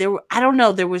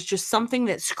know. There was just something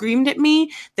that screamed at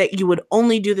me that you would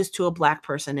only do this to a black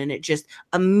person. And it just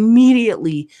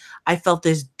immediately, I felt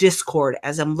this discord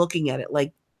as I'm looking at it.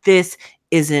 Like, this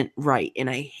isn't right. And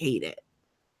I hate it.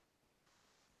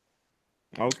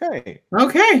 Okay.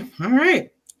 All right.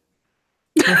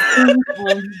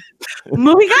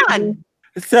 Moving on.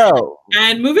 So,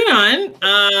 and moving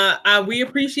on, we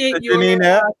appreciate your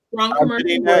Janina, strong commercial.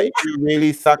 Janina, you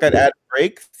really suck at ad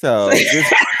breaks. So, I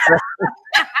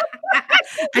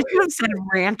should have said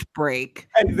rant break.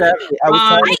 Exactly.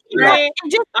 I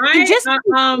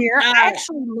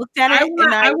actually looked at it. I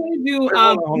want to do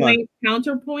point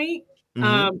counterpoint.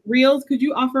 Reels, could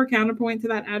you offer a counterpoint to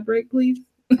that ad break, please?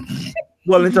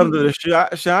 Well, in terms of the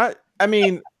shot, I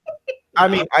mean,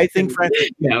 I think Francis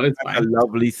has a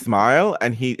lovely smile,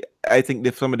 and I think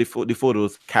that some of the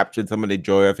photos captured some of the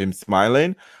joy of him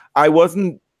smiling.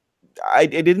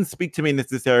 It didn't speak to me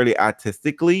necessarily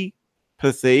artistically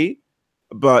per se,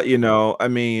 but I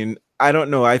mean, I don't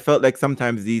know. I felt like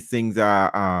sometimes these things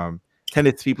are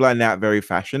tennis people are not very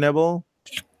fashionable.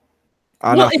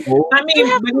 You didn't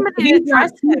pick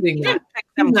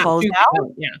them clothes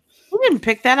out. Yeah, we didn't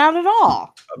pick that out at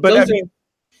all. But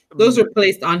those are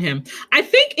placed on him. I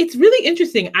think it's really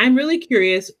interesting. I'm really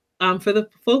curious for the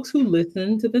folks who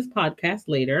listen to this podcast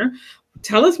later.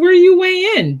 Tell us where you weigh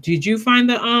in. Did you find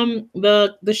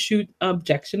the shoot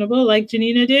objectionable like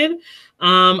Janina did?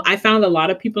 I found a lot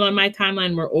of people on my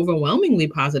timeline were overwhelmingly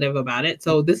positive about it.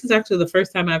 So this is actually the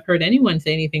first time I've heard anyone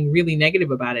say anything really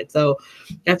negative about it. So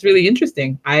that's really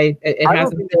interesting. It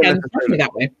hasn't struck me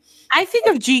that way. I think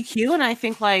of GQ and I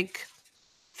think like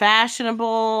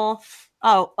fashionable,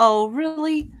 Oh,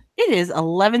 really? It is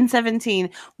 11:17.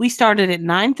 We started at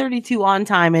 9:32 on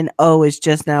time, and O is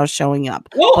just now showing up.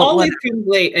 Well, But always comes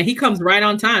late, and he comes right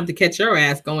on time to catch your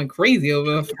ass going crazy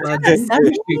over. This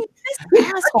asshole.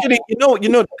 Actually, you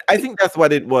know, I think that's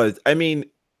what it was. I mean,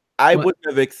 I What? wouldn't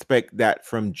have expected that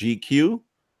from GQ.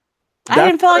 I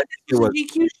didn't feel like it this was a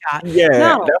GQ shot. Yeah,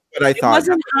 No, that's what I it thought.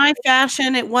 wasn't high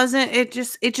fashion. It wasn't. It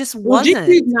just Well, wasn't.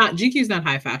 GQ's not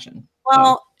high fashion.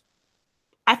 Well,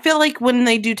 I feel like when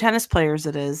they do tennis players,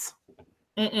 it is.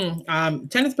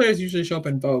 Tennis players usually show up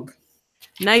in Vogue.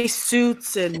 Nice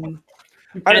suits and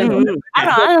I don't know. I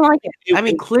didn't like it. I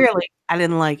mean, clearly, I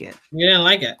didn't like it. You didn't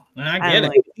like it. I get didn't it.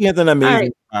 like it. He has an amazing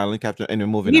Alright. style and capture, and we're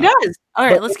moving He on. does. All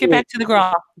right, But let's get back to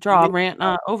the draw rant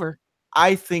over.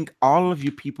 I think all of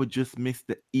you people just missed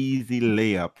the easy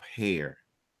layup here.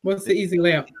 What's the easy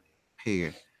layup?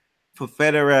 Here. For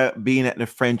Federer being at the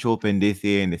French Open this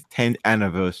year in his 10th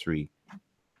anniversary.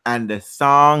 And the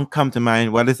song come to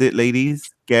mind. What is it,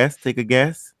 ladies? Guess. Take a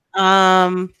guess.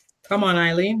 Come on,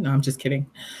 Eileen. No, I'm just kidding.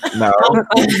 No.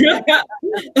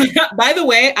 By the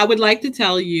way, I would like to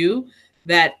tell you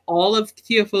that all of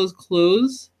TFO's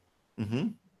clothes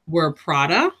were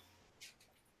Prada,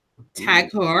 Tag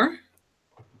Heuer,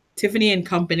 Tiffany and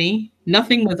Company.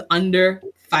 Nothing was under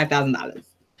 $5,000.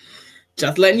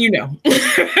 Just letting you know.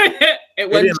 It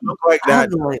didn't look like that.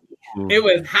 It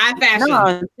was high fashion.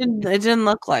 No, it didn't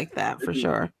look like that for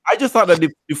sure. I just thought that the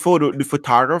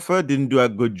photographer didn't do a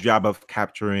good job of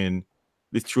capturing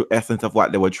the true essence of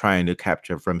what they were trying to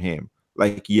capture from him.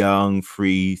 Like young,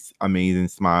 free, amazing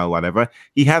smile, whatever.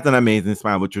 He has an amazing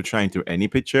smile, but you're trying to any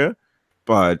picture.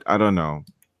 But I don't know.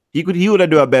 He would have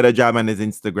done a better job on his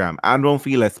Instagram. I don't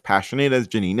feel as passionate as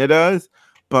Janina does,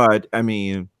 but I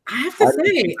mean, I have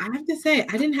to say,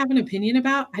 I didn't have an opinion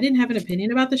about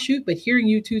the shoot, but hearing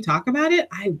you two talk about it,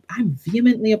 I'm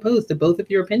vehemently opposed to both of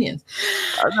your opinions.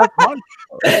 I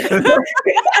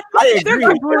agree. They're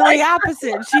completely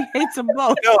opposite. She hates them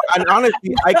both. No, and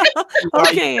honestly,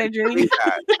 okay, Adrian.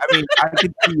 I mean, I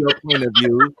could see your point of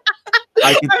view.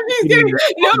 I'm just kidding.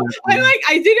 No,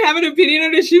 I did have an opinion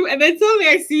on the shoot, and then suddenly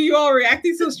I see you all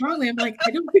reacting so strongly. I'm like,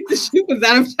 I don't think the shoot was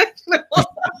that objectionable.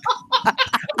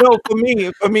 No, for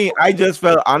me, I just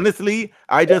felt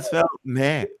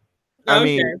mad. I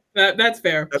mean, that's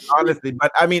fair. Honestly,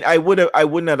 but I mean, I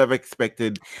would not have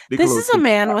expected. This is a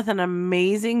man with an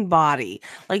amazing body.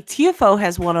 Like TFO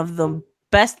has one of the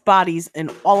best bodies in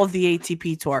all of the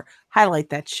ATP tour. Highlight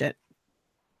that shit.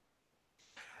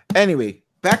 Anyway,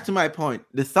 back to my point.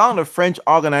 The song the French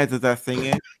organizers are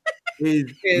singing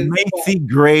is Macy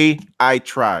Gray. I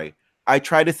try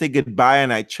to say goodbye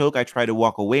and I choke. I try to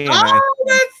walk away and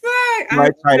I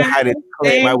try to hide it.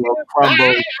 My world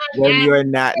crumble when you're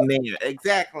not near.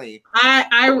 Exactly.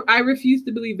 I refuse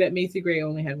to believe that Macy Gray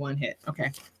only had one hit.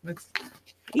 Okay.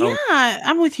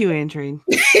 I'm with you, Andrew.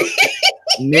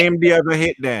 Name the other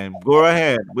hit then. Go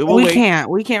ahead. We can't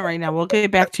right now. We'll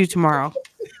get back to you tomorrow.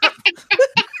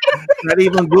 Not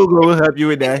even Google will help you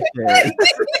with that shit.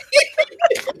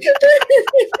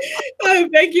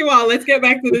 Thank you all. Let's get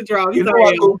back to the draw.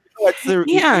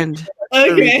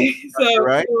 Okay. So,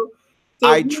 right? So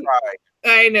I tried.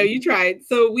 I know you tried.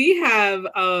 So we have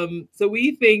so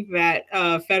we think that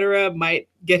Federer might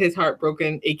get his heart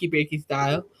broken achy breaky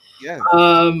style. Yeah.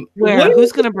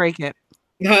 Who's gonna break it?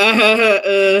 You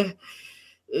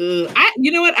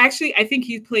know what? Actually, I think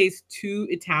he plays two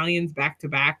Italians back to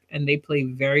back, and they play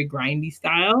very grindy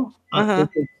style.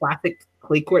 Classic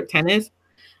clay court tennis.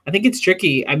 I think it's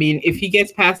tricky. I mean, if he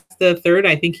gets past the third,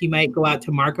 I think he might go out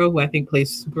to Marco, who I think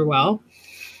plays super well.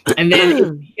 And then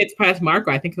if he gets past Marco,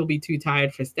 I think he'll be too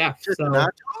tired for Steph. So, so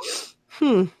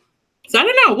I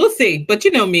don't know. We'll see. But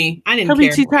you know me, I didn't care. He'll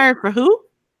be too tired for who?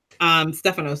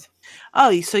 Stefanos.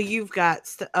 Oh, so you've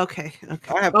got okay.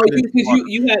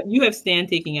 You have Stan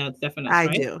taking out Stefanos. I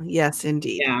right? do. Yes,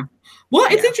 indeed. Yeah. Well,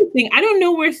 it's interesting. I don't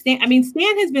know where Stan. I mean,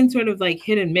 Stan has been sort of like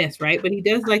hit and miss, right? But he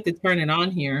does like to turn it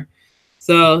on here.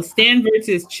 So Stan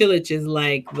versus Cilic is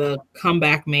like the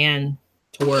comeback man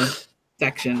tour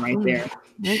section right there.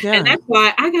 And that's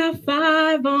why I got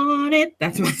 5 on it.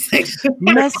 That's my section.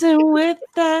 Messing with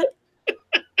that.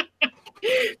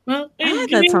 Well, I had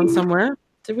that song somewhere.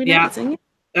 Did we not sing it?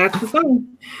 That's the song.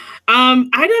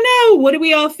 I don't know. What do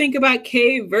we all think about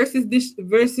K versus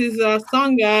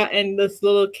Tsonga and this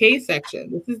little K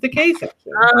section? This is the K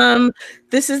section.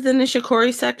 This is the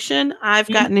Nishikori section. I've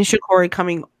got Nishikori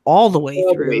coming all the way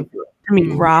through. I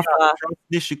mean, Rafa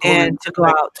and to go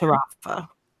out to Rafa.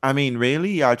 I mean,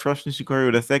 really? Y'all trust Nishikori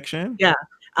with a section? Yeah.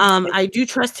 I do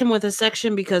trust him with a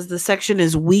section because the section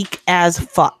is weak as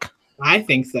fuck. I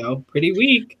think so. Pretty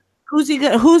weak. Who's he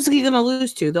gonna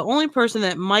lose to? The only person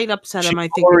that might upset him, I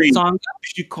think, is Song.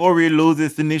 Nishikori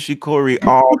loses to Nishikori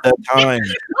all the time.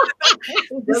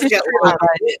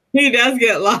 He does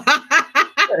get lost.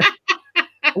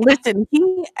 Listen,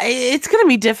 it's gonna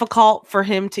be difficult for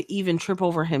him to even trip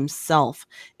over himself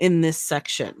in this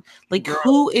section. Like,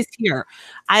 who is here?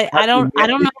 I don't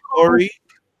know.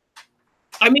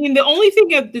 I mean, the only thing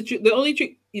the only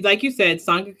trick, like you said,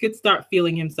 Sangha could start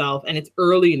feeling himself, and it's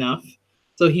early enough,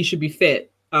 so he should be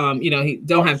fit. He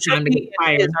don't have time to get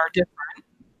tired. Are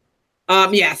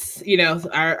different. Yes,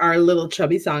 our little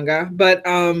chubby Sangha, but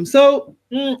so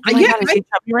God, is he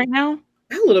chubby right now?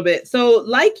 A little bit. So,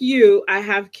 like you, I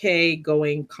have Kay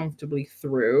going comfortably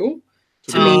through.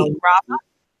 To me, Rafa?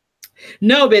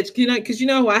 No, bitch. Because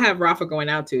who I have Rafa going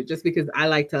out to, just because I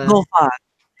like to.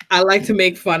 I like to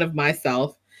make fun of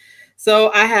myself.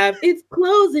 So I have it's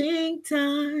closing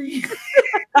time.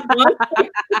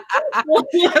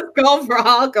 Let's go for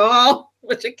alcohol,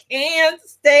 but you can't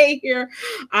stay here.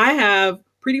 I have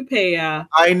Pretty Paya.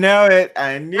 I know it.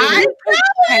 I knew it.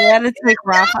 I had to take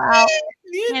Rafa out.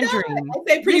 I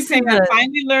say Pretty Paya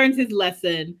finally learned his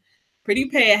lesson. Pretty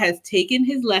Paya has taken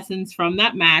his lessons from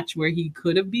that match where he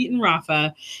could have beaten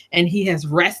Rafa, and he has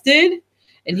rested,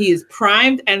 and he is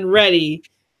primed and ready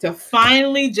to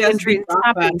finally just beat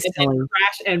Rafa and then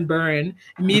crash and burn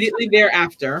immediately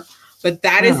thereafter. But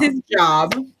that is his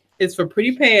job, is for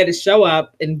Pretty Paya to show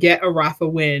up and get a Rafa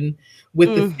win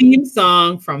with the theme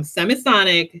song from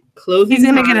Semisonic closing.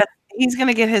 He's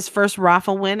gonna get his first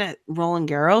Rafa win at Roland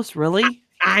Garros. Really?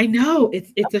 I know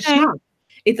it's a shock.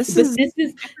 This is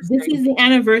the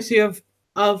anniversary of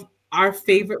our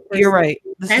favorite person. You're right.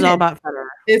 This is all about Federer.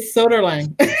 It's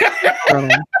Soderling.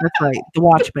 That's right. The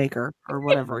watchmaker or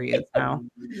whatever he is now.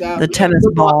 The tennis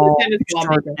ball.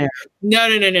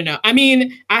 No. I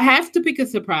mean, I have to pick a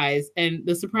surprise, and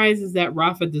the surprise is that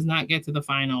Rafa does not get to the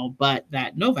final, but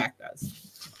that Novak does.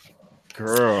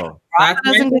 Girl. Rafa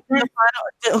doesn't get to the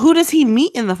final. Who does he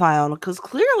meet in the final? Because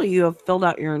clearly you have filled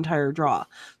out your entire draw.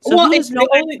 So well,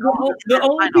 the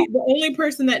only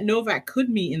person that Novak could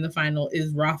meet in the final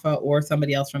is Rafa or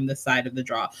somebody else from this side of the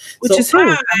draw. Which is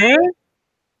who?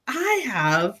 I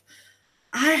have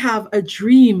a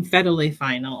dream Federer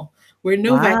final where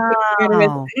Novak puts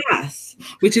Federer's ass,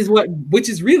 which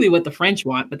is really what the French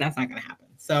want, but that's not going to happen.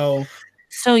 So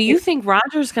you think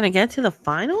Roger's going to get to the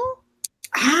final?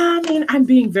 I mean, I'm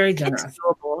being very generous. It's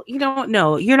doable. You don't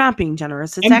know. You're not being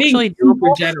generous. It's actually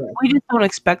doable. Generous. We just don't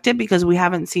expect it because we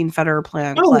haven't seen Federer play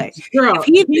on clay. Girl, if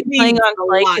he's been playing on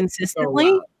clay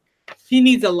consistently, he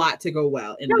needs a lot to go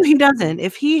well. No, he doesn't.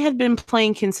 If he had been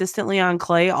playing consistently on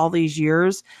clay all these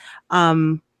years,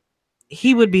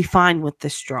 he would be fine with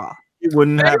this draw.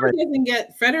 Federer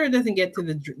doesn't get to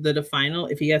the final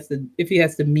if he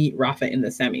has to meet Rafa in the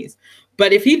semis.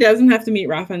 But if he doesn't have to meet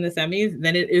Rafa in the semis,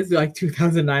 then it is like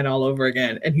 2009 all over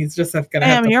again, and he's just gonna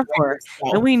have to. Here for it.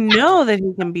 And we know that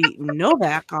he can beat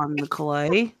Novak on the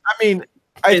clay. I mean,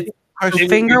 the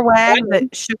finger wag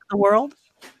that shook the world.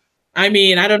 I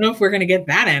mean, I don't know if we're gonna get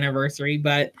that anniversary,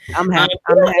 but I'm happy.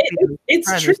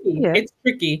 It's tricky. It's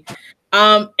tricky.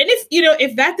 And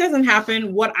if that doesn't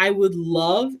happen, what I would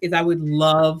love is a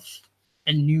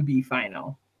newbie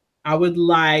final. I would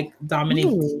like Dominic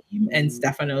Thiem and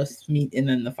Stefanos meet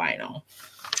in the final.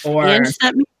 Or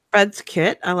sent me Fred's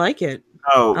kit. I like it.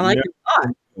 Oh, I like it a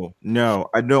lot. No,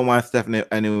 I don't want Stefanos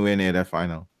anywhere near that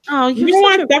final. Oh, you don't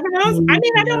want Stefanos? I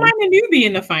mean, I don't mind a newbie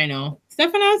in the final.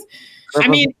 Stefanos, I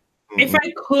mean, if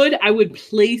I could, I would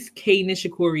place Kei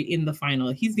Nishikori in the final.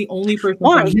 He's the only person.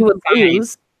 Why he would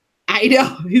lose? I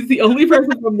know he's the only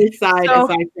person from this side,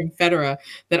 aside from Federer,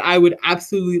 that I would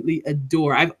absolutely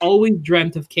adore. I've always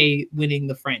dreamt of Kay winning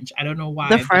the French. I don't know why.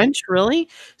 The French, really?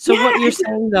 So what you're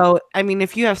saying, though, I mean,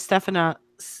 if you have Stefanos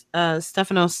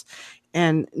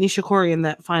and Nishikori in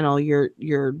that final, you're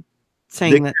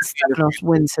saying that Stefanos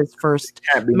wins his first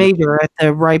major at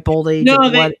the ripe old age.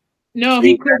 No,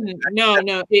 he couldn't. No.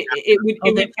 It would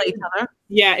play each other.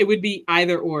 Yeah, it would be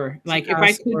either or. Like if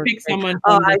I could pick someone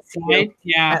from that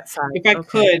side, if I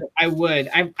could, I would.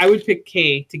 I would pick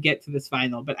Kay to get to this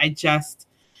final, but I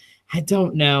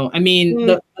don't know. I mean,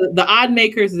 the odd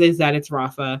makers is that it's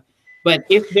Rafa, but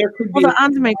if there could be the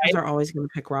odds makers are always going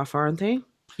to pick Rafa, aren't they?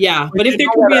 Yeah, but if there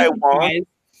could be a surprise,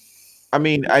 I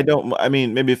mean,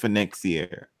 maybe for next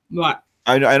year. What?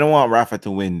 I don't want Rafa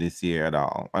to win this year at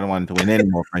all. I don't want him to win any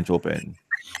more French Open.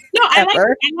 No, I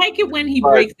like it when he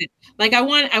breaks it. Like I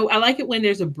like it when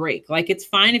there's a break. Like it's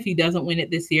fine if he doesn't win it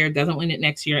this year, doesn't win it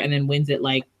next year, and then wins it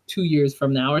like 2 years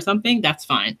from now or something. That's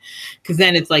fine, because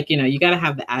then it's like you got to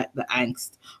have the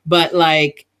angst. But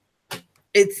like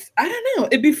I don't know.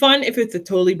 It'd be fun if it's a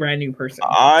totally brand new person.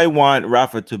 I want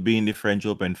Rafa to be in the French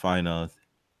Open finals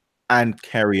and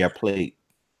carry a plate.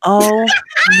 Oh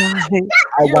my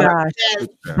I want gosh. Yes.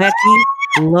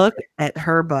 Becky, look at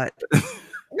her butt. It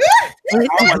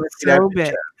wanna is see that so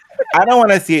big. I don't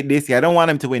want to see it this year. I don't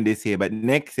want him to win this year, but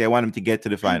next year I want him to get to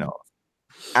the finals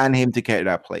and him to carry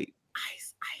that plate.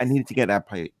 I need to get that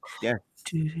plate. Yeah.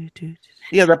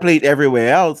 He has a plate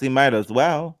everywhere else. He might as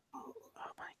well. Oh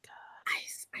my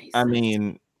god. I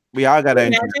mean, we all got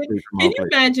to Can you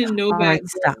imagine Novak? Alright,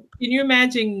 stop. Can you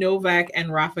imagine Novak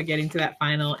and Rafa getting to that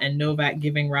final and Novak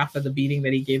giving Rafa the beating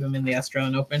that he gave him in the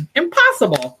Australian Open?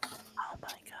 Impossible. Oh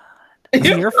my god. I'm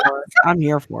here for it. I'm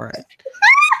here for it.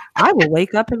 I will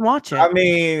wake up and watch it. I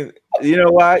mean, you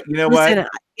know what? Listen,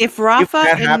 if Rafa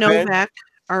that and happens- Novak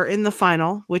are in the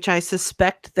final, which I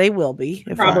suspect they will be,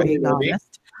 if I'm Probably being will be.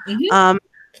 honest, Mhm.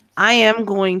 I am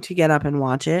going to get up and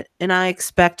watch it, and I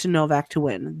expect Novak to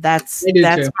win. That's I do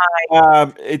that's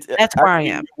too. That's where I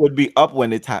am. Would be up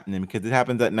when it's happening because it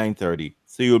happens at 9:30,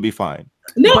 so you'll be fine.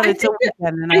 No, but I it's a think that-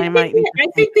 weekend, and I I think, might. Need I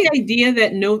think the idea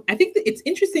that it's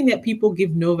interesting that people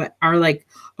give Novak are like,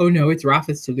 oh no, it's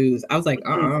Rafa's to lose. I was like,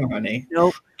 honey.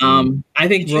 Nope. I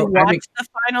think Did you I watch think the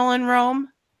final in Rome?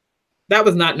 that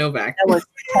was not Novak. That was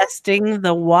testing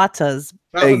the wattas.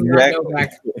 That was not Exactly.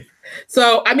 Novak.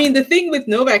 So I mean, the thing with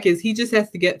Novak is he just has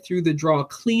to get through the draw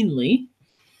cleanly,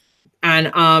 and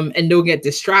don't get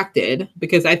distracted,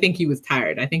 because I think he was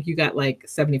tired. I think you got like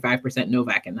 75%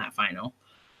 Novak in that final,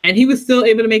 and he was still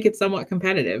able to make it somewhat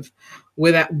competitive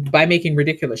by making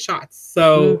ridiculous shots.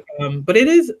 So, but it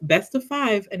is best of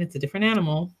 5, and it's a different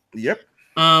animal. Yep.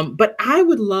 But I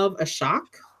would love a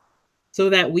shock, so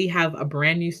that we have a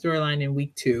brand new storyline in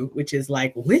week 2, which is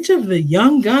like, which of the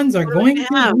young guns are going to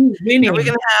be winning? Are we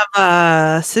going to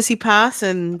have Sissy Pass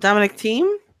and Dominic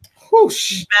Thiem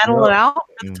Whoosh. battle it out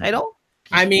for the title?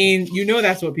 I mean,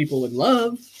 that's what people would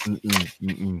love.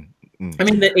 Mm-mm. I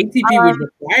mean, the ATP would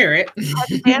require it.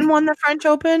 Has Dan won the French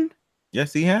Open?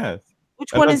 Yes, he has.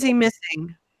 Which one is he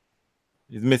missing?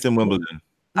 He's missing Wimbledon.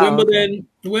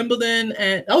 Wimbledon,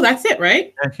 and that's it,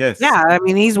 right? Yes. Yeah, I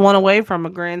mean, he's one away from a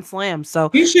Grand Slam, so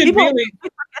He should people really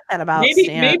forget that about maybe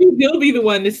Stan. he'll be the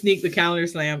one to sneak the calendar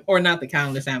slam, or not the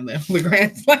calendar slam, the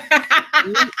Grand Slam.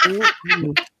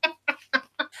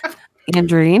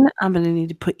 Andreen, I'm gonna need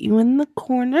to put you in the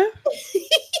corner.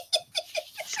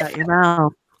 Shut your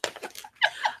mouth.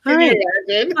 All right,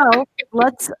 so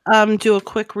let's do a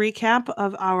quick recap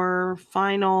of our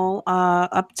final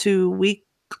up to week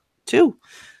 2.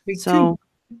 So,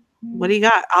 what do you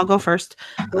got? I'll go first.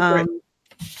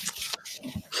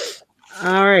 All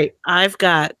right, I've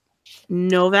got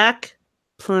Novak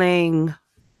playing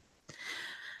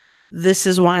This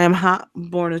Is Why I'm Hot,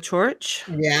 Born a Torch.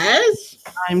 Yes.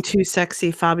 I'm Too Sexy,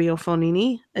 Fabio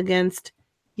Fognini against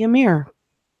Ymir.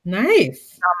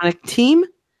 Nice. Dominic Thiem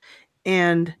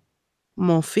and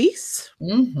Monfils.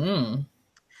 Mm-hmm.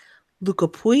 Luca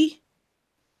Pouille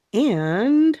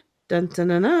and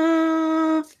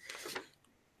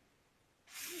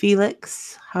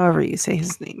Felix, however you say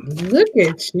his name. Look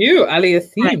at you,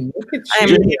 Aliassime. Look at you.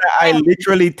 Janina, I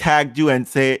literally tagged you and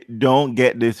said, "Don't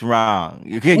get this wrong."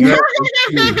 You can't literally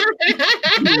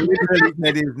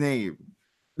said his name.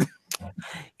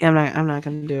 Yeah, I'm not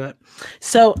gonna do it.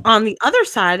 So on the other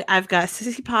side, I've got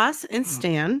Sissy Pass and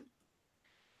Stan,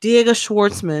 Diego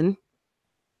Schwartzman,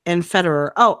 and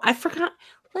Federer. Oh, I forgot.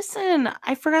 Listen,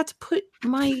 I forgot to put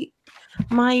my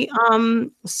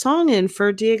song in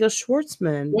for Diego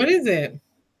Schwartzman. What is it?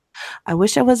 I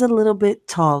wish I was a little bit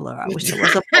taller. I wish I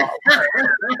was a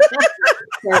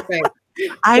Perfect.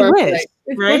 I wish,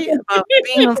 right?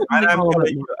 Being a And I'm little telling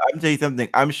bit you, I'm telling you something.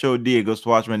 I'm sure Diego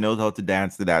Schwartzman knows how to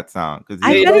dance to that song because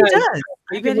I He bet he does. does. I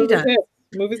He bet can he move his does. hips.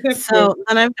 Move his hips. So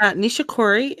then I've got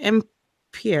Nishikori and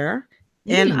Pierre,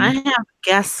 and I have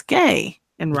Gasquet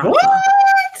and Rafa.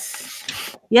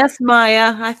 What? Yes,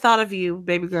 Maya, I thought of you,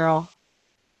 baby girl.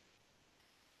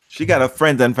 she got a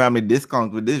friends and family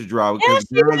discount with this draw. Because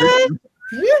she girl, did.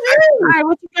 Woo-hoo. All right,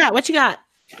 what you got? What you got?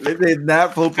 this is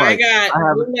not full I price.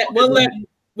 got.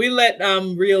 We let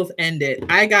Reels end it.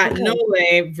 I got Okay.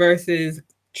 Nole versus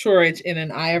Chorich in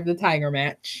an Eye of the Tiger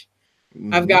match.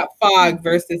 Mhm. I've got Fog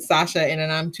versus Sasha in an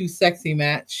I'm Too Sexy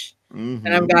match. Mhm.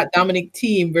 And I've got Dominic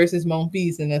Thiem versus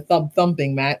Monfils in a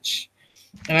thumping match.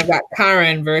 And I've got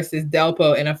Karen versus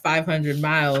Delpo in a 500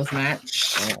 miles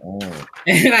match. Uh-uh.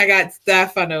 And I got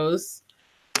Stefanos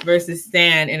versus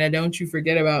Stan in a Don't You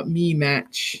Forget About Me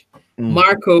match. Mm.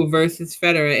 Marco versus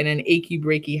Federer in an Achy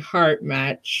Breaky Heart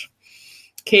match.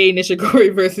 Kei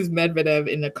Nishikori versus Medvedev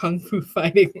in a Kung Fu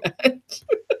fighting match.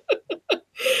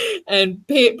 and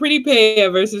Pretty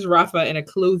Paya versus Rafa in a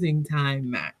closing time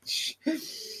match.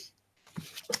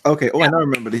 Okay. Oh, I don't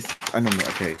remember this. I remember.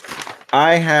 Okay.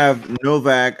 I have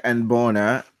Novak and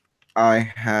Bona. I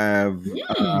have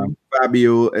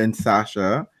Fabio and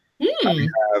Sasha. I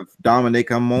have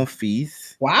Dominica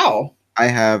Monfils. Wow. I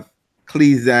have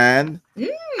Clezan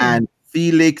and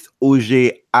Felix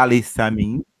Auger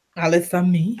Alessami.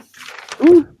 Alessami.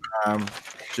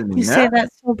 You say that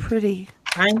so pretty.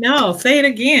 I know. Say it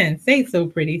again. Say it so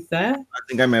pretty, sir. I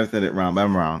think I may have said it wrong, but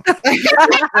I'm wrong. I think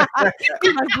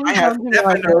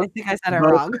I said it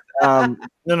wrong.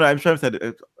 No, I'm sure I said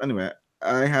it. Anyway,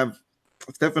 I have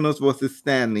Stefanos versus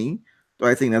Stanley. So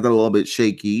I think that's a little bit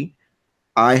shaky.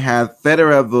 I have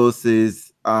Federer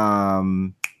versus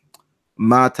Marta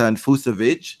and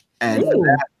Fusovic. And for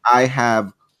that, I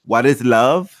have What Is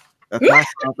Love? That's my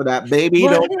song for that. Baby,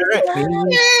 don't hurt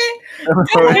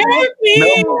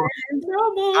me.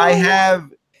 No more. I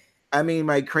have,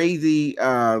 my crazy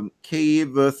Kiev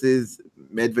versus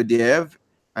Medvedev.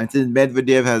 And since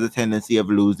Medvedev has a tendency of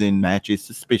losing matches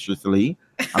suspiciously,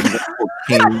 I'm going to put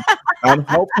King. I'm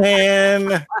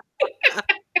hoping.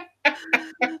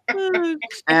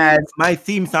 And my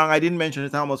theme song, I didn't mention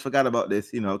it. I almost forgot about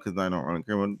this, because I don't really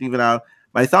care about Dividal.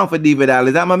 My song for Dividal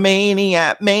is I'm a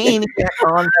maniac on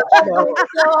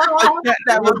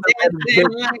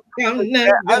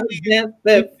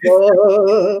the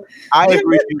floor. I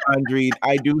agree with you, Andre.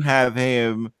 I do have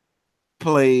him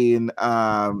playing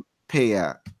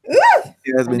Paya.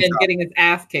 He has been getting his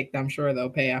ass kicked, I'm sure, though,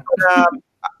 Paya.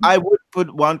 I would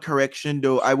put one correction,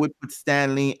 though. I would put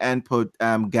Stanley and put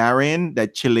Garin,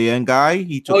 that Chilean guy.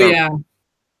 He took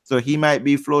so he might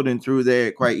be floating through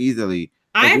there quite easily.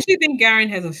 I actually think Garin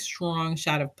has a strong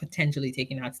shot of potentially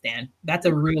taking out Stan. That's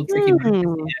a real tricky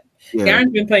match. Yeah.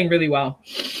 Garin's been playing really well.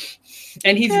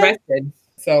 And he's rested.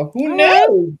 So who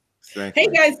knows? Exactly. Hey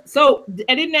guys, so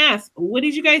I didn't ask. What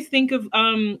did you guys think of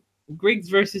Griggs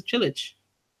versus Cilic?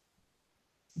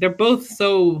 They're both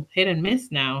so hit and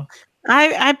miss now.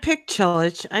 I picked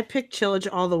Cilic. I picked Cilic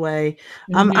all the way.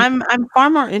 I'm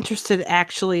far more interested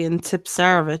actually in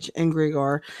Tipsarevic and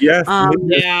Grigor. Yes. I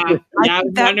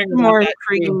think that's a more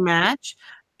intriguing match.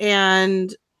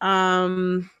 And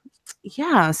so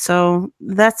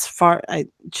that's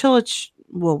Cilic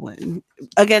will win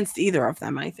against either of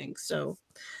them, I think. So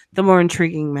the more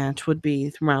intriguing match would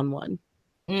be round one.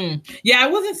 Yeah, I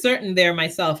wasn't certain there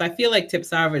myself. I feel like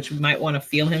Tipsarevic might want to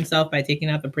feel himself by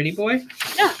taking out the pretty boy.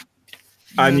 Yeah.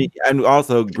 And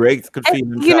also Griggs could feel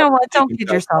himself. You know what? Don't kid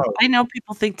yourself. I know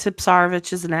people think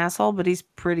Tipsarevic is an asshole, but he's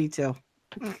pretty too.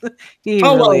 But he's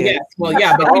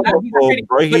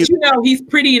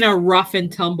pretty in a rough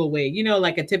and tumble way.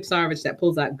 Like a Tipsarevic that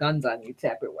pulls out guns on you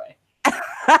type of way.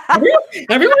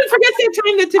 Everyone forgets that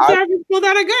time that Tipsarevic pulled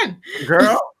out a gun.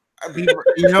 Girl,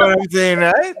 you know what I'm saying,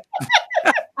 right?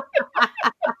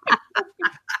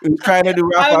 He was trying to do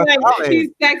Rafa Solid. He's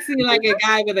sexy like a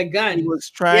guy with a gun. He was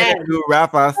trying to do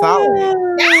Rafa Solid.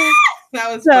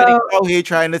 That was funny. Oh, he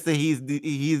trying to say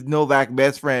he's Novak's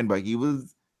best friend, but he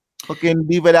was hooking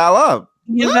Dividal up.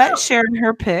 Yvette shared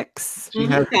her picks. Share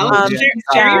your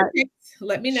picks.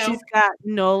 Let me know. She's got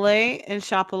Nole and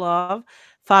Shapovalov,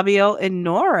 Fabio and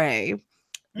Norrie,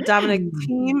 Dominic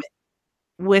Thiem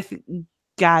with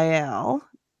Gael,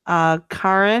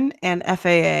 Karen and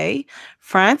FAA,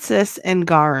 Francis and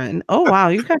Garin. Oh wow,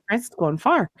 you got Francis going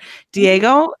far.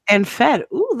 Diego and Fed.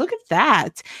 Ooh, look at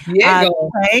that. Diego.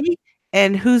 Clay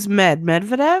and who's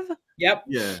Medvedev? Yep.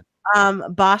 Yeah.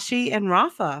 Bashi and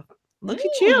Rafa. Look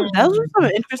at you. Those are some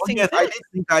interesting.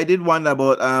 I did wonder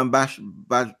about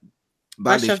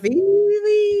Bashashvili.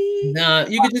 No,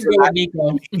 you could just go with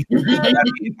Nico.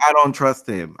 I don't trust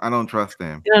him. Well,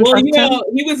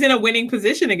 he was in a winning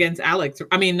position against Alex.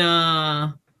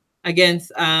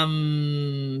 Against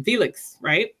Felix,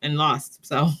 right? And lost.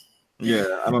 So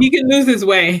yeah, he can lose his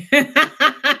way.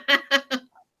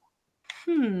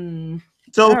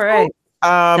 So all right,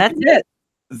 that's it.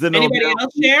 Anybody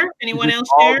else share? Anyone else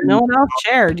share? No one else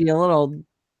shared. You little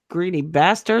greedy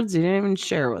bastards! You didn't even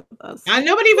share with us.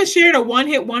 Nobody even shared a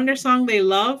one-hit wonder song they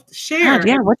loved. Share. God,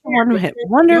 yeah, what's your one-hit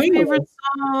wonder favorite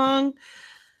song?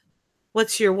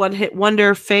 What's your one-hit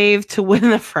wonder fave to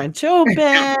win the French Open?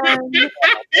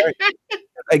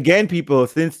 Again, people,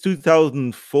 since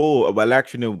 2004, well,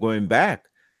 actually, going back,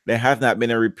 there has not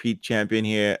been a repeat champion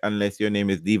here unless your name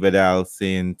is Dividal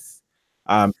since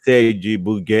Sergi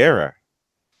Bulgara.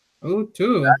 Oh,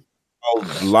 too. How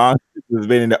long it's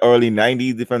been in the early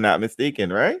 90s, if I'm not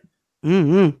mistaken, right?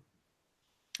 I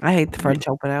hate the French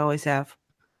Open. I always have.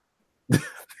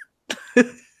 I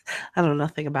know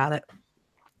nothing about it.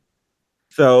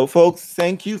 So, folks,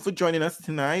 thank you for joining us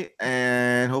tonight,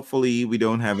 and hopefully, we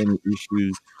don't have any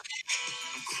issues.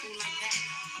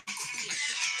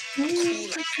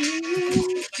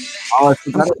 Oh, I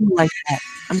forgot I'm cool like that.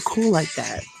 I'm cool like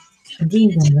that.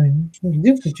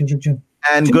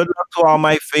 And good luck to all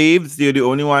my faves. They're the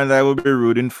only ones I will be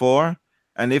rooting for.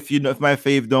 And if my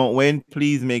fave don't win,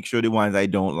 please make sure the ones I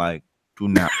don't like do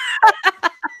not.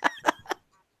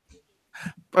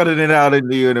 Putting it out in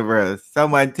the universe.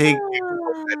 Someone take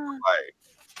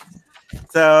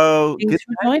So Thanks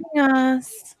for joining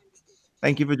us.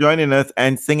 Thank you for joining us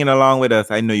and singing along with us.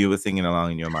 I know you were singing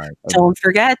along in your mind. Don't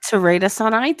forget to rate us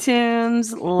on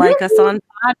iTunes, like us on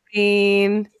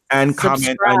Podbean, and comment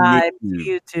subscribe on to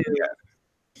YouTube.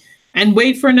 Yeah. And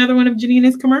wait for another one of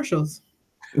Janina's commercials.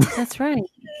 That's right.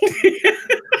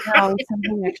 Wow,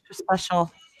 something extra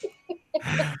special.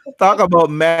 Talk about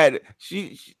Mad.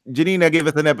 Janina gave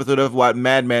us an episode of what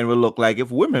Mad Men would look like if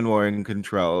women were in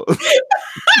control.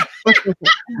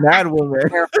 Mad woman.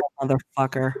 Careful,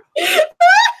 motherfucker.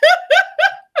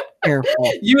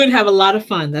 Careful. You would have a lot of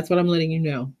fun. That's what I'm letting you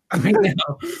know right now.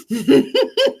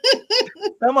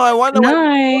 Come on, I wonder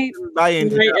Night. Right,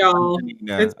 y'all.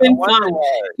 It's been fun.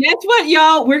 Guess what,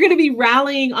 y'all? We're gonna be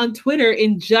rallying on Twitter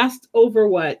in just over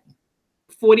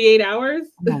 48 hours.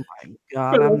 Oh my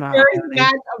god, I'm not first ready.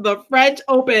 match of the French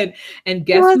Open, and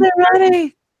guess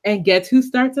who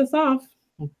starts us off?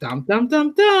 Dum dum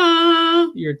dum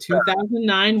dum! Your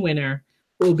 2009 winner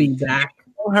will be back.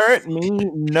 Don't hurt me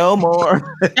no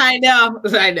more. I know.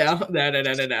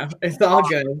 No. It's all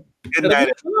good. Good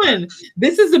night. Fun.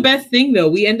 This is the best thing, though.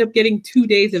 We end up getting 2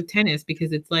 days of tennis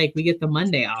because it's like we get the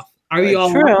Monday off. Are you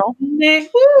all true? Monday?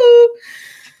 Woo!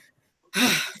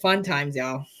 Fun times,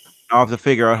 y'all. I'll have to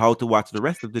figure out how to watch the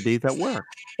rest of the days at work.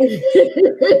 I'm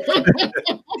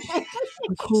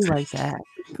cool like that.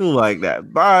 Cool like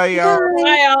that. Bye, y'all.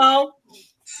 Bye, y'all.